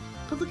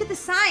 But look at the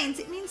signs.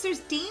 It means there's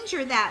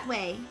danger that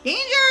way.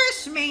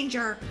 Dangerous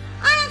manger.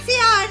 I don't see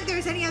how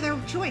there's any other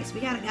choice.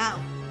 We gotta go.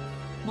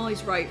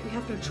 Molly's right. We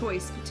have no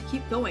choice but to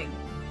keep going.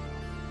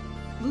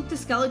 Loot the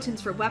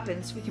skeletons for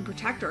weapons so we can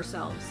protect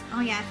ourselves.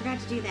 Oh yeah, I forgot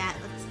to do that.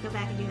 Let's go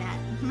back and do that.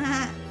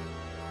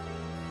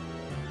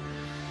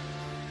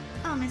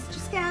 Oh, Mr.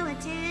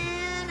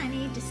 Skeleton, I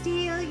need to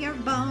steal your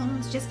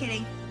bones. Just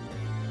kidding.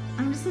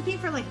 I'm just looking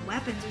for like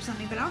weapons or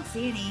something, but I don't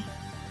see any.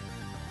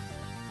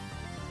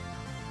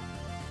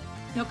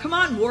 Now come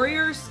on,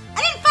 warriors.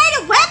 I didn't find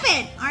a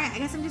weapon! Alright, I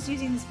guess I'm just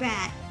using this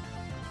bat.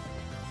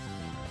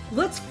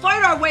 Let's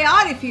fight our way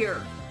out of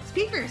here.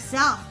 Speak for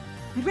yourself.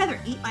 I'd rather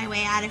eat my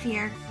way out of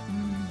here.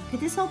 Could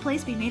this whole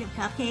place be made of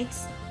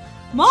cupcakes?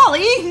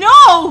 Molly,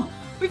 no!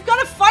 We've got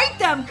to fight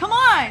them. Come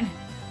on.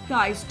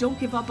 Guys, don't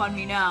give up on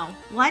me now.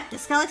 What? The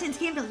skeletons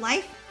came to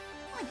life?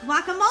 Like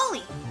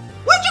guacamole.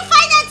 Where'd you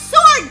find that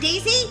sword,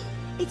 Daisy?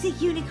 It's a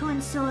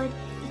unicorn sword.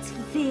 It's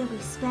very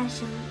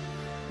special.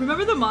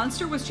 Remember the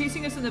monster was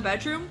chasing us in the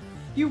bedroom?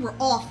 You were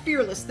all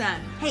fearless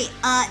then. Hey,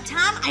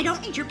 Tom, I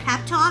don't need your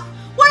pep talk.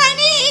 What I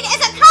need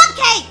is a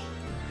cupcake!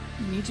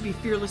 You need to be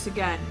fearless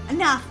again.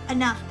 Enough.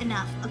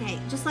 Okay,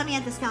 just let me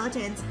at the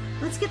skeletons.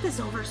 Let's get this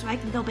over so I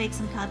can go bake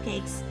some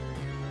cupcakes.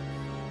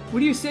 What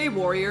do you say,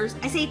 warriors?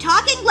 I say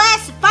talking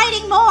less,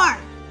 fighting more.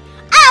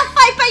 I'll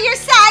fight by your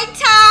side,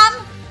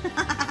 Tom!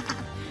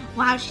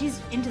 Wow, she's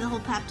into the whole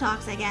pep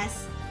talks, I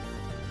guess.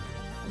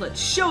 Let's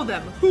show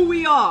them who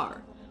we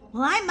are.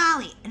 Well, I'm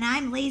Molly, and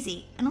I'm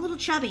lazy, and a little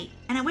chubby,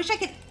 and I wish I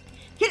could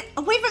get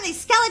away from these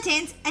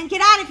skeletons and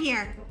get out of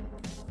here.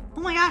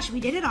 Oh my gosh, we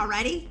did it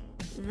already?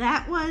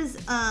 That was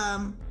weird.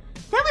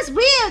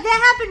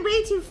 That happened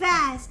way too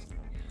fast.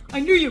 I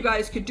knew you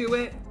guys could do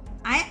it.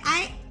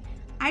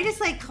 I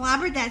just like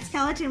clobbered that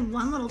skeleton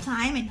one little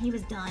time and he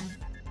was done.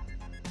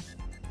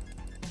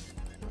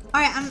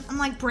 Alright, I'm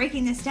like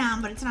breaking this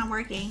down, but it's not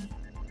working.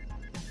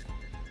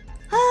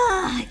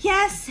 I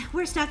guess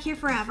we're stuck here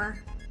forever.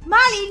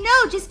 Molly,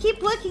 no, just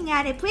keep looking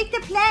at it. Break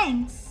the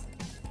planks.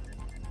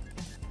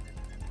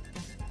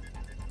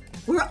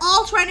 We're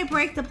all trying to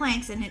break the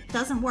planks and it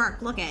doesn't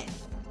work. Look at it.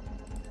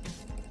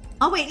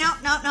 Oh wait, no.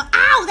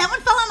 Ow, that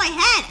one fell on my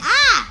head.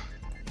 Ah!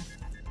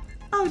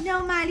 Oh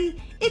no, Molly,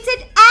 it's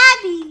an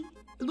Abby.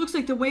 It looks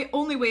like the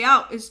only way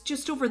out is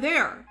just over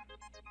there.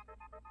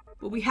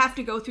 But we have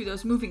to go through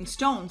those moving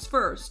stones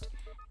first.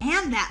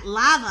 And that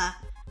lava.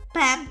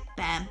 Bam,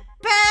 bam,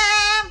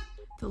 bam.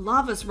 The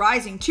lava's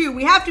rising too.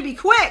 We have to be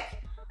quick.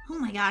 Oh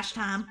my gosh,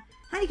 Tom.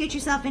 How do you get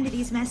yourself into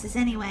these messes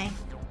anyway?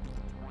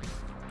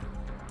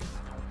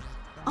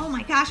 Oh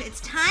my gosh, it's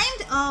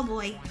timed? Oh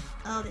boy.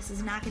 Oh, this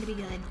is not going to be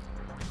good.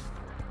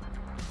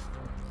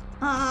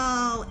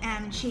 Oh,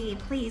 MG,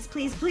 please,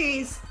 please,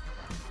 please.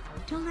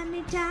 Don't let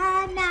me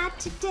die, not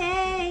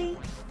today.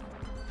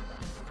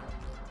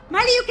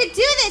 Molly, you can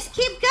do this.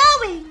 Keep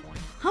going.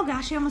 Oh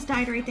gosh, I almost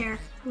died right there.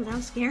 Ooh, that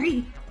was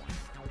scary.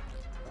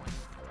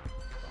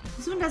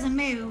 This one doesn't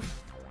move.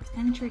 It's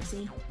kind of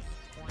tricksy.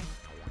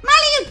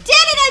 Molly, you did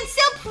it! I'm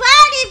so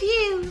proud of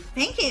you!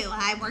 Thank you.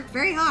 I worked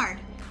very hard.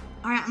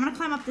 Alright, I'm gonna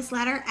climb up this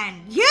ladder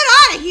and get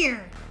out of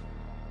here!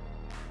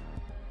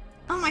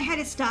 Oh, my head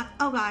is stuck.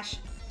 Oh gosh.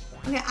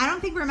 Okay, I don't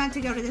think we're meant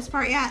to go to this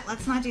part yet.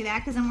 Let's not do that,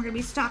 because then we're gonna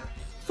be stuck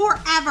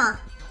forever.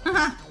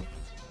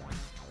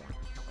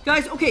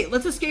 Guys, okay,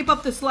 let's escape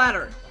up this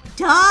ladder.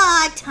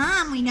 Duh,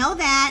 Tom, we know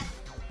that.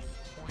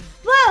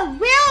 Whoa,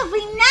 where are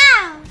we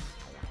now?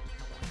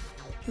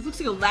 It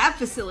looks like a lab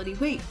facility.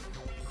 Wait,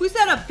 who's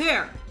that up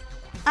there?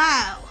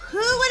 Oh, who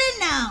would have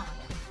known?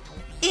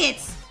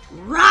 It's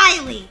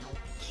Riley.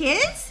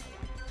 Kids?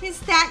 Is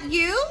that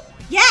you?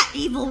 Yeah,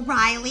 evil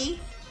Riley.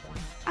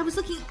 I was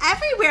looking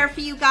everywhere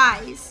for you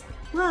guys.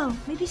 Whoa,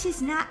 maybe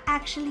she's not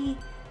actually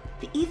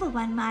the evil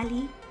one,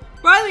 Molly.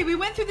 Riley, we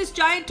went through this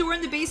giant door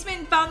in the basement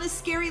and found this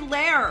scary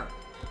lair.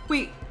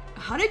 Wait,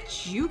 how did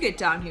you get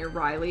down here,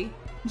 Riley?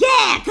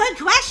 Yeah, good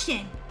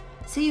question.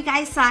 So you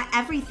guys saw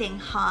everything,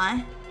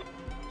 huh?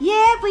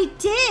 Yeah, we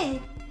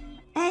did.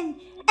 And,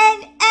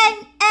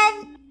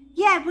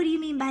 yeah, what do you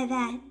mean by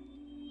that?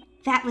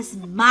 That was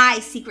my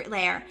secret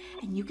lair,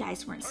 and you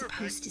guys weren't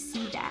supposed to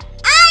see that.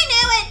 I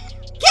knew it!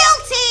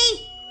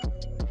 Guilty!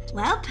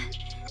 Welp,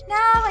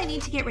 now I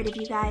need to get rid of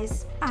you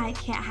guys. I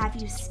can't have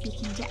you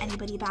speaking to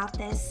anybody about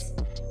this.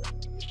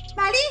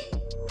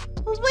 Molly?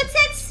 What's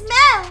that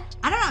smell?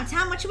 I don't know,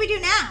 Tom, what should we do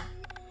now?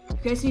 You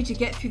guys need to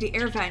get through the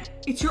air vent.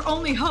 It's your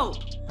only hope.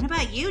 What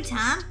about you,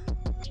 Tom?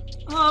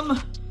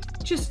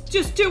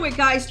 Just do it,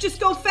 guys. Just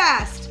go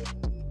fast.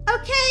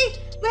 Okay,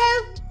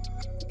 well,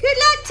 good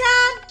luck,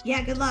 Tom.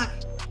 Yeah, good luck.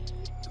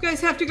 You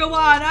guys have to go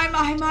on.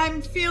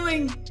 I'm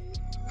feeling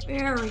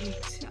very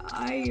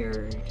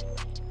tired.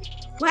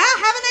 Well,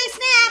 have a nice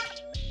nap.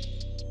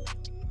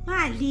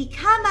 Molly,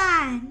 come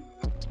on.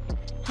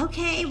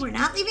 Okay, we're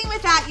not leaving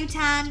without you,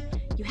 Tom.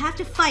 You have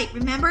to fight,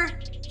 remember?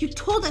 You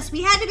told us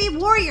we had to be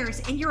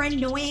warriors, and your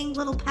annoying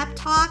little pep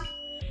talk.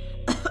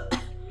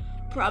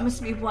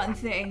 Promise me one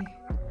thing.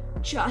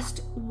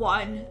 Just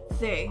one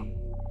thing.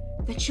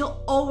 That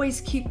you'll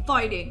always keep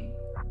fighting.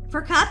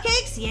 For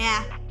cupcakes?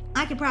 Yeah,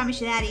 I can promise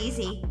you that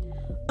easy.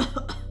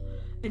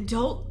 And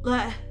don't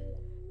let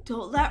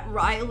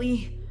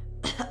Riley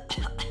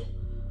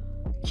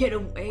get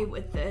away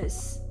with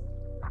this.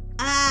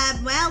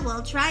 Well,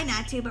 we'll try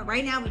not to, but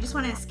right now we just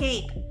want to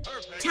escape.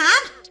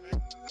 Tom?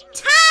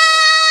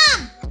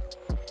 Tom!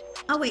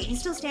 Oh, wait, he's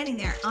still standing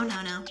there. Oh,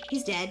 no.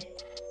 He's dead.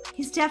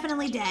 He's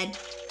definitely dead.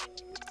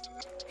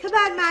 Come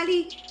on,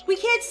 Molly. We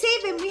can't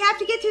save him. We have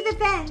to get through the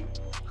vent.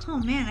 Oh,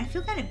 man, I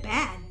feel kind of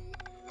bad.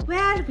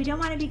 Well, we don't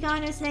want to be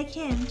goners like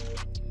him.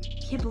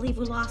 Can't believe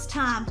we lost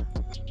Tom.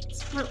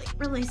 It's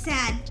really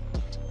sad.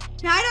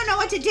 Now I don't know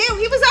what to do.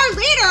 He was our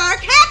leader, our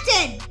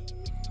captain.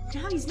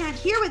 Now he's not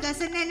here with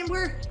us, and then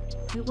we're...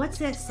 Wait, what's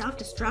this?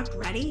 Self-destruct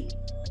ready?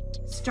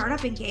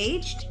 Startup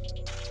engaged?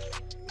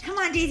 Come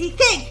on, Daisy,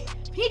 think!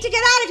 We need to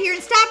get out of here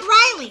and stop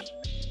Riley!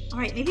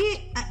 Alright,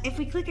 maybe if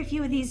we click a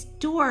few of these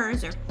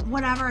doors or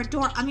whatever,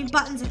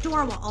 buttons, a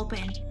door will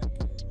open.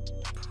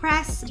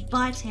 Press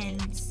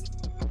buttons.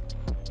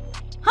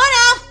 Oh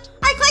no!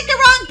 I clicked the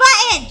wrong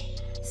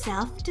button!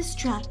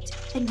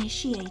 Self-destruct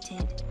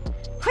initiated.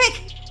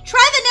 Quick,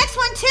 try the next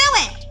one to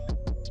it!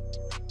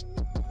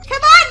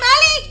 Come on,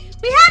 Molly!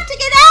 We have to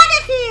get out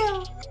of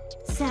here!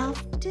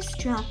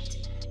 Self-destruct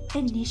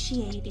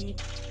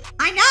initiated.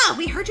 I know,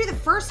 we heard you the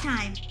first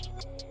time.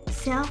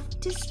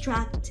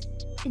 Self-destruct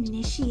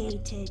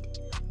initiated.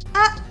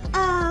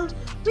 Uh-oh,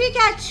 we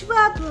got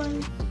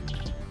trouble.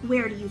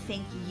 Where do you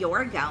think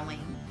you're going?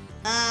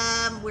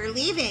 We're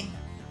leaving.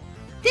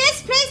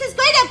 This place is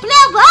going to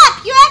blow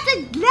up! You have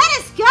to let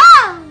us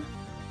go!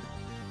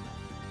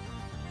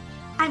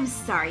 I'm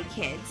sorry,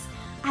 kids.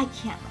 I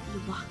can't let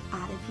you walk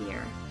out of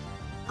here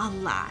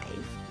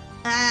alive.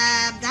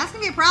 That's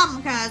gonna be a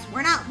problem because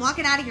we're not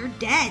walking out of here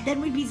dead.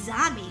 Then we'd be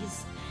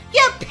zombies.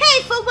 You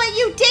pay for what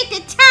you did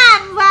to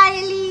Tom,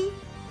 Riley!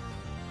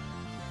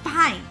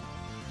 Fine.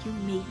 You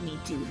made me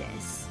do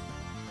this.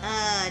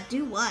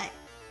 Do what?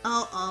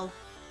 Uh-oh.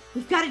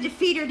 We've got to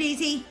defeat her,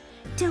 Daisy.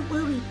 Don't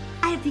worry.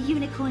 I have the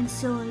unicorn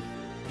sword.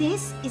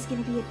 This is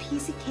going to be a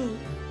piece of cake.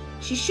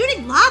 She's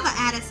shooting lava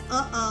at us.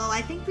 Uh-oh.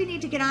 I think we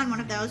need to get on one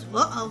of those.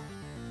 Uh-oh.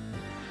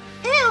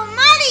 Ew,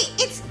 Molly!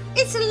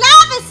 It's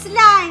lava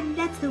slime!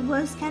 That's the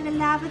worst kind of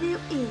lava there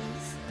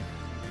is.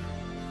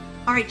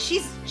 Alright,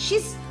 she's...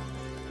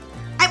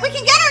 we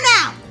can get her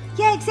now!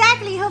 Yeah,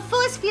 exactly. Her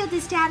force field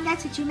is down.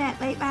 That's what you meant,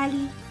 right,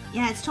 Riley?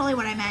 Yeah, it's totally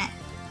what I meant.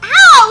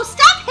 Ow!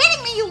 Stop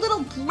hitting me, you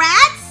little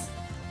brats!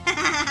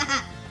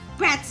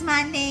 Brat's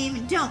my name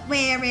and don't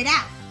wear it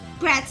out.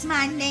 Brat's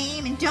my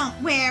name and don't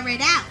wear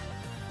it out.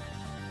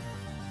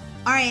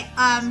 Alright,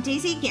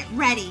 Daisy, get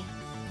ready.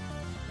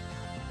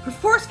 Her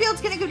force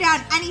field's gonna go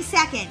down any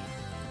second.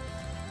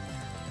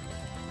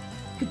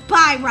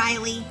 Goodbye,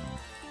 Riley.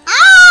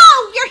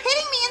 Ow! You're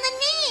hitting me in the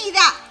knee!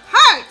 That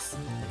hurts!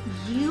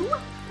 You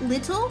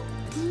little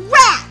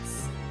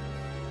brats!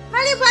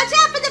 Molly, watch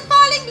out for the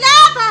falling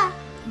lava!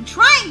 I'm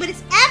trying, but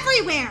it's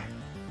everywhere.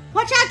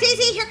 Watch out,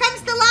 Daisy. Here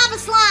comes the lava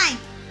slime.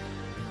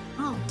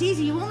 Oh,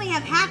 Daisy, you only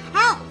have half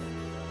health.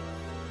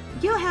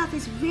 Your health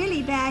is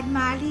really bad,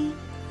 Molly.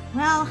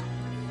 Well,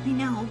 I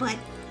know, but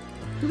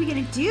what are we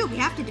gonna do? We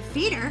have to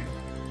defeat her.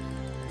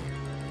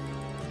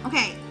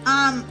 Okay,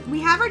 we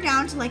have her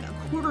down to like a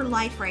quarter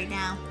life right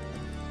now.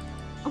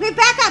 Okay,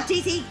 back up,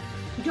 Daisy.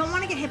 You don't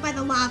want to get hit by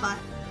the lava.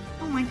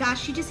 Oh my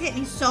gosh, she just hit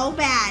me so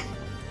bad.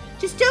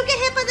 Just don't get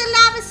hit by the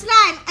lava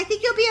slime. I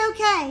think you'll be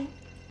okay.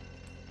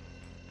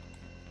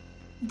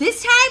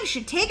 This time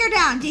should take her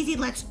down, Daisy.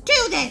 Let's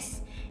do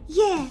this.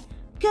 Yeah,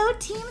 go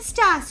Team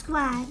Star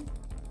Squad.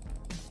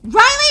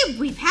 Riley,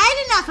 we've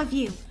had enough of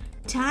you.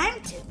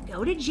 Time to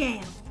go to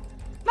jail.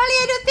 Molly,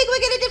 I don't think we're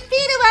going to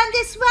defeat her on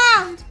this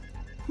round.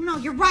 No,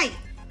 you're right.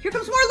 Here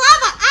comes more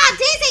lava. Ah,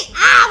 Daisy.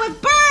 Ow,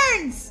 it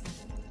burns.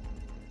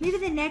 Maybe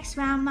the next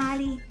round,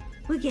 Molly.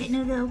 We're getting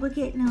her, though. We're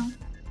getting her.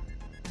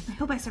 I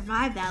hope I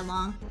survived that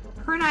long.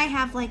 Her and I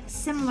have, like,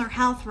 similar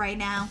health right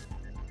now.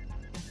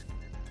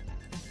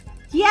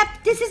 Yep,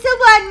 this is the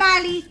one,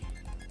 Molly.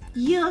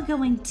 You're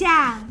going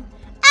down.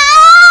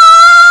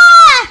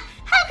 Ah!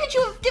 How could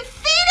you have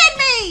defeated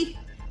me?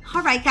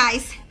 All right,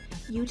 guys.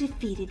 You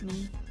defeated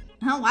me.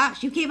 Oh, wow.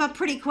 You gave up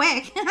pretty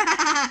quick.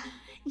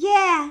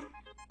 Yeah.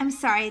 I'm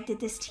sorry I did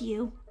this to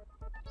you.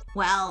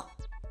 Well,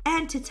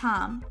 And to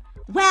Tom.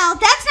 well,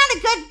 that's not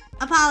a good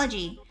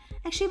apology.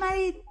 Actually,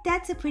 Molly,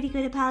 that's a pretty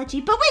good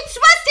apology. But we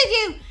trusted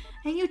you!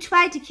 And you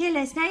tried to kill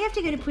us. Now you have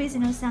to go to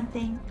prison or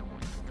something.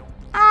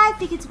 I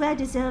think it's well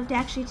deserved,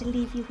 actually, to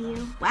leave you here.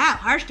 Wow,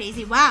 harsh,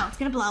 Daisy. Wow, it's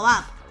gonna blow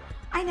up.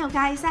 I know,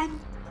 guys.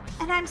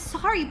 I'm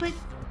sorry, but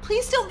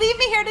please don't leave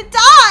me here to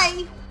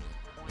die!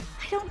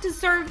 I don't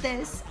deserve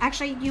this.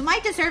 Actually, you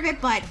might deserve it,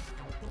 but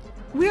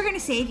we're gonna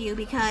save you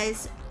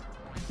because...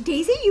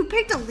 Daisy, you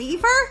picked to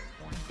leave her?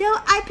 No,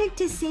 I picked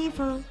to save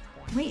her.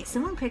 Wait,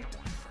 someone picked...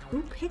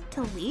 Who picked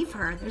to leave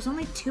her? There's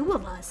only 2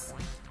 of us.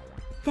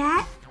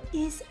 That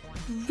is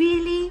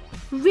really,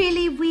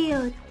 really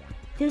weird.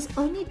 There's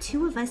only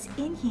 2 of us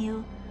in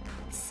here.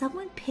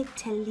 Someone picked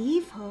to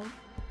leave her.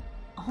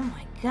 Oh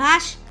my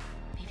gosh.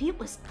 Maybe it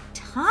was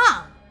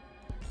Tom.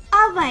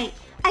 All right,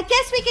 I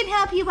guess we can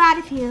help you out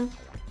of here.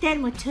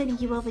 Then we're turning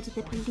you over to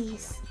the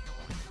police.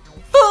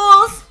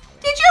 Fools!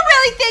 Did you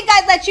really think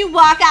I'd let you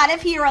walk out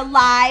of here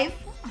alive?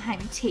 I'm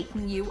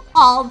taking you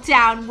all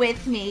down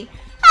with me.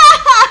 Ha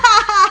ha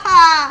ha ha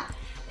ha!